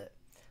with it.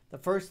 The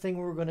first thing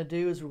we're going to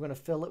do is we're going to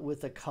fill it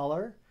with a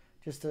color,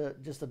 just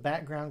a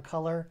background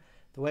color.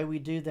 The way we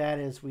do that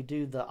is we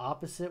do the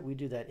opposite. We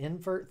do that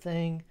invert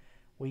thing.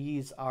 We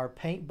use our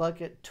paint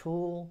bucket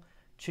tool,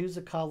 choose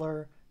a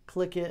color,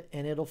 click it,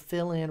 and it'll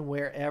fill in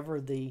wherever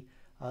the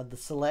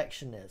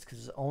selection is,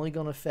 because it's only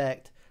going to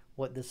affect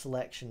what the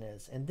selection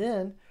is. And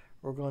then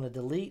we're going to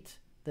delete.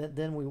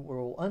 Then we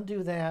will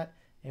undo that,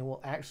 and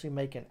we'll actually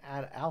make an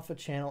add alpha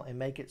channel and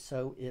make it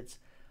so it's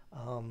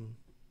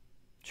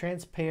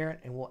transparent,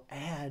 and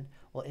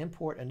we'll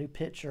import a new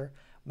picture.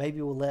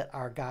 Maybe we'll let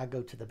our guy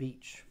go to the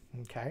beach.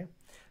 Okay,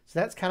 so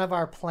that's kind of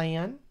our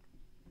plan.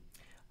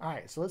 All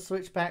right, so let's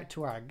switch back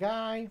to our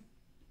guy,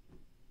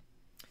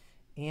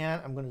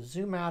 and I'm going to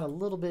zoom out a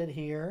little bit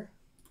here,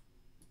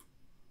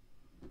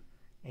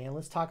 and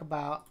let's talk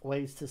about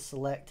ways to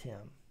select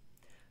him.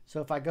 So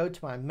if I go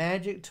to my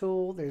magic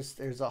tool,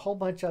 there's a whole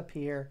bunch up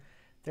here.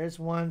 There's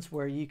ones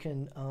where you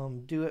can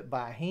do it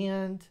by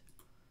hand.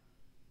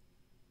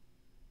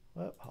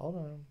 Well, hold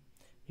on.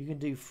 You can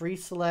do free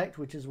select,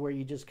 which is where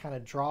you just kind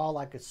of draw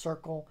like a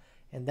circle,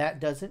 and that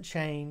doesn't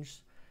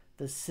change.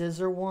 The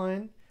scissor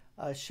one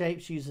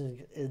shapes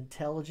using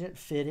intelligent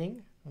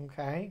fitting.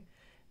 Okay.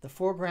 The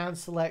foreground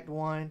select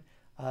one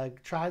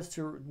tries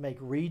to make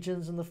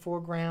regions in the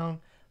foreground,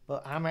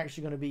 but I'm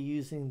actually going to be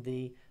using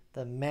the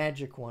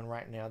magic one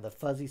right now, the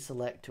fuzzy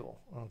select tool.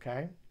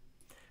 Okay.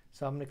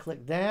 So I'm going to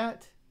click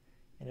that,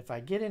 and if I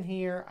get in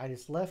here, I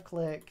just left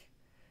click,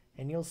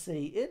 and you'll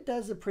see it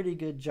does a pretty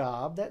good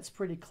job. That's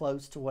pretty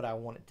close to what I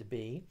want it to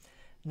be.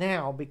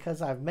 Now,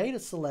 because I've made a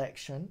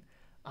selection,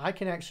 I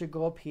can actually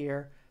go up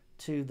here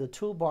to the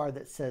toolbar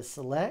that says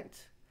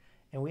select,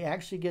 and we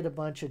actually get a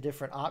bunch of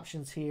different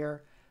options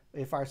here.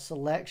 If our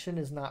selection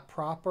is not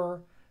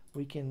proper,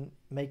 we can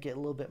make it a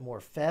little bit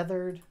more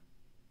feathered.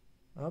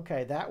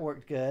 Okay, that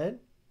worked good.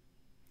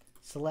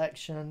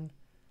 Selection,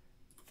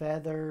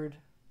 feathered.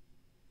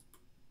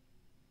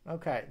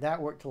 Okay,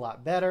 that worked a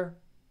lot better.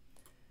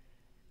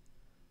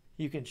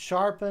 You can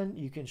sharpen,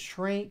 you can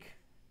shrink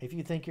if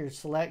you think your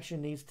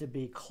selection needs to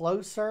be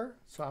closer.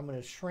 So I'm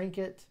going to shrink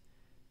it,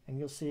 and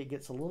you'll see it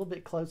gets a little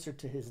bit closer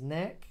to his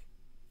neck.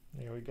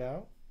 There we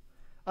go.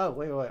 Oh,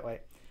 wait.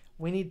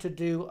 We need to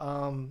do,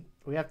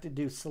 we have to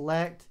do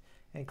select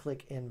and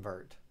click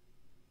invert.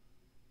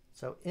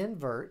 So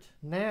invert,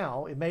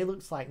 now it may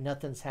look like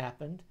nothing's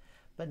happened,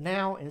 but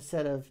now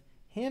instead of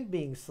him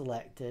being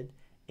selected,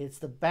 it's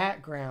the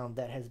background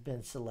that has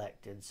been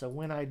selected. So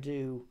when I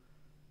do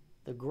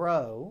the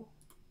grow,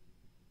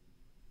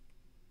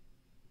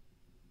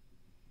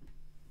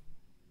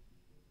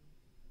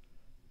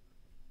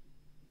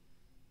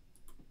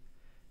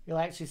 you'll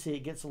actually see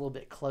it gets a little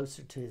bit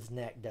closer to his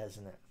neck,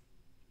 doesn't it?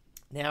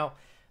 Now,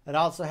 it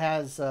also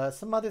has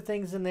some other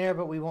things in there,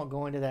 but we won't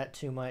go into that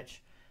too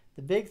much.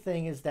 The big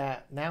thing is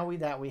that now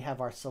that we have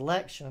our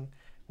selection,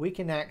 we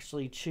can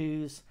actually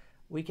choose,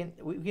 we can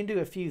do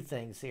a few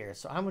things here.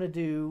 So I'm going to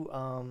do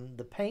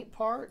the paint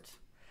part.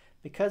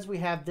 Because we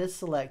have this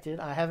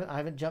selected, I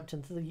haven't jumped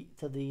into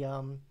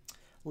the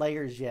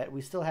layers yet.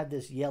 We still have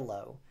this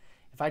yellow.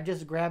 If I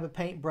just grab a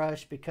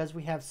paintbrush, because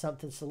we have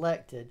something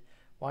selected,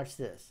 watch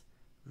this.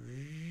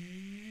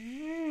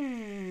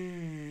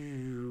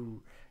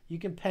 You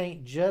can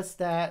paint just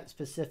that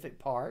specific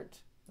part,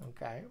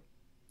 okay?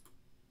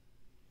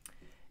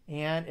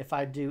 And if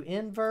I do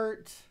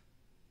invert,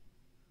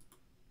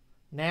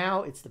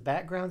 now it's the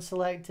background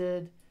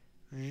selected.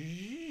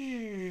 You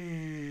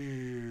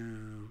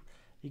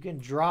can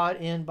draw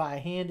it in by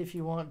hand if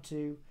you want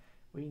to.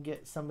 We can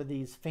get some of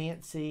these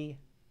fancy,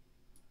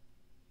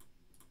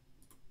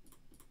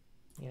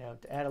 you know,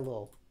 to add a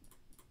little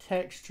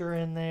texture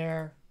in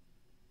there.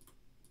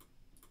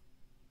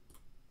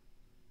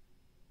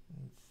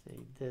 Let's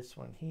see, this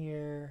one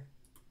here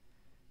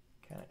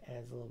kind of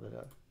adds a little bit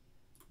of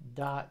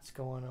dots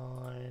going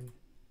on.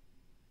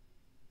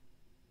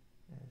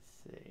 Let's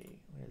see,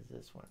 what is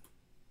this one?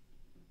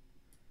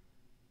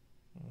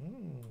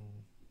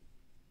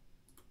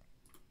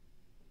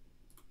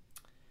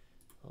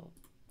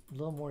 A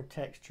little more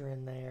texture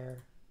in there.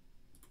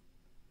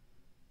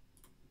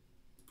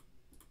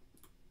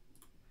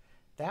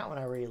 That one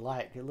I really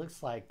like. It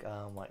looks like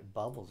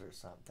bubbles or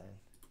something.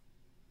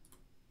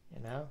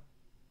 You know?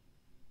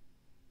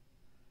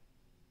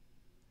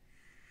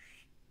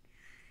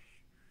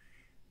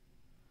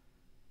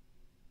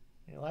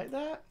 You like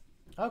that?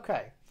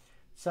 Okay.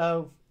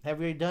 So, have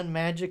we done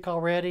magic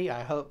already?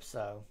 I hope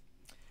so.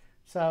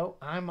 So,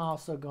 I'm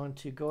also going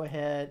to go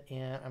ahead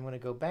and I'm going to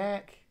go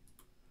back,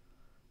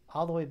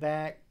 all the way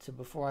back to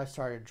before I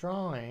started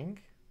drawing.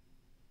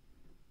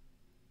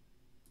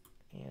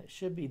 And it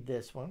should be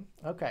this one.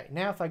 Okay,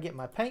 now if I get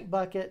my paint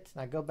bucket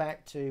and I go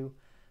back to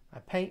my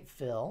paint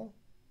fill,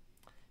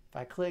 if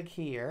I click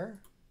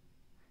here,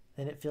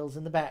 then it fills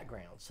in the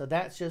background. So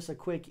that's just a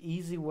quick,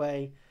 easy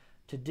way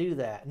to do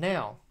that.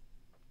 Now,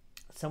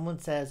 someone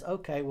says,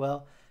 okay,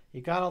 well,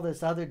 you got all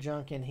this other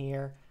junk in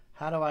here.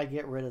 How do I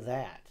get rid of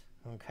that?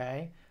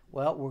 Okay,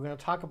 well, we're going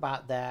to talk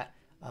about that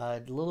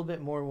a little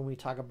bit more when we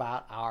talk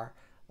about our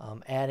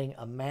adding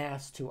a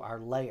mask to our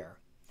layer.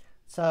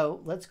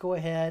 So let's go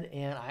ahead,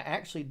 and I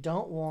actually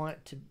don't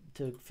want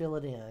to fill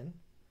it in.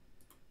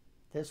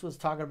 This was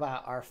talking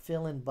about our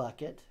fill-in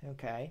bucket,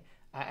 okay?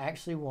 I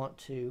actually want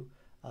to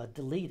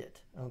delete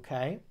it,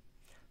 okay?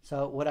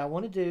 So what I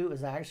want to do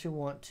is I actually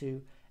want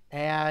to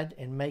add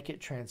and make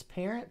it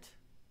transparent.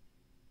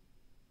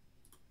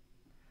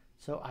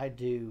 So I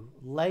do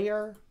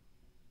layer,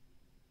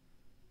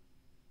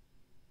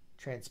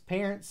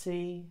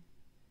 transparency,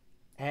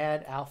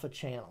 add alpha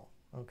channel,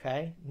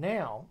 okay?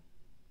 Now,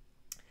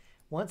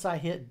 once I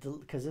hit,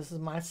 because this is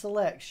my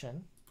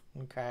selection,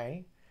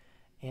 okay,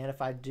 and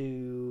if I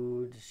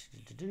do,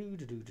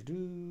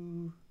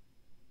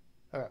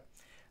 okay,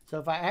 so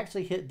if I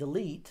actually hit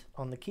delete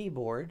on the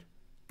keyboard,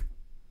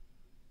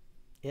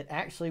 it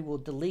actually will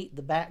delete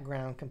the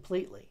background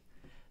completely.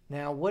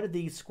 Now, what do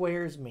these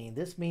squares mean?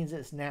 This means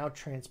it's now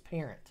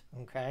transparent,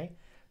 okay?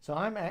 So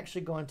I'm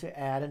actually going to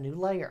add a new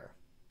layer.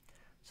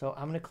 So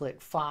I'm going to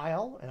click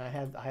File, and I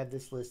have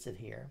this listed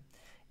here.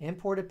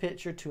 Import a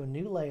picture to a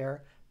new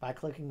layer by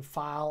clicking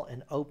File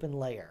and Open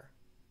Layer.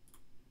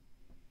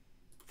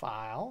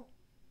 File,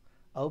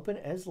 Open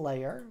as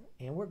Layer,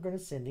 and we're going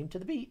to send him to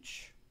the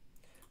beach.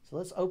 So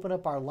let's open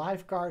up our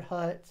lifeguard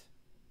hut.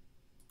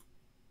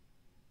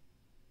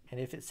 And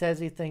if it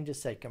says anything,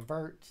 just say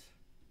Convert.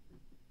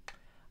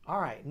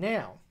 All right,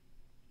 now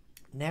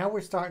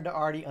we're starting to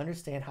already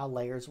understand how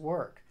layers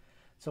work.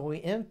 So when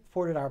we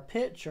imported our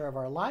picture of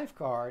our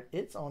lifeguard,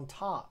 it's on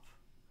top.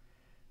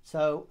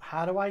 So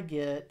how do I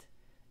get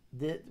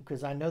that?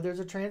 Because I know there's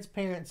a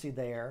transparency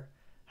there.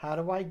 How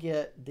do I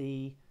get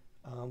the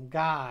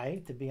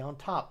guy to be on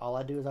top? All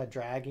I do is I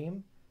drag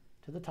him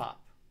to the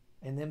top.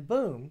 And then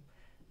boom,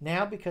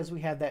 now because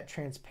we have that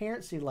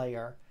transparency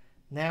layer,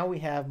 now we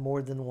have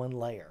more than one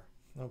layer,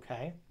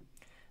 okay?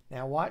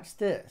 Now watch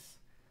this.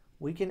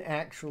 We can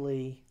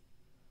actually,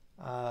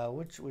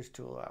 which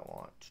tool do I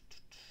want?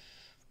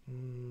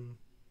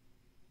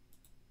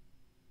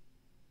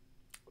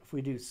 If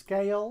we do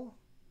scale,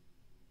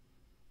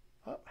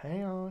 oh,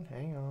 hang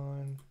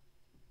on.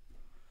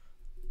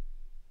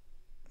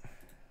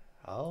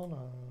 Hold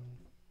on.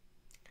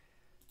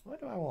 What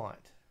do I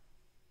want?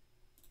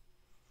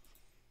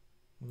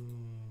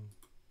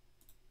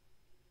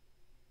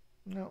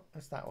 No,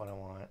 that's not what I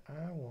want.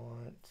 I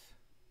want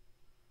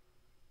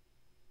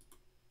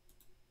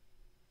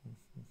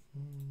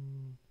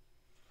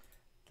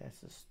that's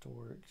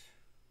distort.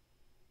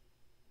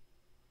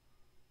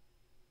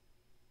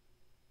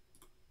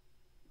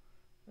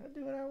 Did I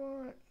do what I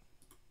want?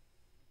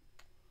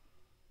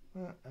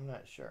 Well, I'm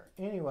not sure.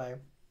 Anyway,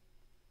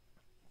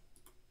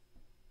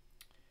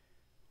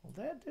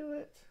 will that do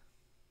it?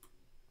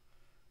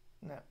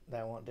 No,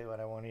 that won't do what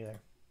I want either.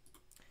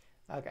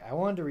 Okay, I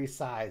wanted to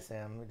resize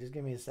him. Just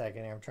give me a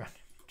second here. I'm trying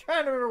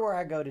to remember where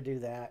I go to do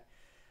that.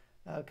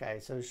 Okay,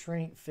 so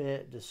shrink,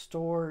 fit,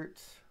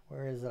 distort.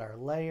 Where is it? Our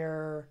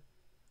layer,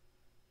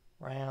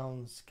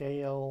 round,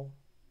 scale.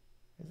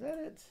 Is that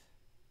it?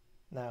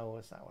 No,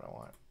 that's not what I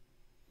want.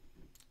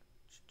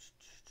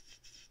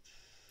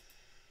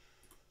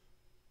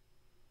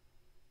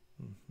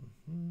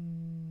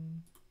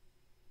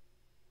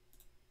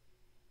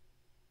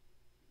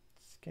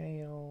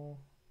 Scale,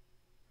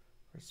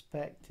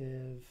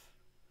 perspective.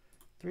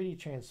 3D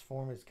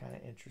transform is kind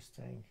of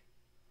interesting.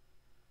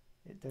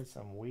 It does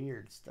some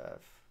weird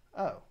stuff.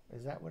 Oh,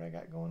 is that what I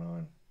got going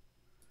on?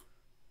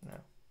 No.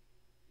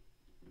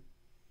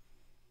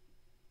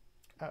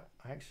 Oh,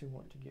 I actually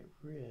want to get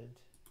rid.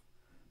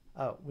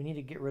 Oh, we need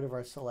to get rid of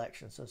our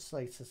selection. So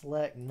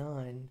select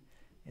none.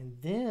 And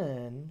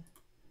then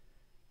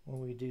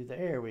when we do,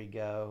 there we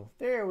go.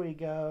 There we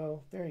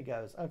go. There he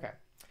goes. Okay.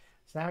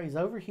 So now he's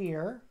over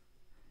here.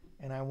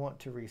 And I want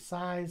to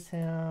resize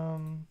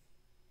him.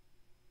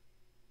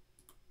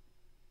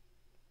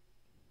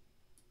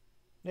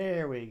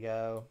 There we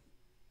go.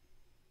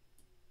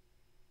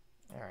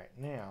 All right,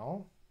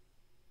 now.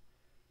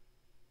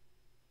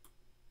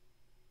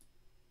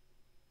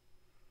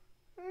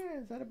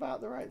 Is that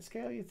about the right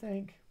scale, you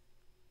think?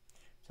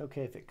 It's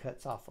okay if it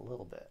cuts off a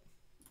little bit.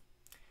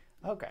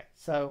 Okay,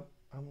 so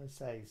I'm going to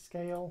say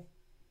scale.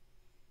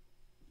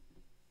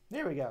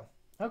 There we go.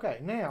 Okay,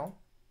 now,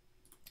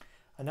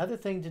 another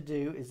thing to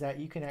do is that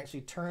you can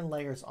actually turn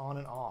layers on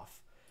and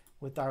off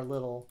with our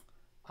little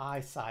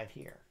eyesight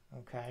here,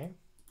 okay?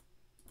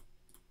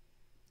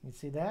 You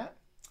see that?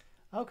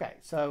 Okay,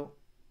 so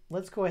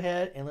let's go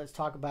ahead and let's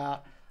talk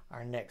about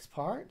our next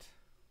part.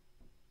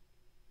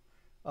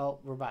 Oh,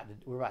 we're about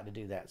to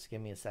do that, so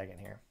give me a second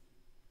here.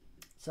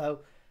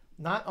 So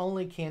not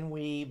only can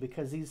we,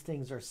 because these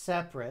things are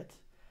separate,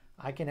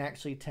 I can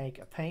actually take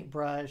a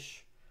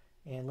paintbrush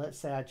and let's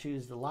say I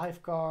choose the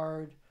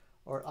lifeguard,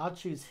 or I'll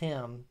choose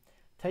him,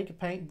 take a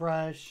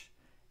paintbrush,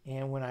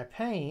 and when I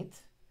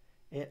paint,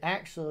 it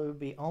actually would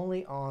be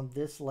only on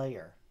this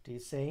layer. Do you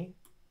see?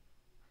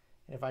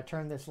 And if I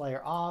turn this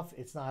layer off,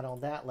 it's not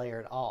on that layer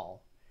at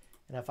all.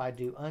 And if I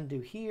do undo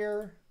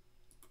here,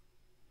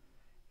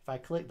 if I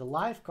click the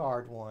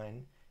lifeguard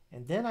one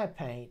and then I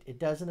paint, it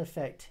doesn't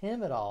affect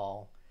him at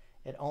all.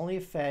 It only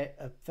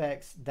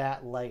affects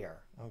that layer,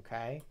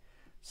 okay?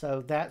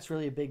 So that's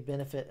really a big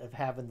benefit of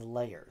having the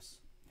layers.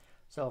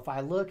 So if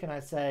I look and I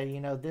say, you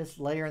know, this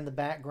layer in the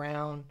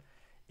background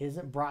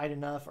isn't bright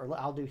enough, or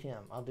I'll do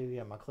him. I'll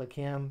click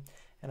him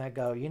and I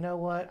go, you know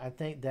what? I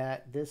think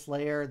that this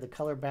layer, the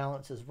color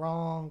balance is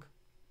wrong.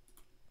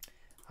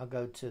 I'll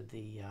go to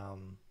the,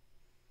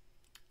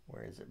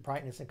 where is it?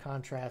 Brightness and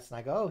contrast. And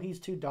I go, oh, he's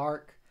too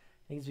dark.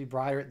 He needs to be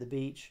brighter at the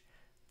beach.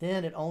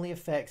 Then it only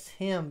affects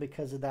him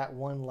because of that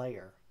one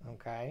layer,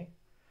 okay?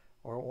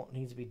 Or it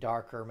needs to be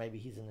darker. Maybe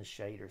he's in the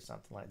shade or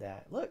something like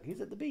that. Look,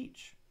 he's at the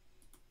beach.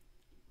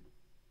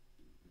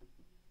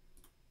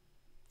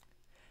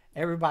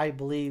 Everybody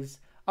believes,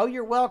 oh,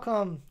 you're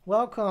welcome,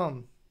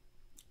 welcome.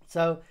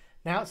 So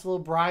now it's a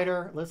little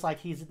brighter. Looks like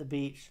he's at the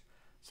beach.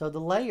 So the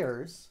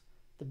layers,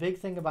 the big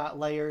thing about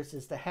layers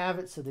is to have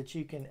it so that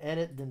you can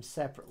edit them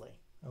separately,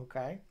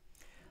 okay?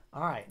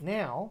 All right,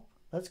 now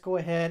let's go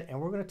ahead and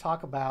we're going to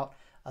talk about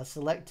a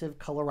selective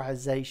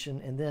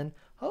colorization, and then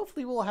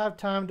hopefully we'll have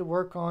time to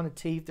work on a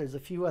teeth. There's a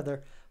few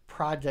other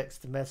projects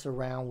to mess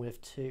around with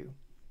too.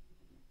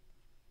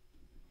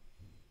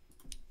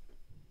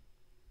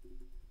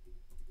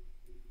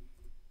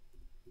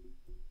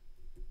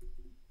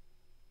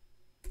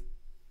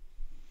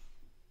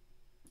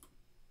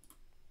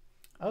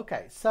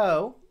 Okay,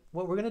 so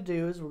what we're going to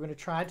do is we're going to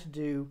try to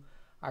do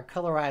our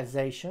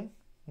colorization,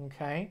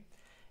 okay?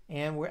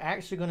 And we're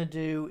actually going to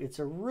do, it's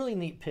a really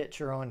neat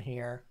picture on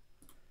here,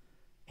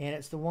 and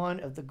it's the one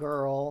of the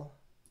girl.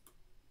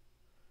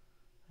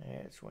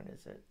 Which one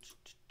is it?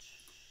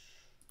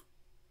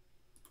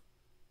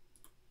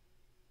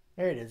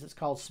 There it is. It's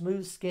called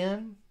Smooth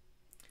Skin.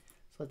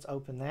 So let's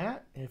open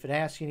that. And if it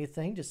asks you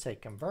anything, just say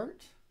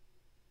convert.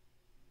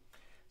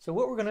 So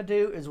what we're going to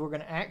do is we're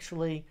going to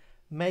actually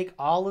make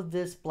all of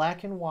this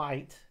black and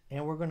white,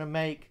 and we're going to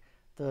make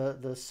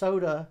the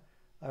soda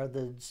or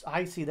the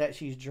icy that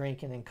she's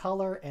drinking in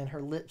color and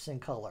her lips in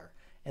color.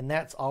 And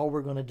that's all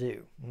we're going to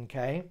do,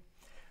 okay?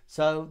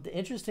 So the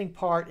interesting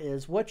part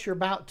is what you're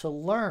about to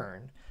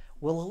learn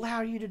will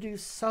allow you to do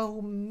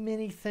so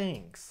many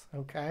things,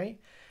 okay?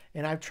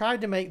 And I've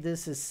tried to make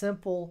this as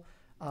simple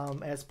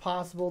as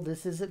possible.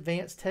 This is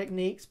advanced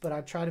techniques, but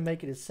I've tried to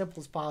make it as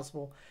simple as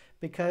possible,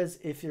 because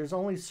if there's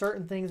only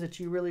certain things that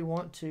you really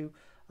want to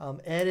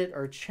edit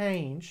or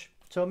change,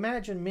 so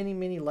imagine many,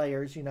 many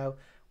layers, you know,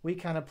 we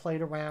kind of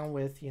played around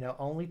with, you know,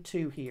 only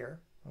 2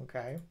 here,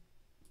 okay?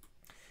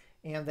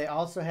 And they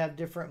also have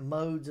different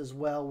modes as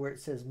well, where it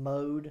says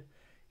mode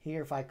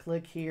here. If I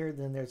click here,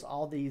 then there's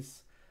all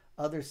these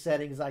other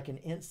settings I can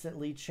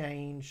instantly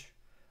change.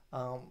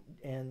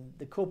 And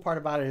the cool part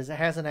about it is it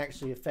hasn't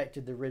actually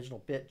affected the original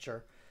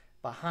picture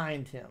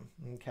behind him,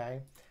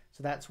 okay?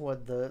 So that's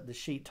what the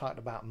sheet talked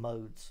about,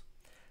 modes.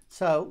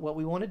 So what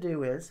we want to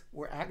do is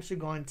we're actually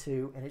going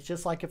to, and it's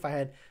just like if I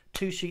had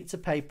 2 sheets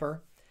of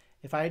paper.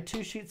 If I had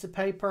 2 sheets of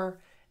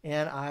paper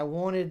and I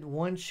wanted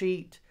one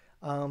sheet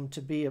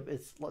to be,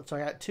 so I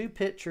got 2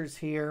 pictures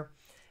here,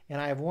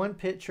 and I have one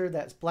picture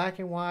that's black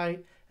and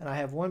white, and I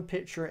have one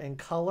picture in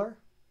color.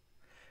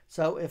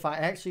 So if I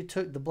actually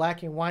took the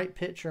black and white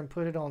picture and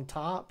put it on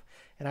top,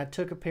 and I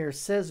took a pair of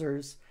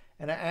scissors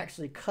and I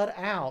actually cut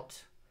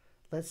out,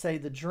 let's say,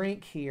 the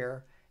drink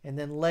here, and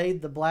then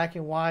laid the black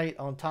and white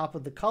on top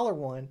of the color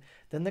one,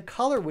 then the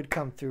color would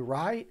come through,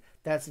 right?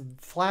 That's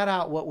flat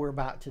out what we're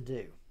about to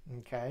do,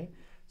 okay?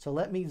 So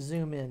let me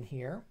zoom in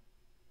here.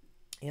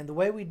 And the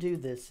way we do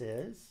this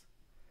is,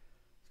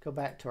 let's go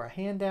back to our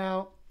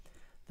handout.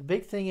 The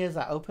big thing is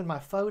I open my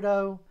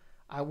photo.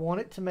 I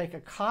want it to make a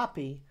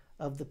copy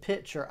of the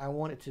picture. I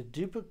want it to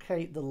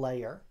duplicate the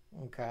layer,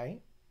 okay?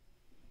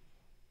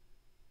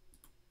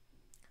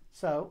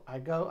 So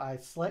I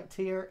select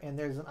here, and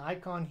there's an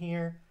icon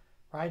here,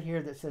 right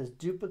here, that says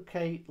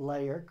duplicate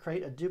layer,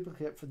 create a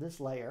duplicate for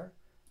this layer.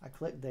 I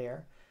click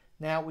there.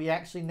 Now we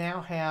actually now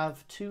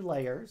have two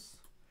layers,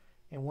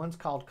 and one's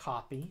called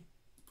copy,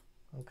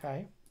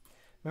 okay?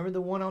 Remember,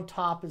 the one on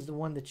top is the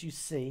one that you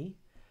see.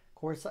 Of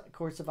course,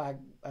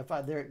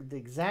 if they're the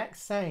exact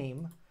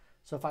same,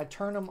 so if I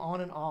turn them on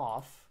and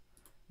off,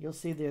 you'll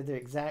see they're the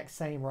exact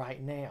same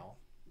right now.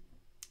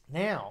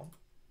 Now,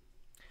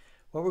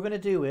 what we're going to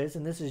do is,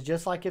 and this is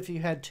just like if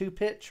you had two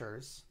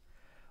pictures,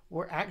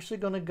 we're actually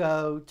going to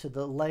go to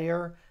the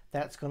layer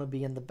that's going to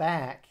be in the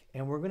back,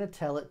 and we're going to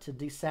tell it to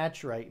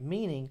desaturate,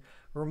 meaning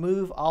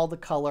remove all the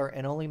color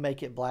and only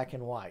make it black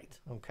and white,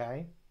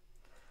 okay?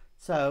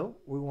 So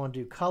we want to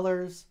do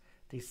colors,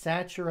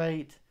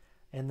 desaturate,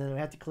 and then we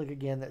have to click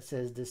again that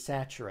says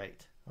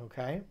desaturate,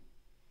 okay?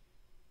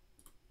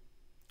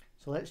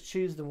 So let's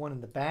choose the one in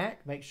the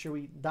back. Make sure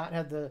we not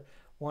have the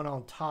one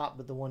on top,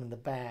 but the one in the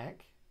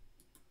back.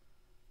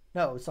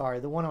 No, sorry,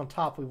 the one on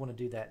top, we want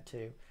to do that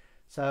too.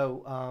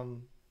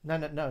 So,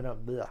 no,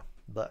 blah,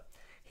 but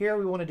here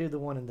we want to do the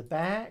one in the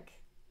back.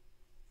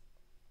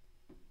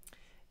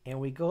 And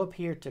we go up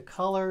here to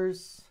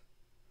colors.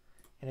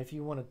 And if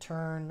you want to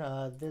turn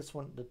this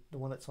one, the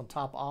one that's on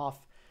top,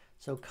 off.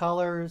 So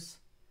colors,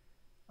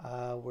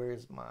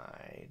 where's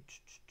my,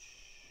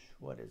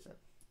 what is it?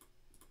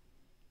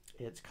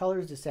 It's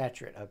colors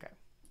desaturate, okay.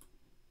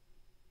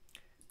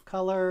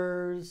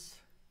 Colors,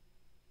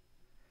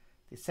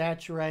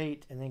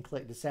 desaturate, and then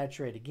click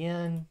desaturate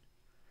again.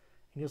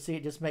 And you'll see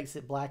it just makes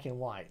it black and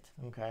white,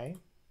 okay?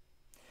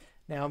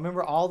 Now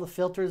remember all the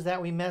filters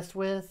that we messed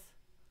with?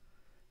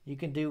 You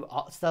can do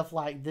stuff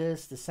like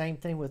this, the same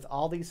thing with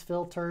all these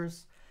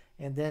filters,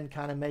 and then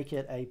kind of make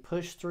it a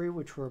push through,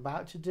 which we're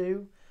about to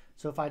do.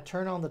 So if I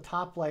turn on the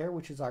top layer,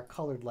 which is our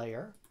colored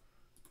layer,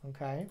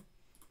 okay?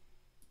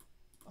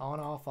 On,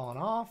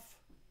 off.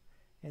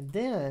 And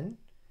then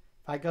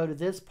if I go to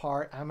this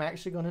part, I'm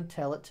actually going to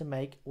tell it to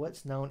make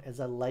what's known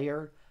as a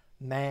layer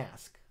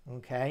mask,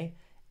 okay?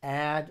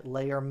 Add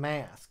layer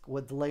mask.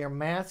 What the layer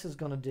mask is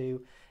going to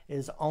do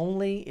is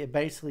it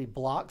basically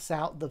blocks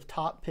out the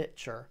top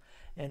picture,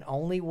 and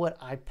only what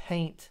I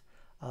paint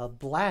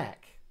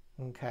black,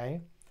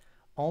 okay?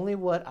 Only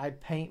what I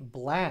paint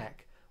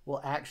black will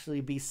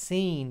actually be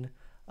seen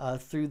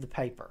through the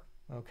paper,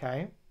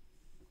 okay?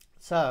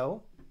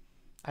 So,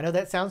 I know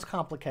that sounds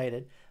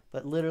complicated,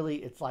 but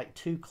literally it's like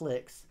 2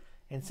 clicks.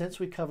 And since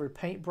we covered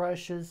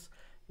paintbrushes,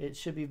 it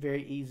should be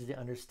very easy to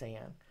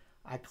understand.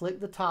 I click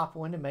the top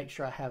one to make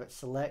sure I have it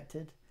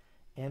selected.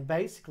 And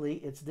basically,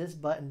 it's this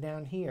button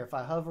down here. If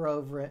I hover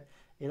over it,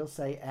 it'll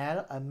say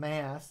add a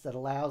mask that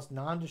allows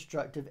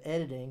non-destructive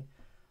editing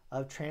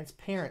of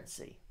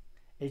transparency.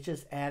 It's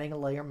just adding a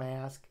layer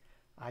mask.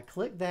 I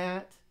click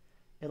that.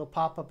 It'll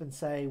pop up and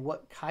say,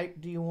 what type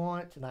do you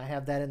want? And I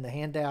have that in the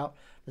handout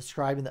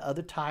describing the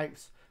other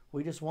types.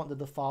 We just want the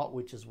default,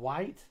 which is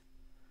white.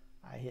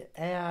 I hit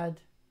add.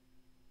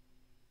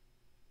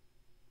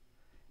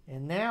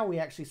 And now we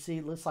actually see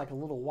it looks like a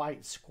little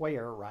white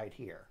square right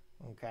here,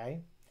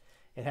 okay?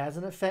 It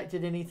hasn't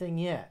affected anything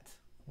yet,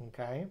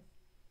 okay?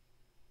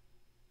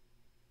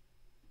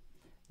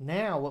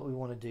 Now what we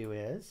want to do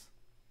is,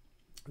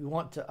 we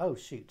want to, oh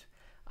shoot,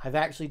 I've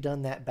actually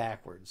done that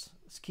backwards.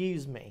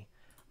 Excuse me.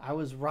 I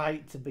was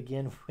right to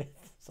begin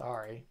with,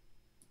 sorry.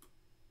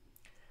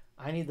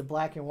 I need the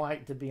black and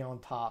white to be on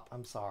top,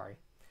 I'm sorry.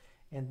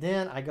 And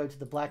then I go to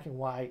the black and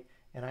white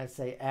and I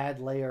say add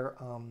layer,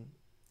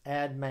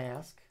 add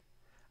mask.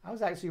 I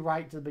was actually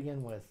right to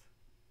begin with.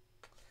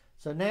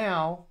 So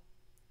now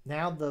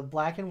the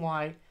black and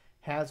white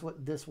has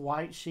this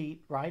white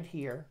sheet right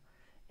here.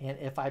 And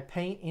if I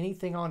paint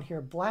anything on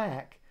here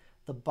black,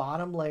 the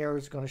bottom layer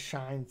is going to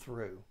shine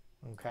through,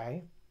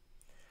 okay?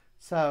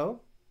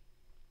 So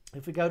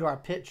if we go to our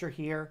picture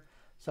here,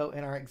 so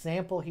in our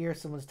example here,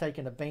 someone's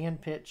taken a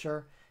band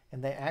picture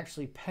and they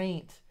actually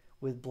paint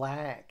with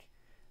black,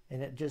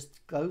 and it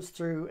just goes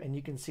through and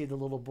you can see the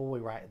little boy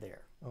right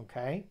there,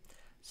 okay?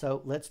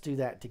 So let's do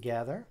that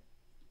together.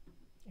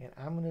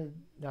 And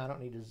no, I don't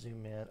need to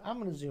zoom in. I'm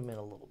going to zoom in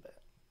a little bit.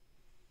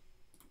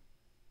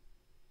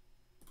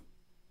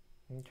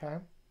 Okay.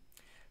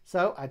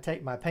 So I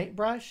take my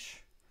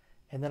paintbrush,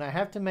 and then I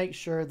have to make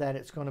sure that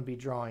it's going to be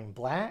drawing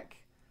black.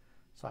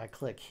 So I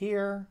click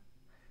here,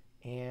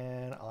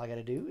 and all I got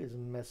to do is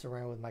mess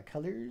around with my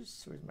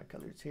colors. Where's my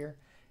colors here?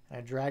 And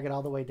I drag it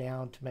all the way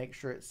down to make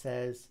sure it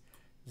says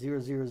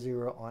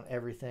 000 on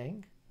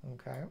everything.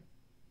 Okay.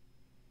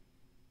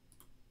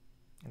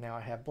 And now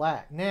I have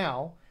black.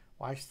 Now,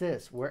 watch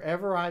this.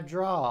 Wherever I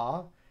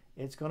draw,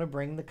 it's going to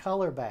bring the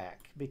color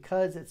back.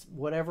 Because it's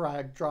whatever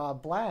I draw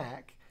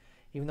black,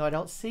 even though I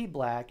don't see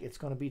black, it's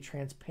going to be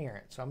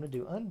transparent. So I'm going to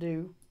do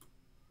undo.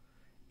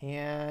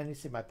 And you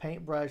see my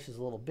paintbrush is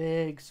a little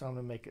big, so I'm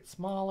going to make it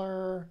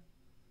smaller.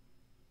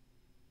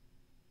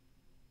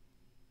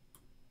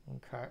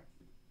 Okay.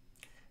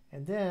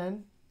 And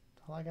then,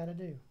 that's all I got to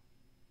do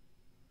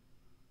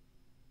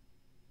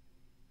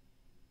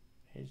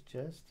is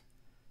just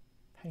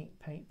paint,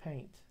 paint,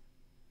 paint.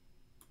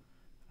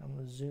 I'm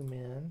going to zoom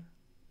in.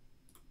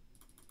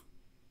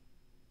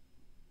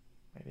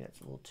 Maybe that's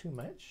a little too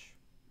much.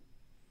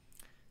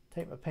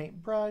 Take my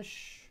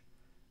paintbrush.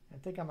 I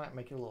think I might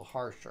make it a little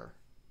harsher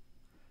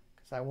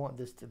because I want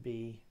this to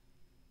be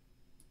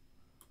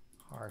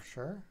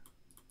harsher.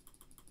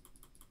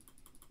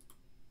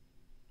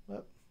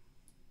 Whoop.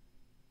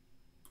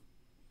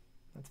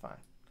 That's fine.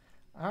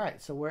 All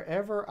right, so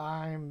wherever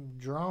I'm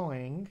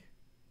drawing,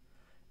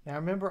 now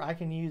remember I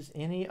can use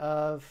any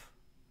of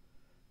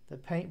the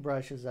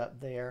paintbrushes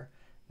up there.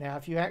 Now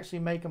if you actually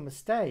make a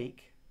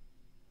mistake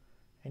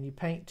and you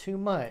paint too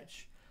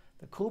much,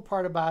 the cool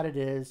part about it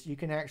is you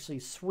can actually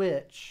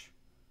switch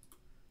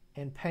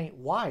and paint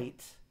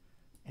white,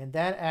 and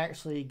that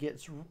actually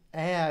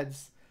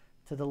adds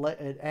to the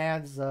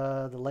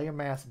layer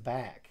mask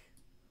back.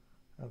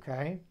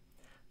 Okay,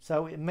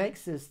 so it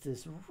makes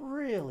this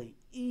really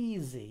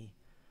easy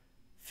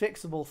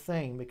fixable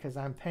thing because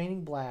I'm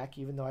painting black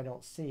even though I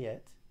don't see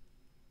it.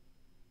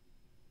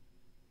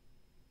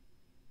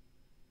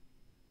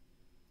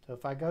 So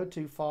if I go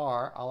too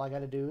far, all I got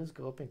to do is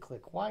go up and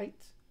click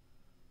white.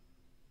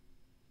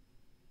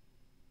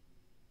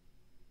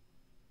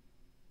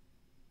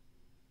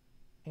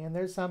 And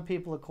there's some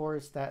people, of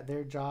course, that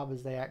their job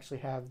is they actually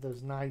have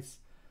those nice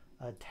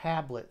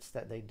tablets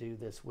that they do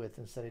this with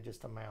instead of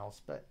just a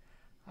mouse. But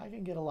I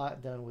can get a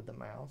lot done with the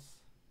mouse.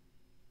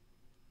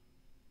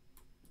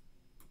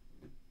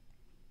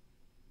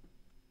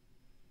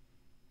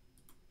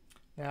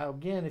 Now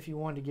again, if you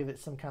want to give it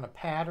some kind of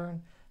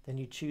pattern, then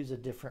you choose a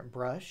different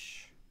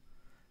brush.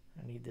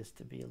 I need this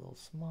to be a little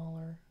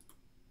smaller.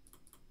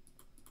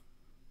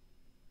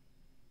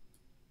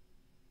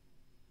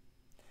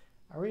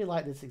 I really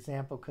like this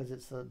example because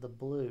it's the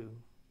blue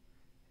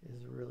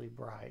is really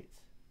bright.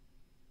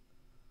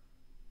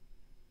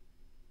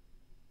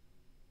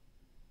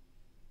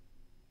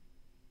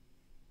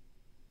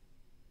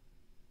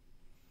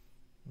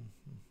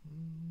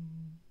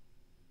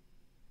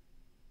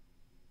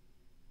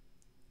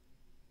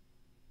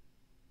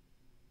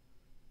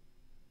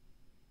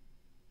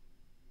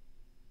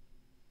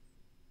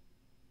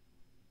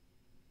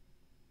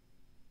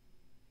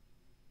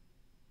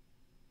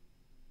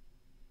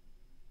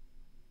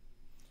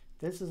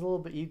 This is a little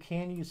bit, you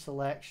can use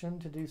selection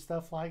to do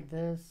stuff like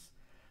this,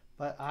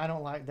 but I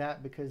don't like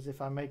that because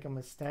if I make a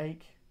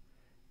mistake,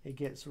 it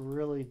gets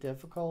really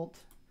difficult.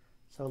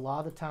 So a lot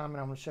of the time, and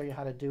I'm going to show you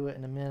how to do it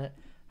in a minute,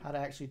 how to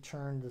actually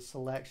turn the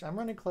selection. I'm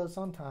running close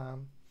on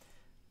time,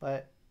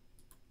 but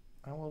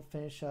I will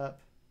finish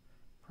up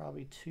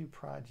probably 2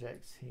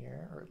 projects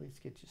here, or at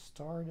least get you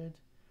started.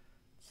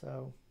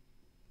 So,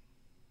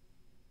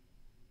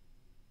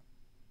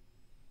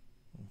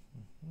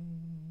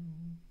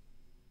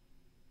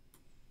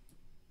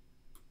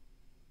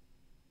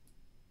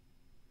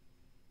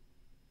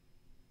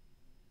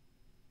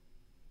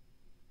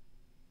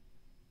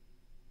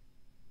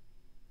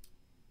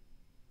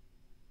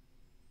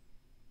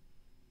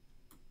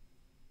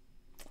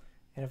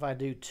 and if I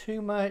do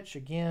too much,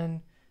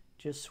 again,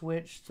 just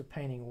switch to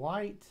painting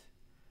white,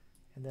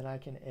 and then I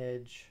can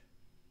edge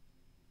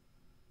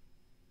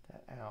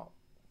that out.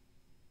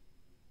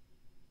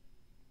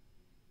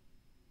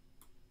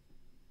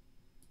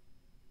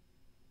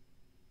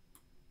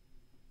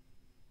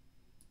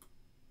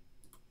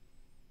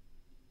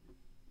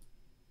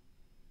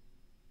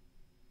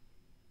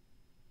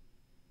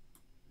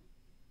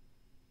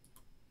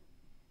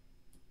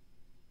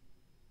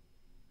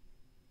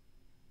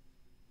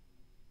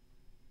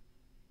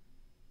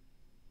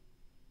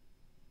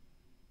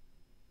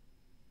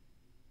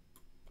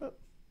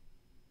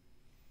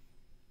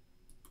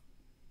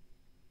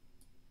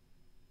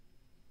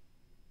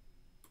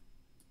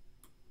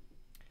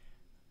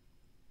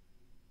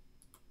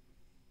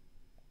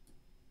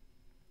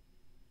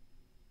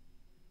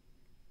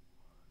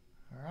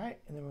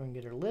 And then we're going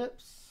to get her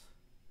lips.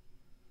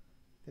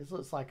 This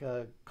looks like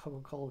a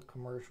Coca-Cola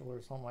commercial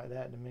or something like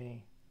that to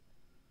me.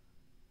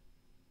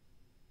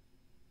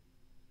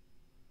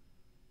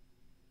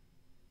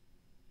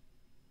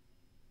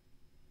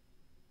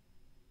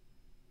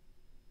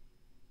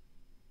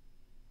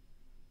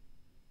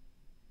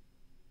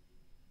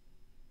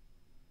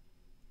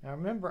 Now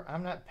remember,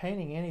 I'm not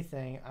painting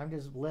anything. I'm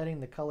just letting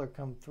the color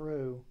come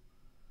through.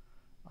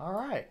 All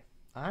right,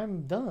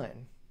 I'm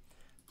done.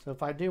 So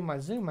if I do my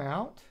zoom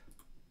out,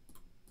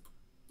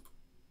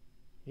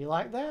 you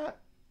like that?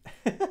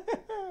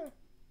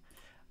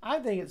 I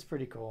think it's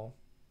pretty cool.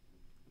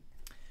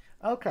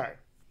 Okay.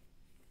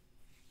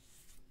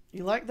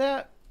 You like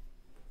that?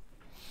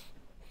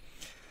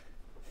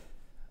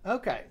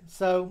 Okay,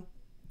 so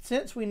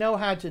since we know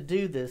how to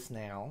do this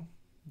now,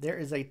 there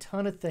is a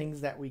ton of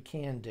things that we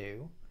can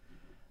do.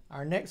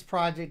 Our next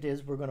project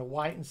is we're going to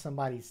whiten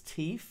somebody's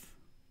teeth,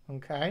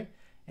 okay?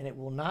 And it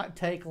will not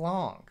take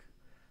long.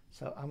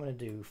 So I'm going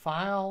to do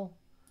File,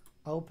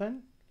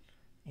 Open,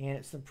 and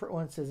it's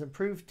when it says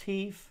Improve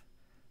Teeth,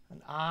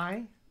 an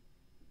eye.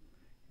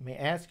 It may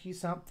ask you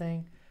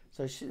something.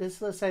 So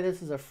let's say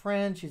this is a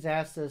friend. She's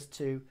asked us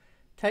to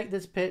take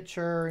this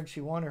picture, and she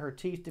wanted her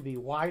teeth to be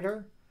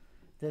whiter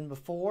than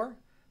before.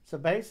 So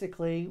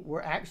basically,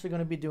 we're actually going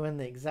to be doing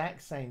the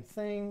exact same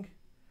thing.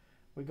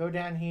 We go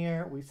down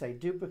here, we say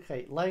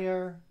duplicate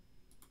layer,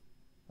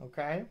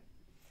 okay?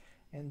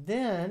 And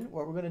then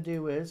what we're going to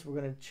do is we're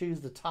going to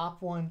choose the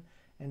top one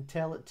and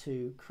tell it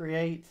to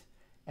create,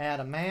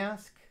 add a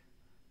mask.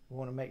 We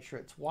want to make sure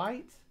it's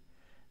white.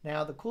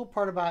 Now the cool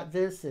part about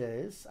this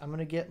is I'm going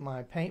to get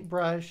my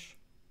paintbrush,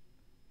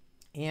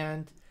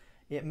 and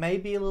it may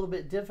be a little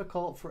bit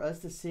difficult for us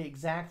to see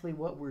exactly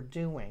what we're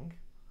doing,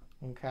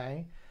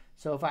 okay?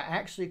 So if I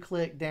actually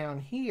click down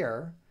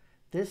here,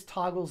 this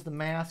toggles the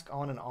mask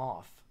on and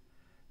off.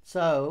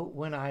 So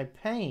when I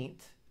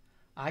paint,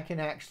 I can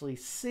actually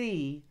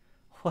see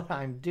what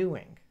I'm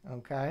doing,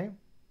 okay?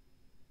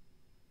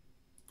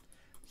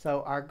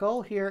 So our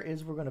goal here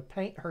is we're going to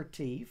paint her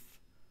teeth.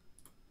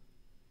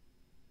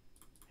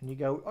 And you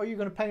go, oh, you're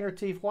going to paint her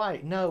teeth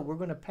white. No, we're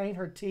going to paint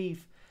her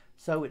teeth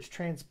so it's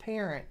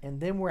transparent, and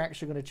then we're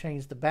actually going to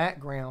change the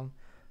background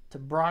to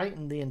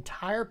brighten the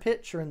entire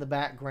picture in the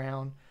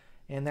background,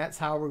 and that's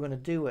how we're going to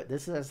do it.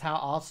 This is how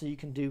also you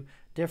can do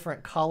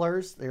different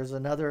colors. There's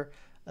another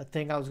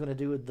thing I was going to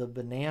do with the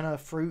banana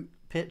fruit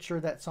picture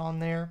that's on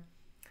there.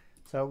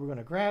 So we're going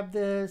to grab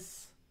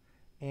this,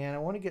 and I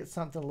want to get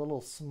something a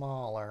little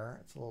smaller.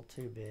 It's a little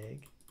too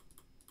big.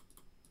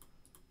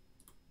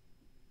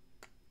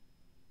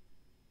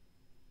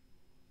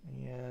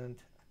 And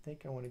I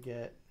think I want to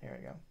get, there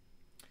we go.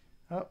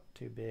 Oh,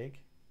 too big.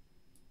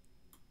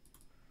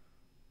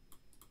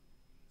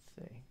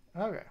 Let's see.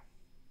 Okay.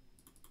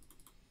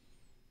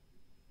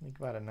 I think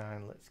about a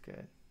 9 looks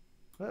good.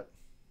 Whoop.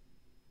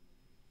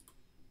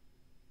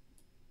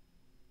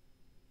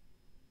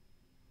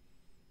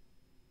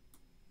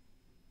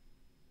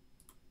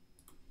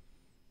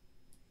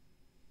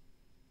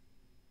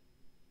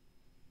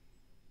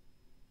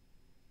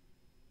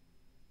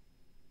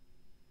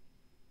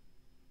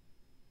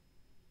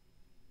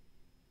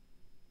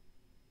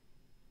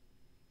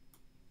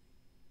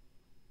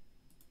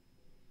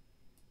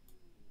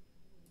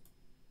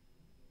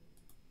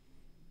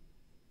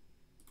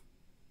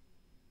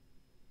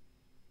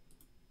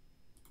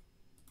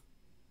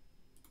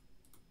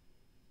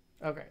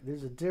 Okay,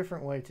 there's a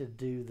different way to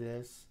do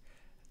this.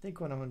 I think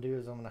what I'm going to do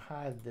is I'm going to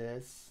hide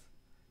this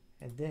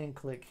and then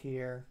click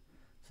here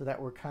so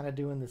that we're kind of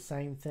doing the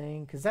same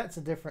thing, because that's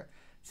a different,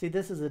 see,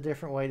 this is a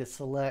different way to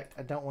select.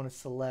 I don't want to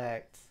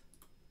select.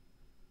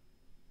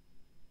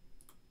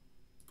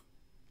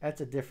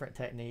 That's a different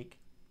technique.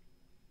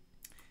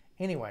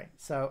 Anyway,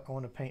 so I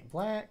want to paint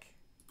black,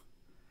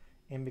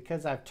 and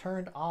because I've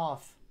turned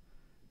off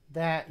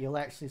that, you'll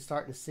actually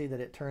start to see that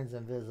it turns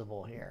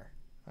invisible here,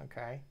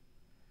 okay?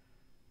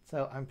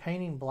 So I'm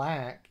painting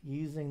black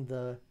using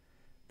the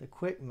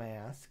quick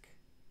mask,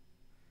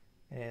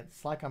 and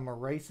it's like I'm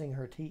erasing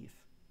her teeth.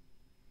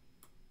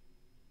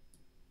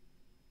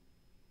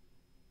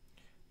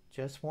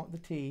 Just want the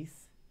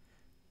teeth,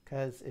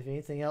 because if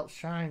anything else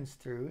shines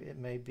through, it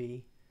may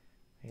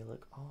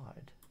look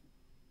odd.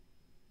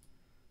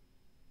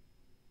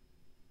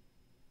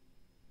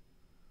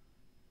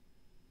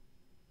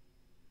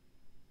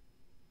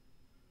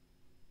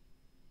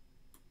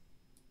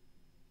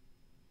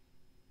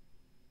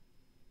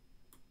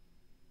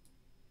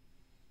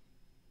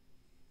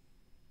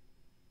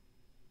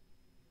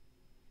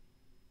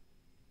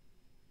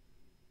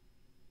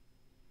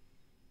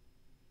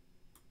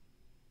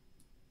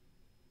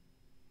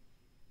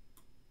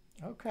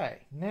 Okay,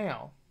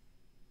 now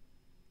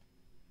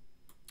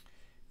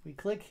if we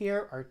click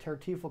here, our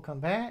teeth will come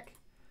back.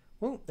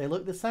 Ooh, they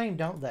look the same,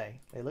 don't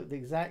they? They look the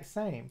exact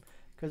same,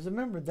 because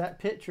remember that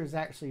picture is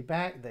actually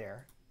back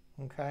there.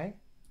 Okay.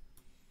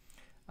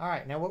 All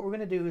right, now what we're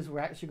going to do is we're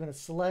actually going to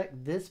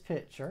select this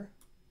picture,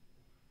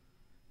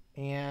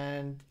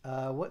 and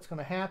what's going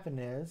to happen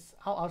is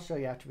I'll show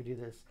you after we do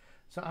this.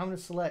 So I'm going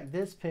to select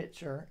this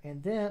picture,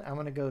 and then I'm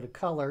going to go to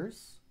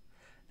colors.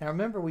 Now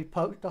remember, we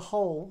poked a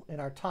hole in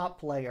our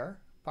top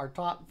layer,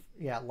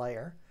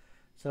 layer.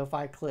 So if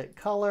I click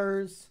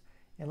colors,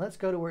 and let's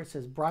go to where it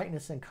says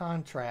brightness and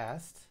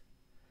contrast,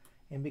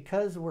 and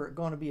because we're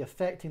going to be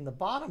affecting the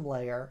bottom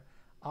layer,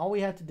 all we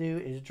have to do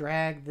is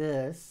drag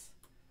this,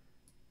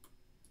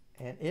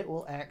 and it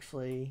will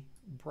actually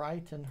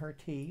brighten her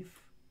teeth.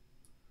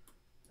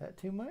 Is that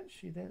too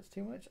much? You think it's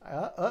too much?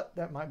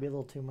 That might be a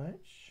little too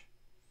much.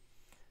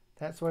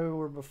 That's the way we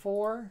were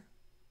before.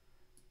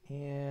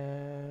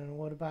 And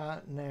what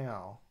about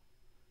now?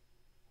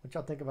 What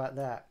y'all think about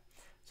that?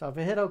 So if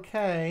I hit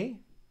OK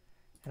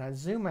and I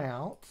zoom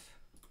out,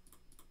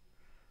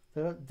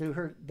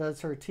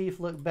 Does her teeth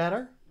look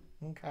better?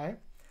 Okay.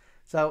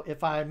 So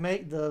if I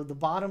make the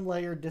bottom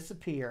layer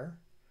disappear,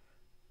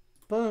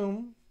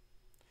 boom.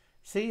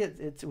 See,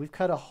 we've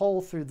cut a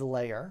hole through the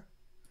layer.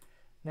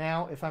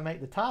 Now, if I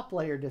make the top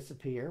layer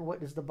disappear,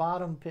 what does the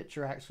bottom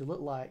picture actually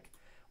look like?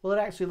 Well, it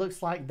actually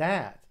looks like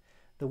that.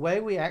 The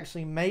way we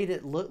actually made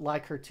it look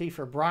like her teeth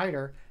are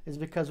brighter is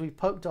because we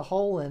poked a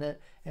hole in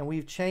it and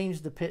we've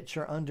changed the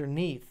picture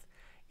underneath.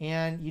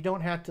 And you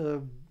don't have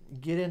to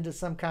get into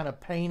some kind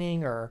of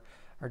painting or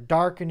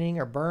darkening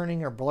or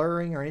burning or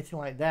blurring or anything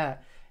like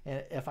that.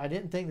 And if I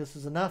didn't think this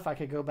was enough, I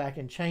could go back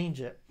and change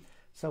it.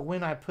 So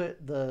when I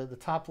put the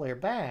top layer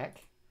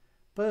back,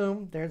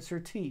 boom, there's her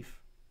teeth.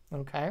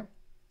 Okay.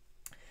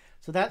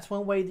 So that's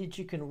one way that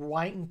you can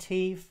whiten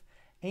teeth.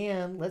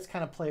 And let's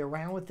kind of play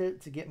around with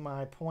it to get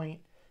my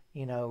point,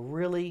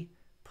 really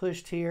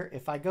pushed here.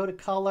 If I go to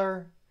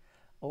color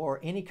or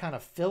any kind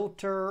of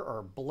filter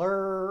or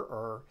blur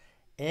or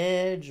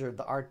edge or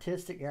the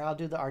artistic, here I'll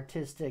do the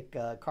artistic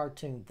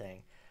cartoon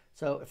thing.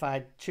 So if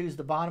I choose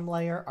the bottom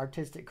layer,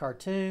 artistic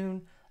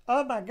cartoon,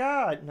 oh my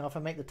God. Now if I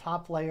make the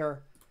top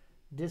layer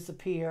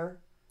disappear,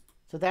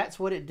 so that's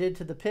what it did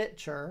to the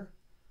picture.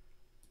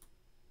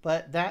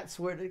 But that's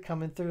where it's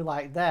coming through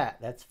like that.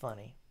 That's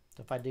funny.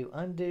 So if I do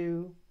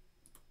undo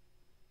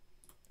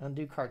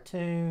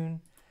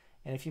cartoon,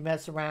 and if you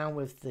mess around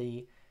with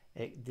the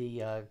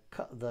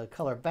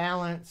color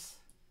balance,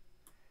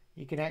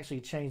 you can actually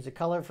change the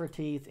color for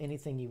teeth,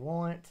 anything you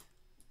want.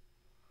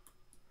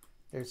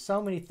 There's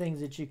so many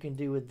things that you can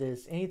do with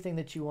this. Anything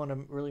that you want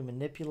to really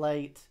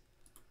manipulate,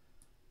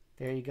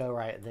 there you go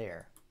right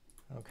there.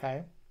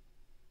 Okay.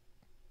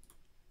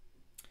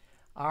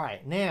 All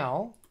right,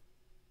 now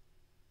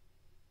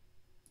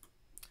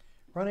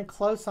running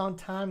close on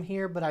time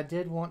here, but I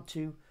did want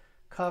to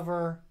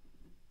cover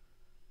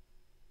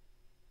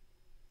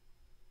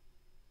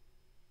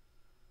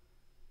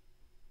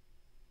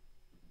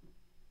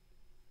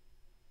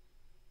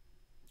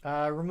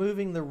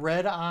removing the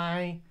red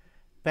eye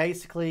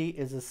basically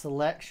is a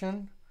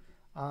selection.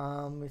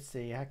 Let me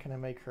see, how can I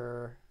make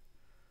her,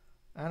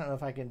 I don't know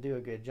if I can do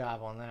a good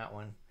job on that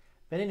one.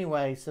 But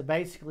anyway, so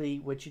basically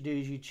what you do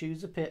is you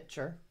choose a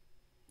picture.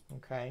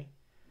 Okay.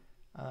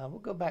 We'll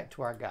go back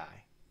to our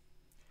guy.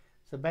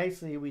 So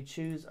basically we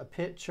choose a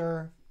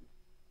picture,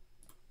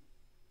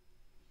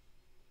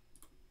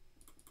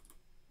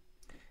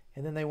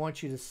 and then they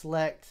want you to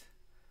select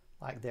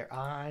like their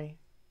eye.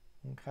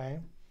 Okay.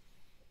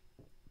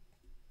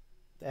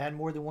 To add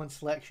more than one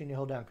selection, you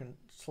hold down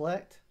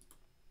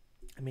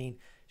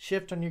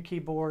shift on your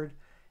keyboard,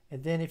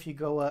 and then if you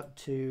go up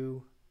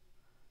to,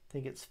 I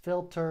think it's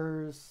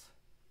filters.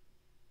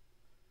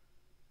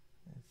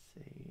 Let's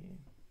see.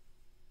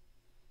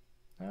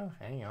 Oh,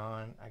 hang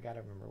on. I got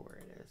to remember where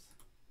it is.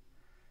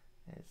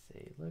 Let's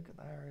see. Look at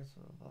the iris.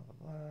 Blah, blah,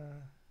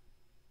 blah.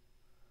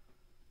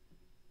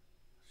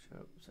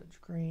 Show such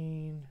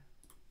screen.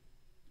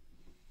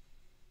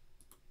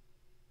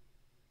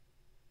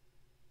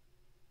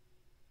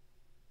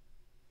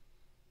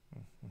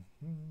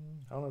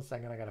 Hold on a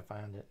second. I got to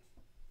find it.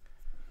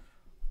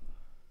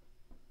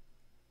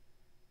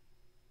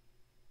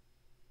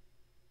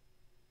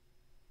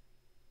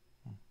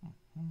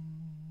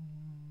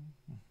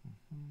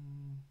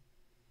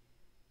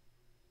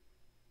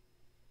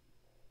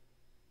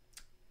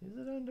 Is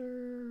it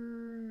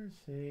under? Let's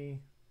see.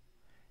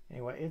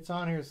 Anyway, it's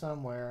on here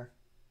somewhere.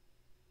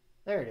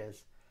 There it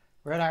is.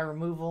 Red eye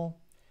removal.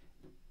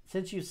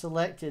 Since you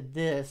selected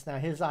this, now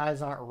his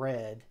eyes aren't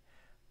red,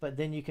 but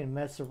then you can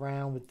mess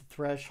around with the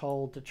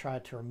threshold to try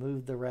to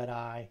remove the red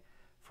eye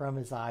from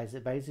his eyes.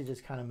 It basically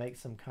just kind of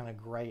makes them kind of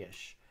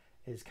grayish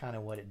is kind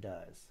of what it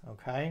does.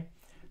 Okay.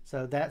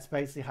 So that's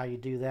basically how you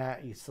do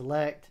that. You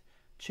select,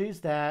 choose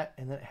that,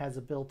 and then it has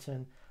a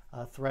built-in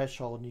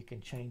threshold, and you can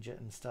change it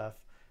and stuff.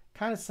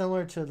 Kind of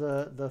similar to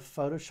the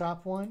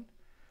Photoshop one,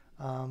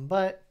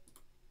 but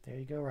there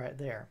you go right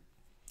there.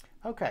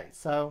 Okay,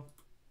 so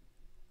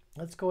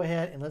let's go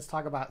ahead and let's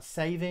talk about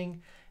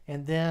saving,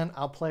 and then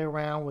I'll play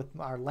around with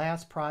our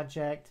last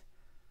project.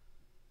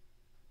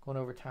 Going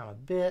over time a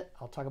bit,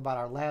 I'll talk about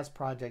our last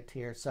project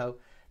here. So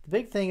the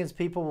big thing is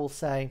people will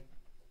say,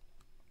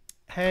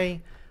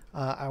 hey,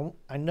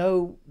 I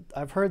know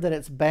I've heard that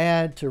it's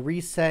bad to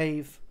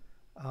resave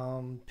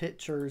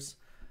pictures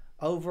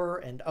over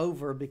and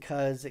over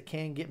because it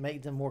can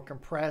make them more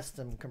compressed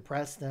and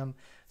compress them.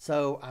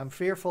 So I'm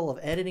fearful of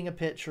editing a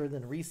picture,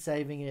 then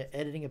resaving it,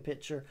 editing a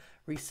picture,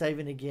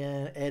 resaving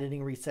again,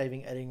 editing,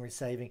 resaving, editing,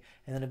 resaving,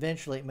 and then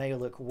eventually it may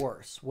look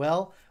worse.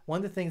 Well, one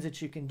of the things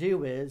that you can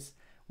do is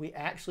we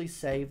actually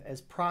save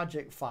as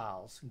project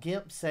files.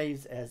 Gimp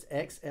saves as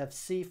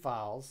XFC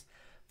files.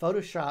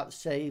 Photoshop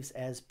saves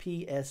as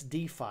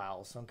PSD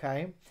files,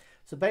 okay?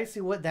 So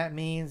basically what that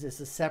means is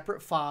a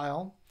separate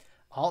file.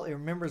 It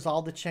remembers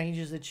all the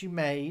changes that you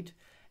made,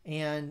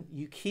 and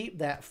you keep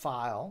that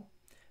file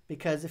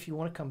because if you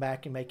want to come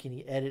back and make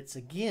any edits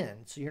again,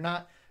 so you're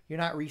not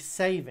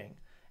resaving.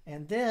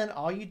 And then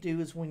all you do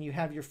is when you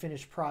have your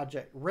finished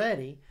project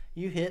ready,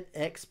 you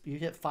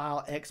hit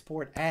file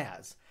export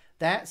as.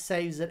 that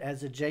saves it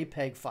as a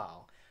JPEG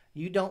file.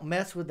 You don't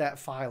mess with that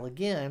file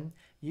again.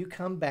 You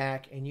come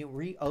back and you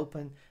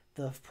reopen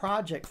the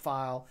project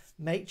file,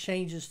 make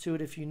changes to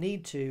it if you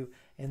need to,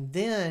 and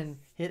then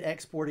hit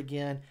export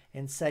again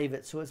and save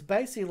it. So it's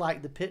basically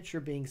like the picture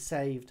being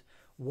saved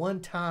one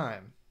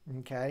time,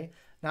 okay?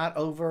 Not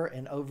over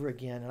and over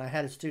again. And I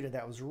had a student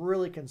that was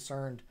really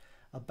concerned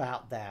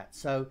about that.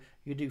 So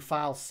you do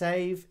file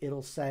save,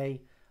 it'll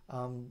say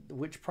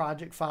which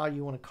project file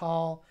you want to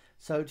call.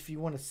 So if you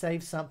want to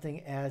save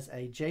something as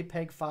a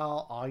JPEG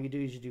file, all you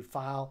do is you do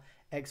file,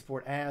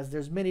 export as.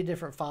 There's many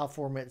different file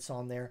formats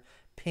on there,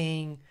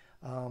 ping,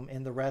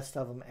 and the rest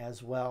of them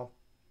as well.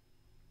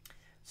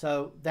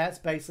 So that's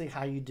basically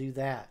how you do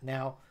that.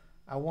 Now,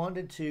 I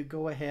wanted to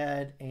go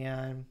ahead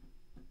and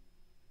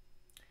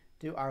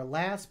do our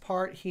last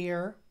part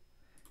here.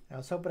 I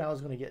was hoping I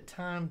was going to get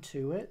time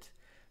to it.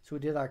 So we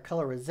did our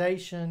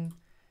colorization.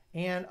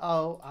 And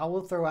I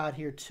will throw out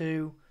here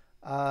too.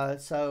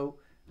 So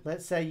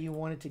let's say you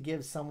wanted to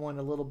give someone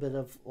a little bit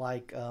of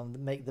like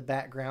make the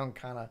background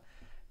kind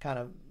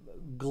of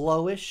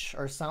glowish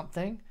or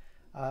something.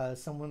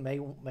 Someone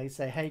may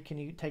say, hey, can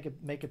you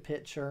make a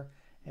picture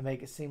and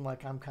make it seem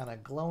like I'm kind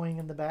of glowing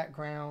in the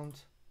background,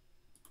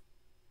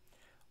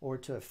 or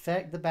to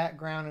affect the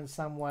background in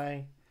some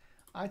way.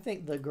 I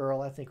think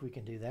we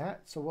can do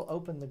that. So we'll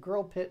open the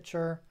girl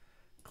picture,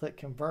 click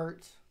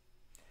convert.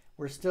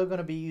 We're still going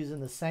to be using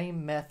the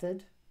same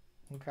method,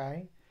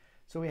 okay?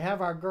 So we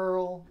have our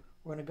girl.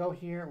 We're going to go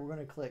here. We're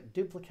going to click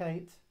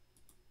duplicate,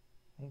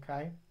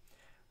 okay?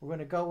 We're going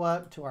to go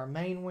up to our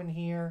main one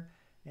here.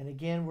 And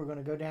again, we're going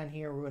to go down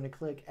here. We're going to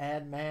click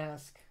add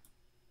mask.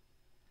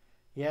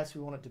 Yes,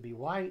 we want it to be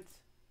white.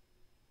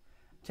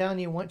 I'm telling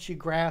you, once you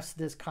grasp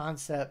this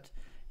concept,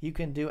 you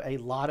can do a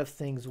lot of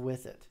things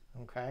with it,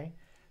 okay?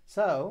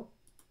 So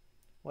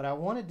what I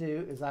want to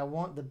do is I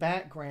want the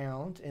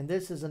background, and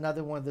this is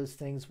another one of those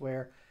things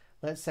where,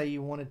 let's say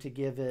you wanted to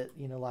give it,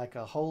 you know, like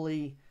a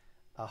holy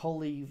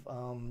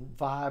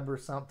vibe or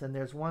something.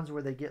 There's ones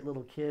where they get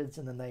little kids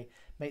and then they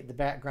make the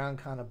background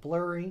kind of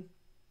blurry.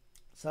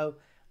 So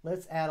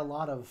let's add a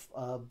lot of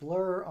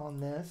blur on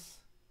this.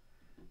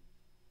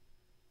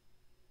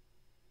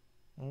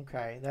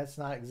 Okay, that's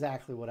not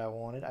exactly what I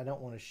wanted. I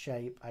don't want a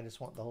shape. I just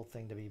want the whole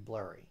thing to be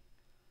blurry.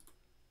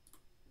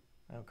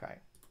 Okay.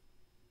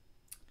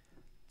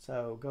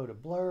 So go to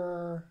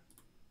blur.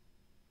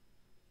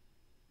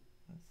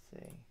 Let's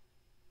see.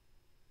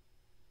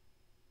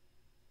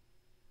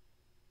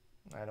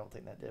 I don't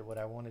think that did what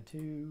I wanted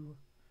to.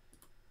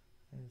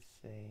 Let's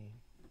see.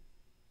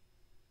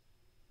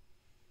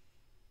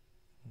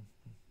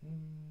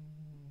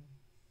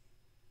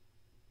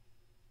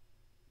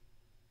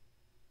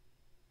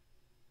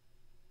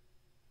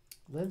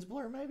 Lens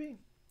blur maybe?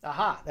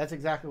 Aha, that's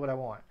exactly what I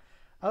want.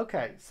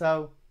 Okay,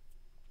 so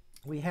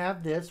we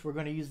have this. We're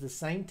going to use the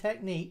same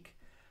technique.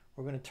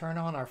 We're going to turn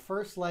on our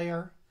first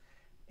layer,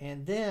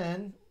 and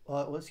then,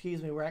 well,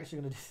 excuse me, we're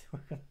actually going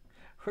to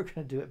we're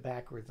going to do it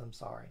backwards. I'm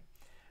sorry.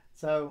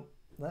 So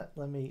let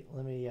me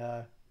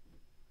hang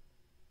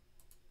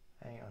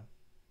on.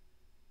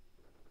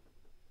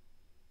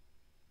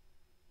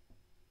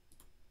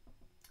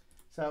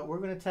 So we're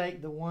going to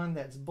take the one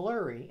that's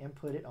blurry and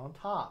put it on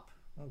top.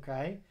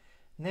 Okay.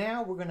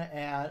 Now we're going to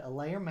add a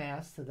layer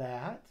mask to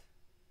that.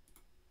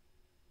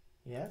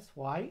 Yes,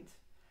 white.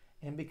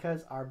 And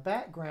because our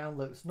background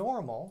looks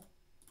normal,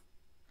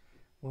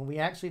 when we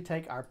actually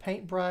take our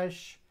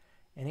paintbrush,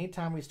 and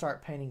anytime we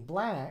start painting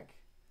black,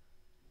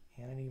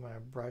 and I need my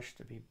brush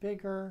to be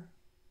bigger.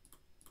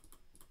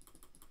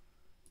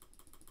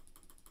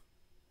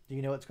 Do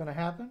you know what's going to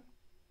happen?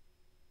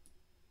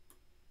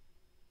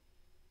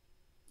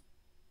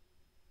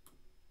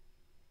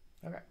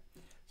 Okay.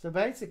 So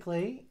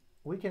basically,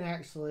 we can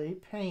actually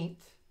paint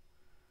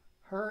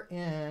her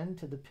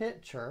into the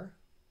picture.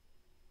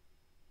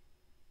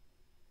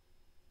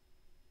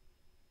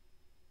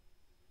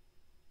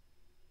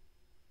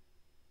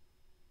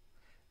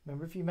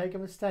 Remember, if you make a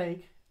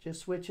mistake,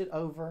 just switch it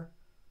over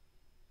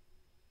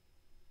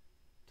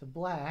to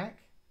black.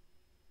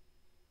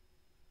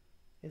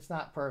 It's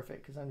not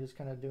perfect because I'm just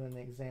kind of doing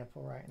the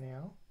example right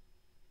now.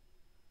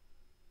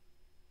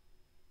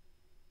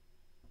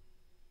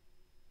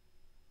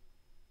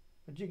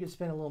 But you could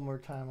spend a little more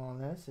time on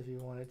this if you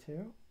wanted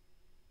to.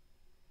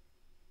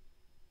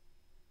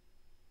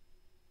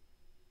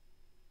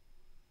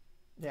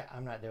 Yeah,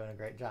 I'm not doing a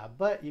great job,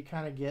 but you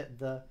kind of get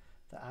the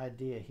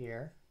idea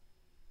here.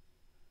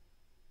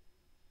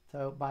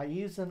 So by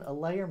using a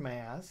layer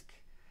mask,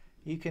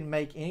 you can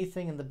make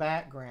anything in the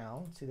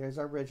background. See, there's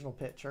our original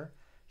picture.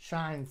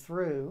 Shine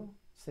through.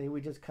 See, we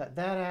just cut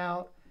that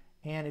out.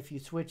 And if you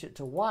switch it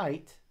to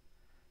white,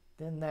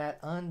 then that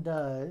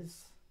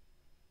undoes,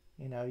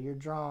 you know, your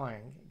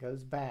drawing. It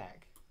goes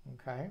back.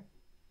 Okay.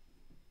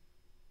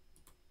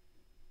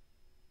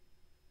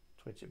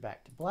 Switch it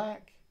back to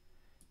black.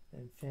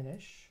 Then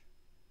finish.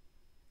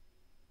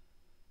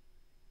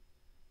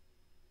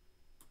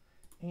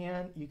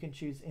 And you can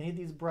choose any of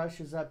these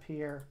brushes up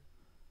here.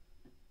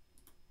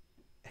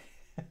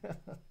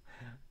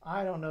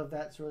 I don't know if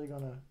that's really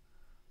going to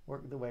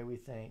work the way we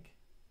think.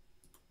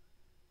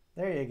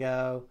 There you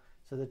go.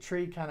 So the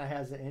tree kind of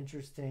has an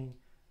interesting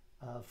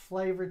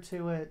flavor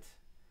to it,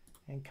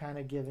 and kind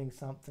of giving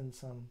something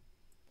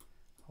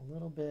a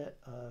little bit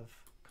of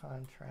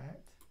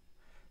contract.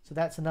 So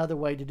that's another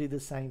way to do the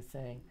same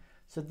thing.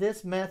 So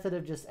this method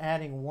of just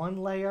adding one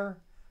layer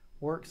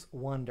works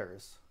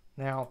wonders.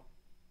 Now,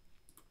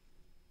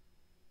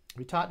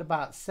 we talked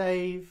about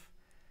save,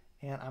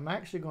 and I'm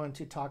actually going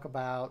to talk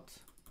about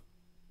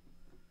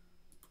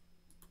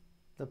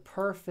the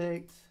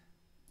perfect,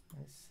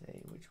 let's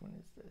see, which one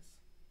is this?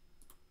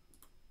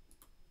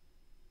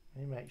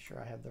 Let me make sure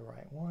I have the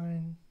right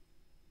one.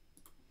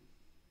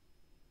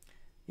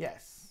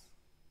 Yes.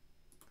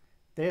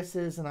 This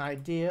is an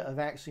idea of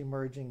actually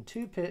merging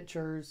two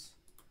pictures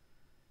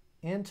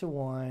into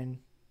one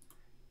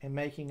and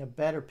making a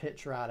better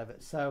picture out of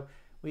it. So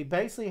we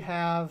basically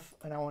have,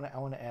 and I want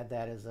to add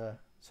that as a,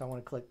 so I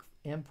want to click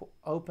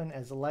open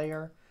as a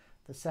layer,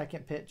 the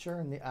second picture,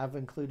 and I've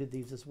included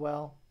these as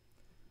well.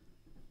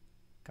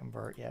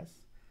 Convert,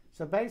 yes.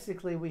 So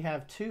basically we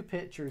have two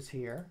pictures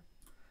here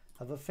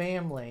of a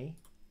family,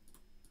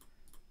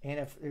 and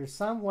if there's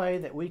some way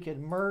that we could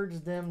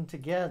merge them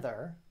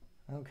together,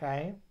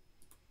 okay.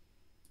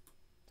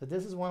 So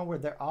this is one where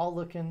they're all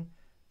looking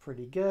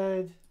pretty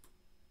good.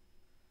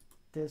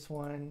 This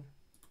one,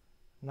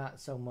 not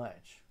so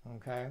much,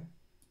 okay?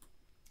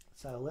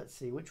 So let's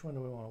see, which one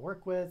do we want to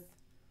work with?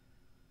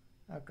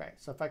 Okay,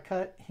 so if I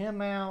cut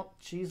him out,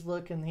 she's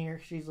looking here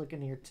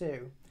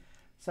too.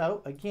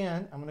 So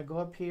again, I'm going to go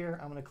up here,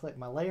 I'm going to click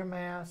my layer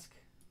mask,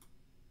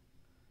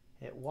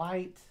 hit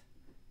white,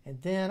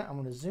 and then I'm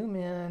going to zoom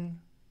in,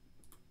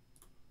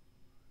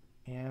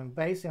 and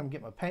basically I'm going to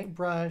get my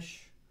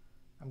paintbrush.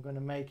 I'm going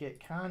to make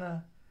it kind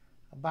of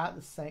about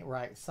the same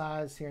right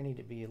size here. I need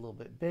to be a little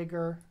bit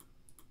bigger.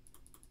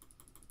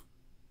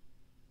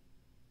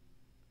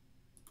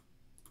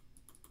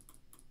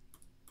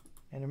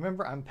 And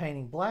remember, I'm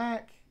painting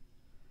black,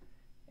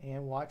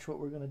 and watch what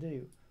we're going to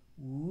do.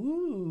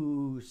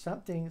 Ooh,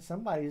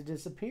 somebody's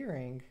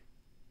disappearing.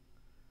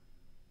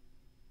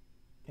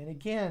 And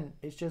again,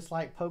 it's just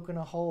like poking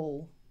a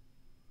hole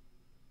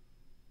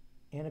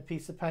in a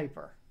piece of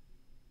paper.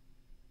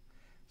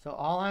 So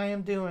all I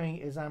am doing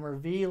is I'm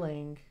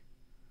revealing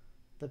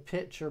the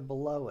picture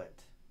below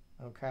it,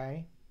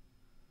 okay?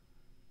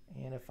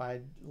 And if I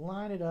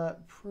line it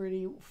up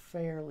pretty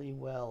fairly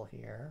well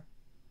here,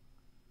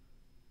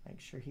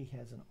 make sure he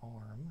has an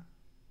arm.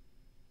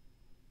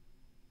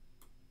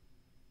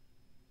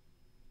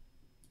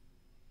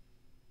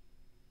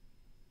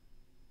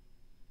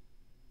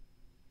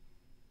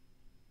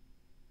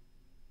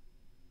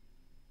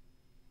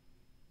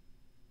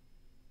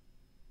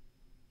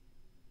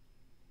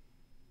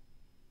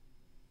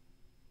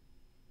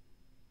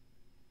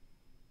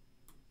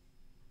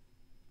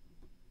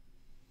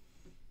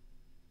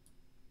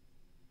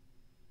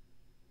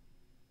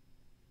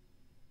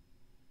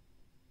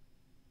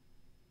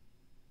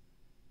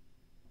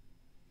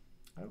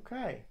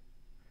 Okay,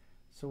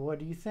 so what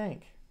do you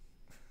think?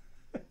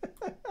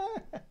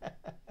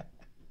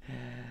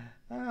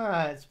 All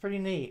right, it's pretty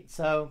neat.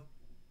 So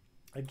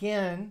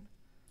again,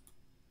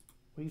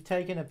 we've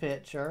taken a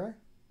picture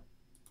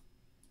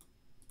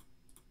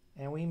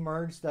and we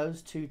merged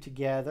those two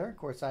together. Of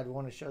course, I'd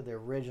want to show the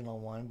original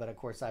one, but of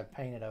course I've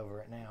painted over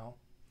it now.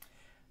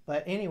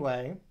 But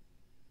anyway,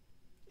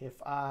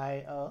 if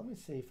I, let me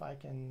see if I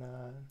can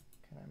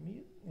I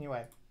mute?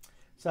 Anyway.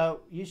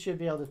 So you should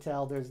be able to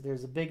tell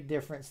there's a big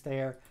difference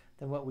there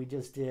than what we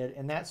just did.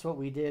 And that's what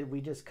we did. We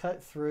just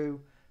cut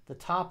through the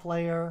top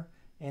layer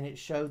and it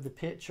showed the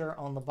picture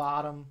on the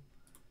bottom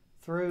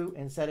through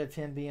instead of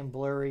him being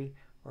blurry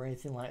or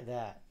anything like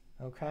that.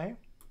 Okay?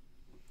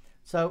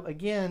 So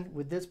again,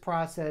 with this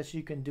process,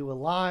 you can do a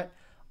lot.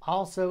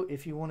 Also,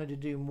 if you wanted to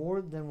do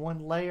more than one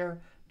layer,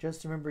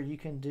 just remember you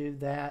can do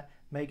that,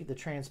 make the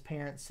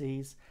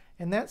transparencies.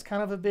 And that's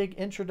kind of a big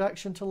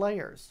introduction to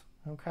layers.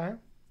 Okay?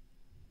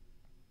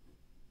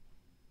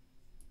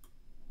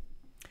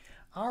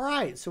 All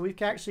right, so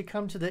we've actually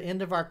come to the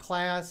end of our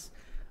class.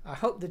 I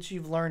hope that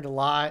you've learned a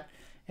lot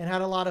and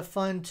had a lot of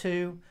fun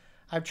too.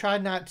 I've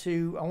tried not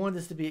to, I wanted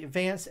this to be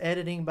advanced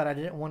editing, but I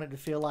didn't want it to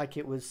feel like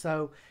it was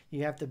so,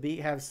 you have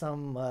to have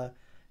some,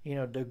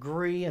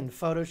 degree in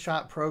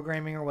Photoshop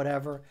programming or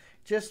whatever.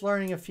 Just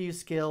learning a few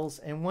skills.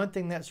 And one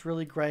thing that's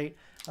really great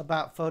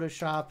about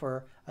Photoshop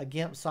or a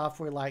Gimp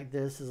software like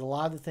this is a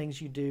lot of the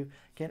things you do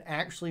can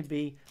actually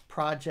be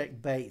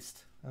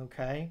project-based,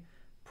 okay?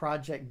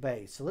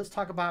 Project-based. So let's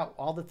talk about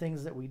all the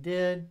things that we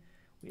did.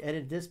 We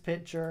edited this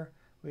picture.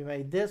 We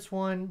made this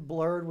one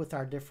blurred with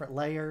our different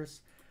layers.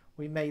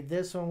 We made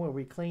this one where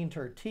we cleaned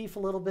her teeth a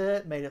little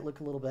bit, made it look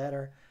a little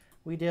better.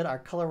 We did our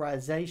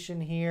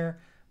colorization here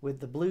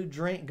with the blue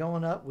drink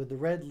going up with the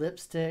red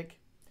lipstick.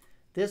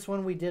 This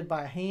one we did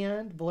by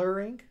hand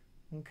blurring,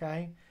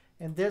 okay?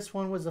 And this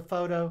one was a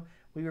photo.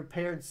 We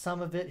repaired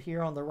some of it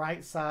here on the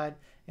right side.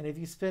 And if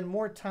you spend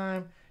more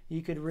time,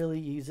 you could really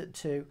use it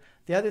too.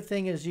 The other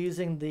thing is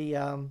using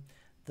the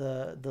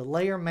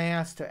layer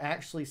mask to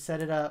actually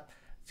set it up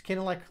It's kind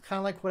of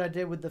like what I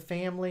did with the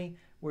family,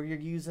 where you're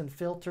using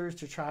filters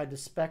to try to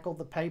speckle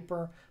the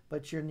paper,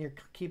 but you're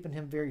keeping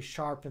him very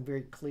sharp and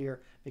very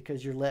clear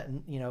because you're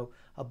letting,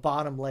 a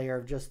bottom layer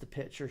of just the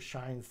picture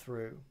shine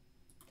through.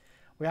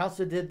 We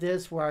also did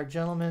this where our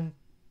gentleman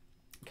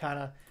kind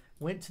of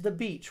went to the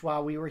beach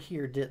while we were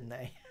here, didn't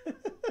they?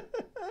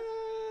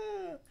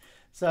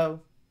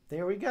 So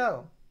there we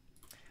go.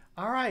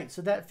 All right,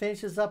 so that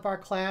finishes up our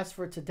class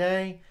for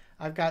today.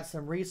 I've got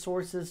some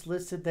resources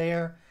listed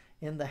there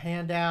in the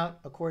handout.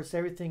 Of course,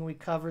 everything we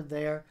covered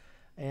there.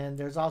 And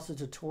there's also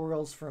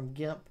tutorials from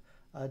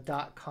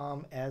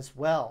Gimp.com as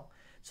well.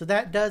 So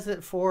that does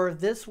it for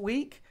this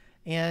week.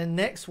 And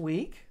next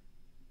week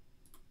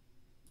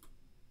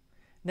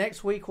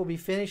we'll be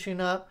finishing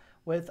up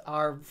with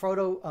our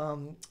photo,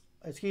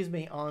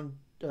 on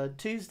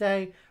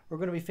Tuesday, we're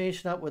going to be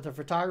finishing up with the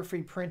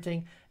photography,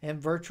 printing, and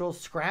virtual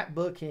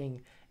scrapbooking.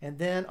 And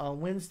then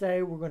on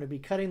Wednesday, we're going to be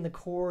cutting the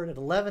cord at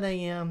 11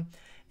 a.m.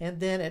 And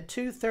then at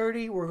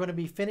 2:30, we're going to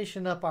be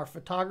finishing up our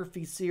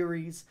photography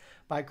series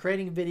by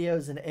creating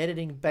videos and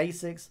editing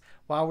basics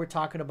while we're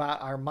talking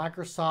about our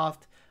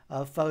Microsoft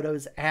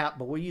Photos app.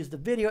 But we use the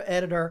video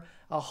editor,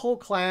 a whole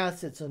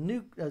class. It's a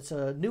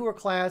newer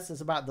class.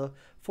 It's about the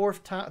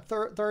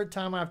third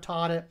time I've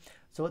taught it.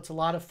 So it's a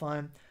lot of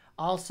fun.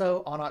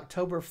 Also, on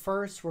October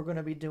 1st, we're going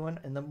to be doing,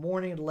 in the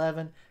morning at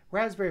 11,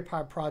 Raspberry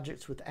Pi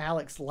Projects with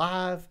Alex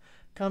live.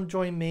 Come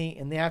join me.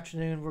 In the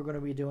afternoon, we're going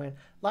to be doing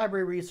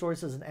library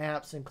resources and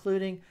apps,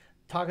 including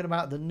talking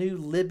about the new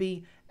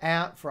Libby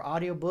app for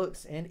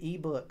audiobooks and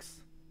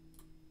ebooks.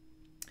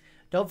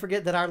 Don't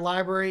forget that our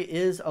library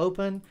is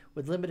open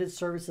with limited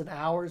service and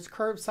hours.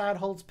 Curbside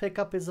holds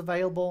pickup is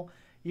available.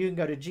 You can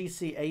go to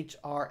gchrl.org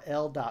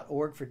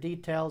for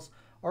details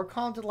or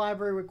call into the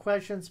library with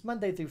questions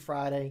Monday through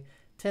Friday,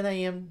 10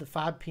 a.m. to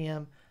 5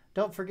 p.m.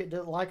 Don't forget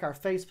to like our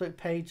Facebook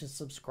page and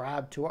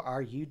subscribe to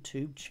our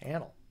YouTube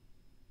channel.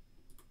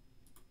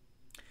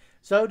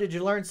 So, did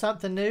you learn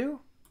something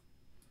new?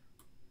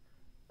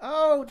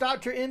 Oh,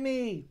 Dr.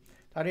 Emmy.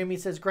 Dr. Emmy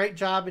says, great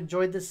job.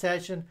 Enjoyed this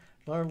session.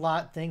 Learned a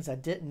lot of things I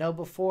didn't know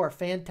before.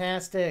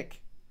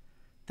 Fantastic.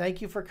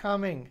 Thank you for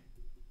coming.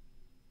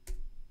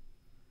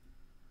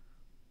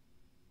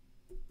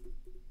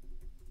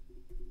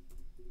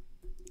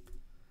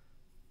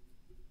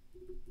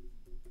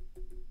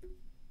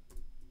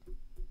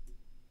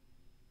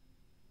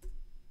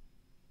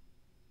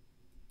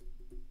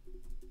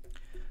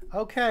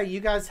 Okay, you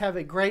guys have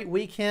a great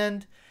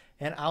weekend,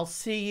 and I'll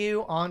see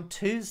you on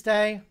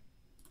Tuesday.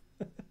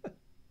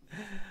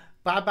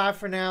 Bye-bye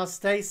for now.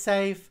 Stay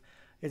safe.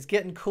 It's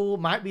getting cool.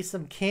 Might be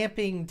some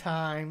camping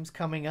times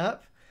coming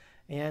up,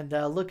 and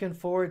looking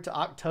forward to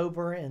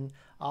October and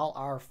all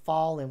our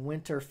fall and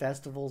winter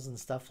festivals and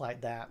stuff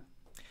like that.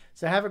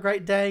 So have a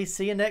great day.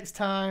 See you next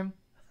time.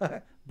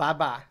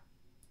 Bye-bye.